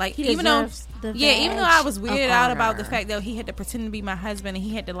different. Like, even though I was weirded out about the fact that he had to pretend to be my husband, and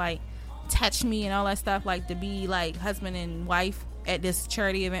he had to like touch me and all that stuff, like to be like husband and wife at this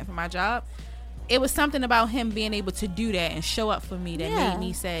charity event for my job. It was something about him being able to do that and show up for me that made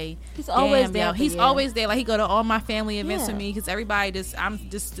me say, he's always there. He's always there. Like, he go to all my family events with me, because everybody I'm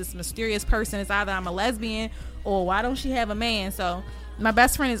just this mysterious person. It's either I'm a lesbian or why don't she have a man? So my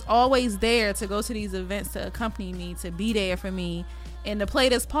best friend is always there to go to these events, to accompany me, to be there for me, and to play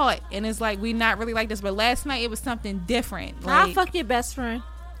this part. And it's like, we not really like this, but last night it was something different. Like, I'll fuck your best friend.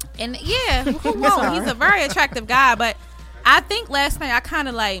 And yeah, who won't? He's a very attractive guy, but I think last night I kind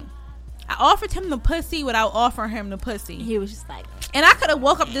of like, I offered him the pussy without offering him the pussy. He was just like, and I could have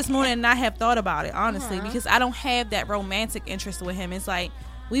woke up this morning and not have thought about it, honestly, because I don't have that romantic interest with him. It's like,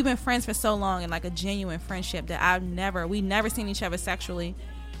 we've been friends for so long, and like a genuine friendship that we never seen each other sexually.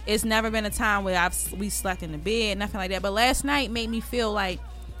 It's never been a time where we slept in the bed, nothing like that. But last night made me feel like,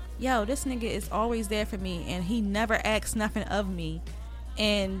 yo, this nigga is always there for me, and he never asks nothing of me.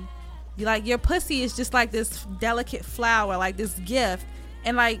 And like, your pussy is just like this delicate flower, like this gift.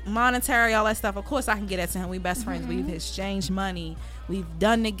 And like monetary, all that stuff, of course I can get that to him. We best friends. We've exchanged money. We've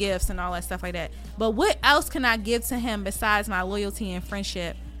done the gifts and all that stuff like that. But what else can I give to him besides my loyalty and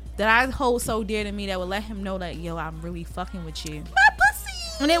friendship that I hold so dear to me that would let him know that, yo, I'm really fucking with you? My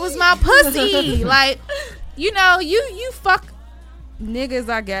pussy! And it was my pussy. Like, you know, you fuck niggas,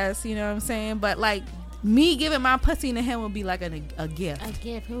 I guess, you know what I'm saying? But like, me giving my pussy to him would be like a gift. A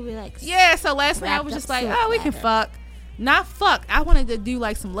gift. He'll be like, yeah, so last night I was just like, oh, we can fuck. Not fuck. I wanted to do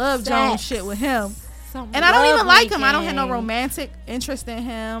like some Love Jones shit with him. And I don't even like him. I don't have no romantic interest in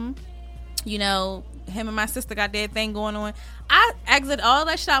him. You know, him and my sister got their thing going on. I exited all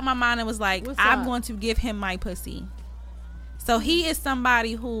that shit out of my mind and was like, I'm going to give him my pussy. So he is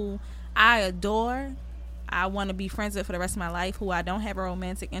somebody who I adore. I want to be friends with for the rest of my life, who I don't have a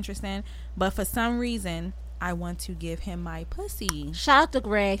romantic interest in. But for some reason, I want to give him my pussy. Shout out to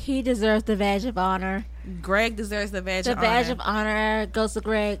Greg. He deserves the badge of honor. Greg deserves the badge of honor. The badge of honor goes to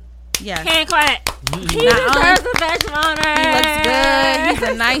Greg. Yes. Can't clap. He deserves the badge of honor. He looks good. He's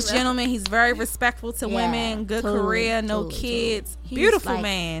a nice gentleman. He's very respectful to women. Good career. No kids. Beautiful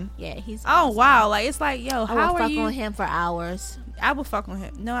man. Yeah, he's awesome. Wow. Like, it's like, yo, how are you? I would fuck on him for hours. I would fuck on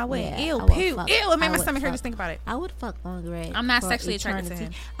him. No, I wouldn't. Ew, pew. Ew, it made my stomach hurt just think about it. I would fuck on Greg. I'm not sexually attracted to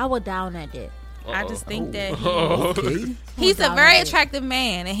him. I would down that dick. I just think that he's a very attractive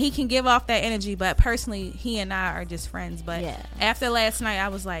man, and he can give off that energy. But personally, he and I are just friends. But after last night, I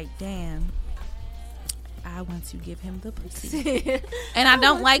was like, damn, I want to give him the pussy. And I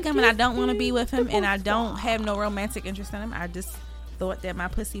don't like him, and I don't want to be with him, and I don't have no romantic interest in him. I just thought that my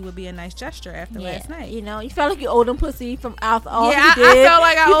pussy would be a nice gesture after last night. You know, you felt like you owed him pussy from after all he did. I felt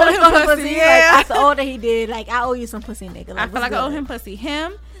like I owed him pussy. Yeah. Like, after all that he did, like, I owe you some pussy, nigga. Like, I feel like I owe him pussy.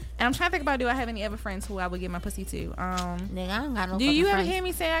 Him. And I'm trying to think about, do I have any other friends who I would give my pussy to? Nigga, I don't got no. Do you ever friends. hear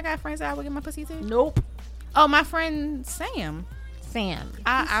me say I got friends that I would give my pussy to? Nope. Oh, my friend Sam.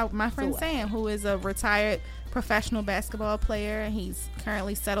 My friend Sam, who is a retired professional basketball player, and he's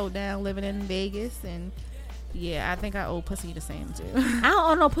currently settled down living in Vegas. And yeah, I think I owe pussy to Sam too. I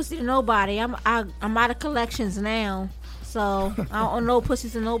don't owe no pussy to nobody. I'm out of collections now. So I don't owe no pussy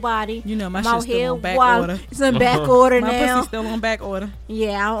to nobody. You know, my shit's still on back order. It's in back order now. My pussy's still on back order.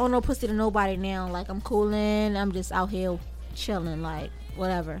 Yeah, I don't owe no pussy to nobody now. Like, I'm cooling. I'm just out here chilling, like,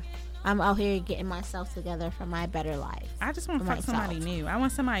 whatever. I'm out here getting myself together for my better life. I just want to fuck somebody new. I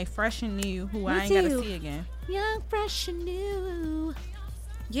want somebody fresh and new who I ain't got to see again. Young, fresh and new.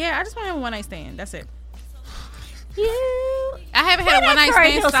 Yeah, I just want to have a one-night stand. That's it. I haven't had a one night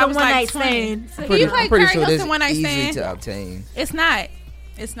stand since I was like 20. You play Curry Hilton one night stand? Easy to obtain. It's not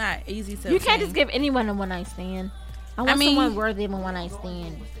easy to. You can't just give anyone a one night stand. I want someone worthy of a one night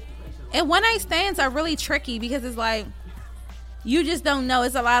stand. And one night stands are really tricky because it's like you just don't know.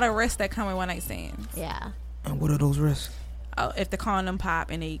 It's a lot of risks that come with one night stands. Yeah. And what are those risks? Oh, if the condom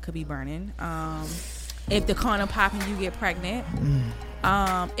pop and they could be burning. If the condom pop and you get pregnant.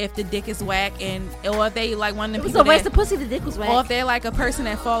 If the dick is whack, or if they like one of the people. So where's the pussy? The dick was whack. Or if they're like a person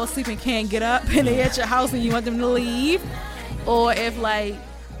that falls asleep and can't get up, and they at your house and you want them to leave, or if like,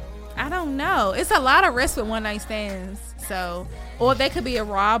 I don't know. It's a lot of risk with one night stands. So, or they could be a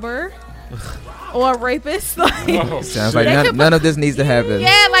robber. Or a rapist. Like, sounds like none of this needs to happen.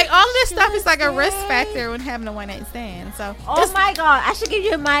 Yeah, like all of this stuff is like a risk factor when having a one night stand. So, oh my god, I should give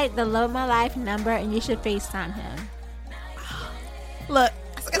you the love of my life number, and you should FaceTime him. Look,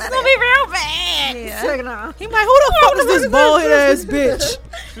 It's gonna be real bad. Yeah. He like, who the fuck is this bald ass bitch?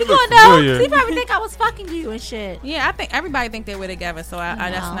 You gonna know? He probably think I was fucking you and shit. Yeah, I think everybody think they were together, so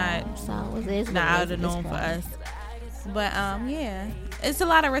that's not out of the norm for us. But yeah, it's a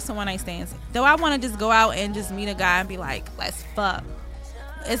lot of risk on one night stands. Though I want to just go out and just meet a guy and be like, let's fuck.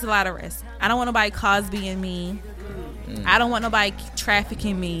 It's a lot of risk. I don't want nobody Cosbying me. I don't want nobody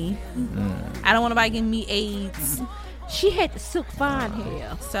trafficking me. I don't want nobody giving me AIDS. She had the silk fine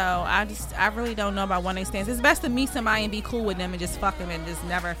hair. So I really don't know about one night stands. It's best to meet somebody and be cool with them and just fuck them and just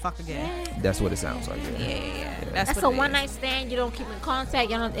never fuck again. That's what it sounds like. Yeah. That's a one night stand. You don't keep in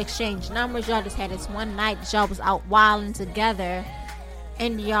contact. Y'all don't exchange numbers. Y'all just had this one night that y'all was out wilding together,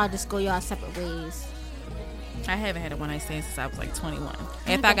 and y'all just go y'all separate ways. I haven't had a one night stand since I was like 21.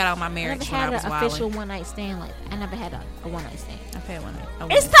 After I got out of my marriage when I was wilding. I never had an official one night stand like that. I never had a one night stand. I've had one night.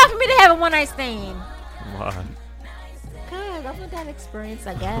 It's tough for me to have a one night stand. Why? God, I want that experience,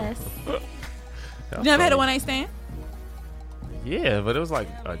 I guess. You never had a one night stand? Yeah, but it was like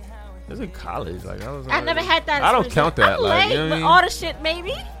it was in college. Like I never had that. I don't count that. I'm like, late you know what with I mean? all the shit.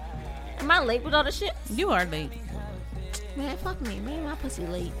 Maybe am I late with all the shit? You are late. Man, fuck me. Man, my pussy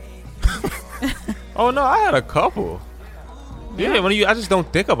late. Oh no, I had a couple. Yeah, I just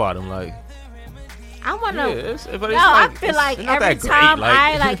don't think about them. Like I want to. I feel like every time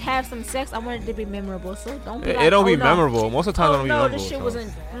I have some sex, I want it to be memorable. So don't be like, it don't be memorable. Most of the time, it don't be memorable. This shit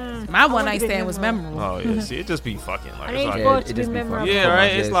wasn't. My one night stand was memorable. Oh yeah, see, it just be fucking like. I need for it to be memorable. Yeah,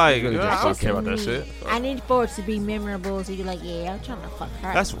 right. It's like I don't care about that shit. I need for it to be memorable. So you're like, yeah, I'm trying to fuck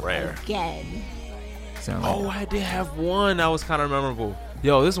her. That's rare. Again. I did have one that was kind of memorable.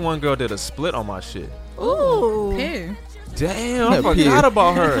 Yo, this one girl did a split on my shit. Ooh. Pew. Damn, I forgot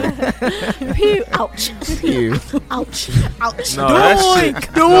about her. Pew. Ouch. Pew. Ouch. Ouch. No, that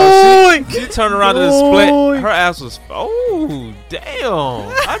shit. She turned around to the split. Her ass was. Oh,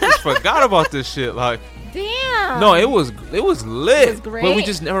 damn. I just forgot about this shit. Like. Damn. No, it was lit. It was great. But we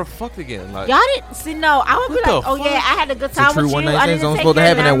just never fucked again. Like, y'all didn't see. No, I would be like, oh yeah, I had a good time with you. I didn't take your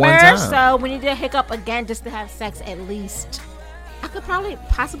number, so we need to hook up again just to have sex at least. I could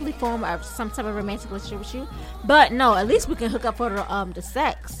possibly form some type of romantic relationship with you, but no, at least we can hook up for the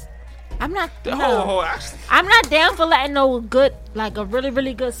sex. I'm not. I'm not down for letting no good, like a really,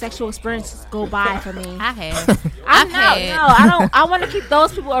 really good sexual experience go by for me. I have. I don't. I want to keep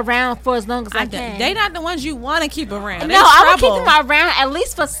those people around for as long as I can. They not the ones you want to keep around. No, I would keep them around at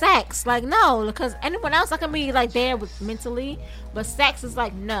least for sex. Like no, because anyone else I can be like there with mentally, but sex is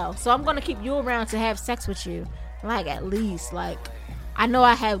like no. So I'm gonna keep you around to have sex with you. Like at least like I know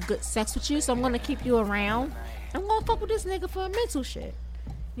I have good sex with you, so I'm gonna keep you around. I'm gonna fuck with this nigga for mental shit.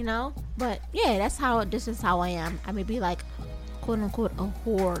 You know, but yeah, this is how I am. I may be like, quote unquote, a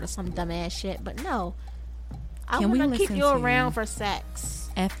whore or some dumbass shit, but no, I want to keep you around for sex.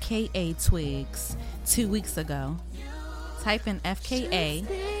 FKA Twigs 2 weeks ago. Type in FKA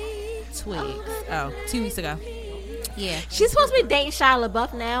Twigs. Oh, 2 weeks ago. Yeah, she's supposed to be dating Shia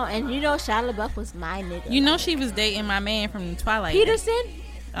LaBeouf now, and you know Shia LaBeouf was my nigga. You know she was dating my man from Twilight. Peterson.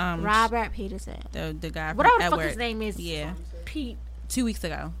 Robert Peterson. The guy. Whatever the fuck his name is. Yeah. Pete. 2 weeks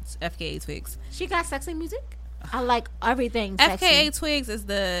ago, FKA Twigs. She got sexy music. I like everything sexy. FKA Twigs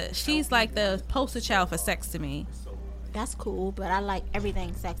is she's like the poster child for sex to me. That's cool, but I like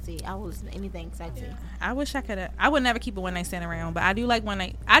everything sexy. I will listen to anything sexy. I wish I could. I would never keep a one night stand around, but I do like one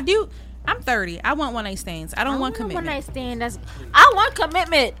night. I'm 30. I want one night stands. I don't want commitment. One night stand. I want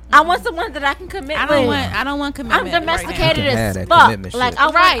commitment. I want someone that I can commit with. I don't want commitment. I'm domesticated as fuck. Like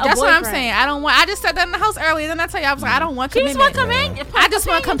that's what I'm saying. I just said that in the house earlier. Then I tell you, I was like, I don't want commitment. I just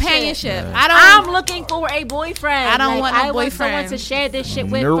want companionship. I'm looking for a boyfriend. I don't want a boyfriend. I want someone to share this shit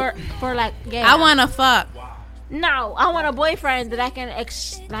with for like. Yeah. I want to fuck. No, I want a boyfriend that I can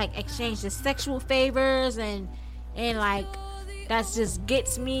exchange the sexual favors and like. That just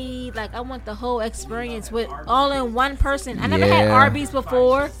gets me, like, I want the whole experience with all in one person. I never had Arby's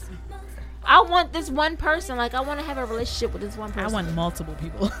before. I want this one person. Like, I want to have a relationship with this one person. I want multiple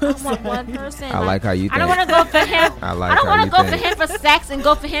people. I want one person. I like how you think. I don't want to go for him. I don't want to go for him for sex and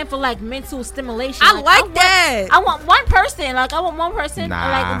go for him for, like, mental stimulation. I like that. I want one person. Like, I want one person.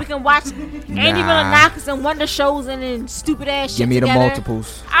 Like, we can watch Andy Milonakis and Wonder shows and then stupid ass shit Give me together. The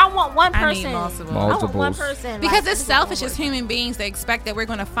multiples. I want one person. I need multiple. I want one person. Because it's selfish as human beings to expect that we're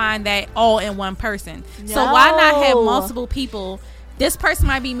going to find that all in one person. No. So why not have multiple people? This person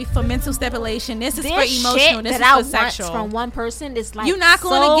might be for mental stimulation. This is for emotional. This is for sexual. From one person, it's like you're not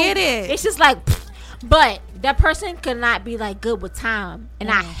going to get it. It's just like But that person could not be like good with time,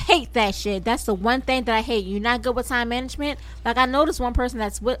 and I hate that shit. That's the one thing that I hate. You're not good with time management. Like I know this one person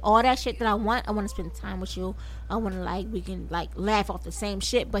that's with all that shit that I want. I want to spend time with you. I want to like we can like laugh off the same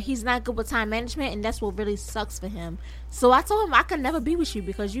shit. But he's not good with time management, and that's what really sucks for him. So I told him I could never be with you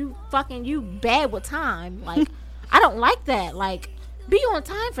because you bad with time. Like I don't like that. Like be on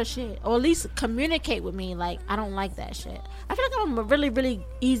time for shit, or at least communicate with me. Like I don't like that shit. I feel like I'm a really, really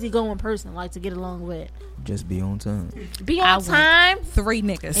easygoing person, like to get along with. Just be on time. Be on time. 3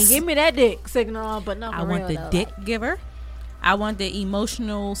 niggas. And give me that dick signal, but no. I want the dick giver. I want the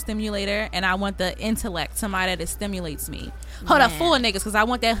emotional stimulator, and I want the intellect, somebody that stimulates me. Hold up, 4 niggas, because I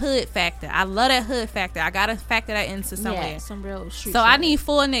want that hood factor. I love that hood factor. I gotta factor that into somewhere. Yeah, some real street. So I need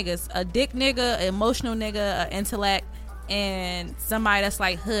 4 niggas: a dick nigga, an emotional nigga, an intellect, and somebody that's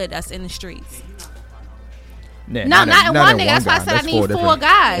like hood that's in the streets. Yeah, no, not one nigga. That's why I said I need 4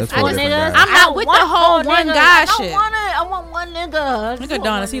 guys. I'm not with the whole one guy shit. I want one nigga. Look at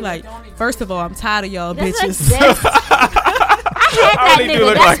Donis. He like, first of all, I'm tired of y'all bitches. I had that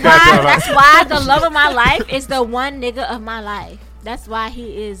nigga. That's why the love of my life is the one nigga of my life. That's why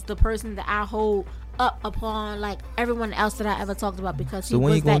he is the person that I hold up upon like everyone else that I ever talked about because he was that nigga. So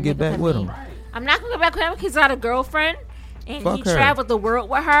when you gonna get back with him? I'm not gonna get back with him because he's got a girlfriend. And he traveled the world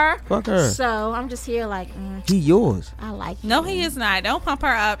with her. Fuck her. So I'm just here like he yours. I like him. No, he is not. Don't pump her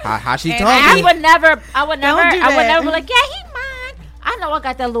up. How she talking? I would never be like, yeah, he mine. I know I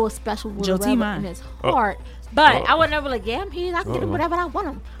got that little special in his heart. But I would never like, yeah, I'm his. I can get him whatever I want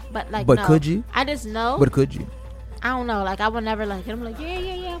him. But like, but no. Could you? I just know. But could you? I don't know. Like I would never like him. Like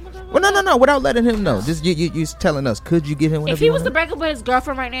yeah. Well, no. Without letting him know, just you telling us. Could you get him? If he was to break up with his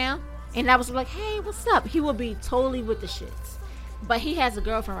girlfriend right now, and I was like, hey, what's up? He would be totally with the shits. But he has a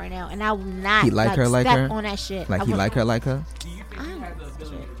girlfriend right now, and I will not. He like her like her on that shit. Like he like her like her. Do you think you have the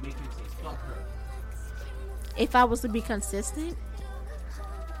ability to make him say fuck her? If I was to be consistent,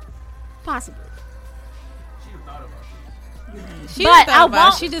 possibly. She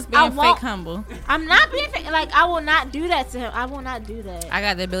just being fake humble. I'm not being fake. Like I will not do that to him. I will not do that. I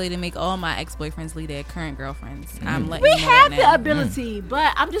got the ability to make all my ex-boyfriends leave their current girlfriends. I'm letting we you know have that the now. ability,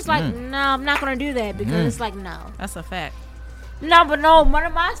 but I'm just like, no, I'm not gonna do that because it's like no. That's a fact. No, but no. One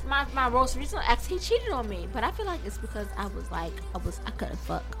of my most recent ex, he cheated on me, but I feel like it's because I couldn't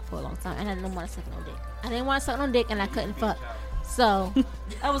fuck for a long time, and I didn't want to suck no dick. I didn't want to suck no dick, and I couldn't fuck. So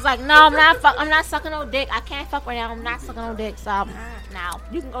I was like, no, I'm not sucking no dick. I can't fuck right now. I'm not sucking no dick. So now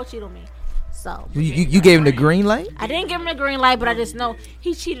you can go cheat on me. So you gave him the green light? I didn't give him the green light, but I just know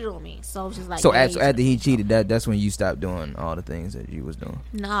he cheated on me. So it's just like after he cheated, that's when you stopped doing all the things that you was doing.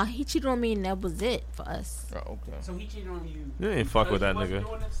 Nah, he cheated on me, and that was it for us. Oh, okay. So he cheated on you. You ain't fuck with that nigga.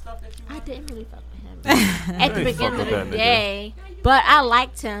 I didn't really fuck with him at the beginning of the day, but I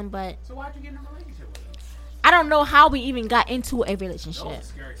liked him. But so why'd you get in a relationship with him? I don't know how we even got into a relationship.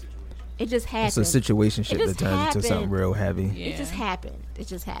 It just happened. It's a situation shit that turns into something real heavy. Yeah. It just happened.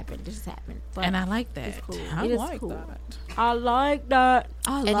 But and I like that. It's cool. I like that. I like that.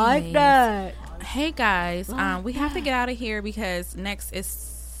 I like that. Hey guys, we have to get out of here because next is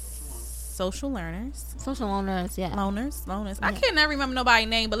social learners. Social loners, yeah. Loners. Yeah. I can't never remember nobody's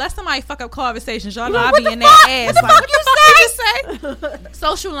name, but let somebody fuck up conversations. Y'all know I be in that ass. What the fuck you say?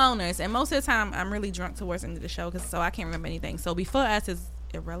 Social loners. And most of the time, I'm really drunk towards the end of the show, so I can't remember anything. So before us is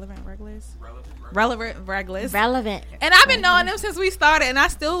Irrelevant Regulars. Relevant Regulars. Relevant. And I've been knowing them since we started, and I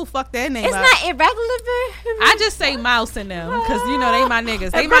still fuck their name It's up. not irregular. I just say Mouse and them because you know they my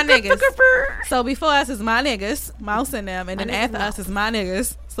niggas. They my niggas. So before us is my niggas, Mouse and them, and then after us is my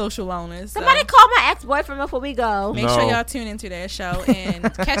niggas, social loners. Somebody call my ex-boyfriend before we go. Make sure y'all tune into their show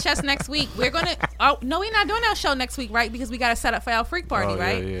and catch us next week. We're gonna. Oh no, we're not doing our show next week, right? Because we got to set up for our freak party,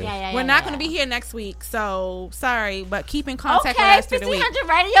 right? Yeah. We're not gonna be here next week, so sorry, but keep in contact with us through the week. 1500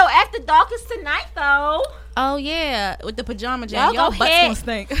 Radio After Dark is tonight, though. Oh yeah, with the pajama jam, y'all butts gonna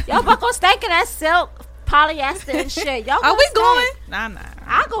stink. Y'all butt gonna stink in that silk, polyester and shit. Y'all are we going? Nah.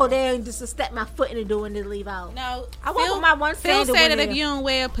 I go there and just step my foot in the door and then leave out. No, I want with my one Phil sandal. said that if you don't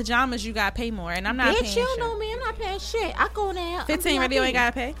wear pajamas, you gotta pay more, and I'm not paying shit. You know me, I'm not paying shit. I go there. 15 Radio ain't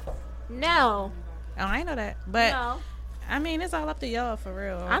gotta pay. No. Oh, I ain't know that, but. No. I mean, it's all up to y'all for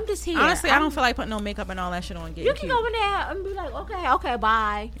real. I'm just here. Honestly, I don't feel like putting no makeup and all that shit on. You can go in there and be like, okay,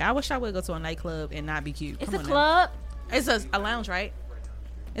 bye. I wish I would go to a nightclub and not be cute. It's a club. It's a lounge, right?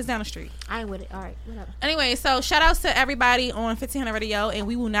 It's down the street. I ain't with it. All right, whatever. Anyway, so shout outs to everybody on 1500 Radio, and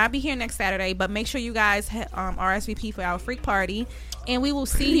we will not be here next Saturday, but make sure you guys RSVP for our freak party, and we will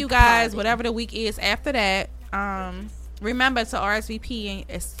see you guys whatever the week is after that. Remember to RSVP, and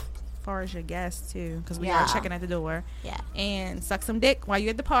it's far as your guests too, because we are checking at the door. Yeah. And suck some dick while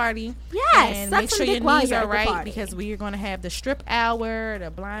you're at the party. Yes. And make sure your knees are right, because we are going to have the strip hour,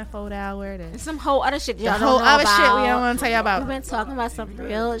 the blindfold hour, some whole other shit. The whole other shit we don't want to tell you about. We've been talking about some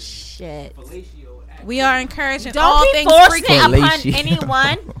real shit. We are encouraging don't all be things forcing it upon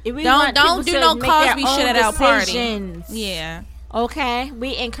anyone. Don't do no Cosby shit at our party. Yeah. Okay.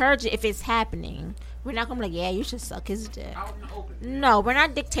 We encourage it if it's happening. We're not gonna be like, yeah, you should suck his dick. No, we're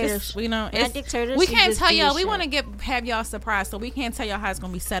not dictators. We know it's dictators. We can't tell y'all. We want to have y'all surprised, so we can't tell y'all how it's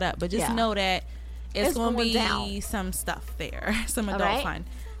gonna be set up. But just know that it's gonna be down. Some stuff there, some adult fun.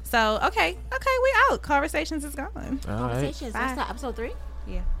 So okay, we out. Conversations is gone. Conversations. What's that? Episode 3?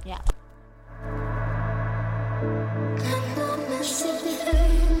 Yeah. Yeah.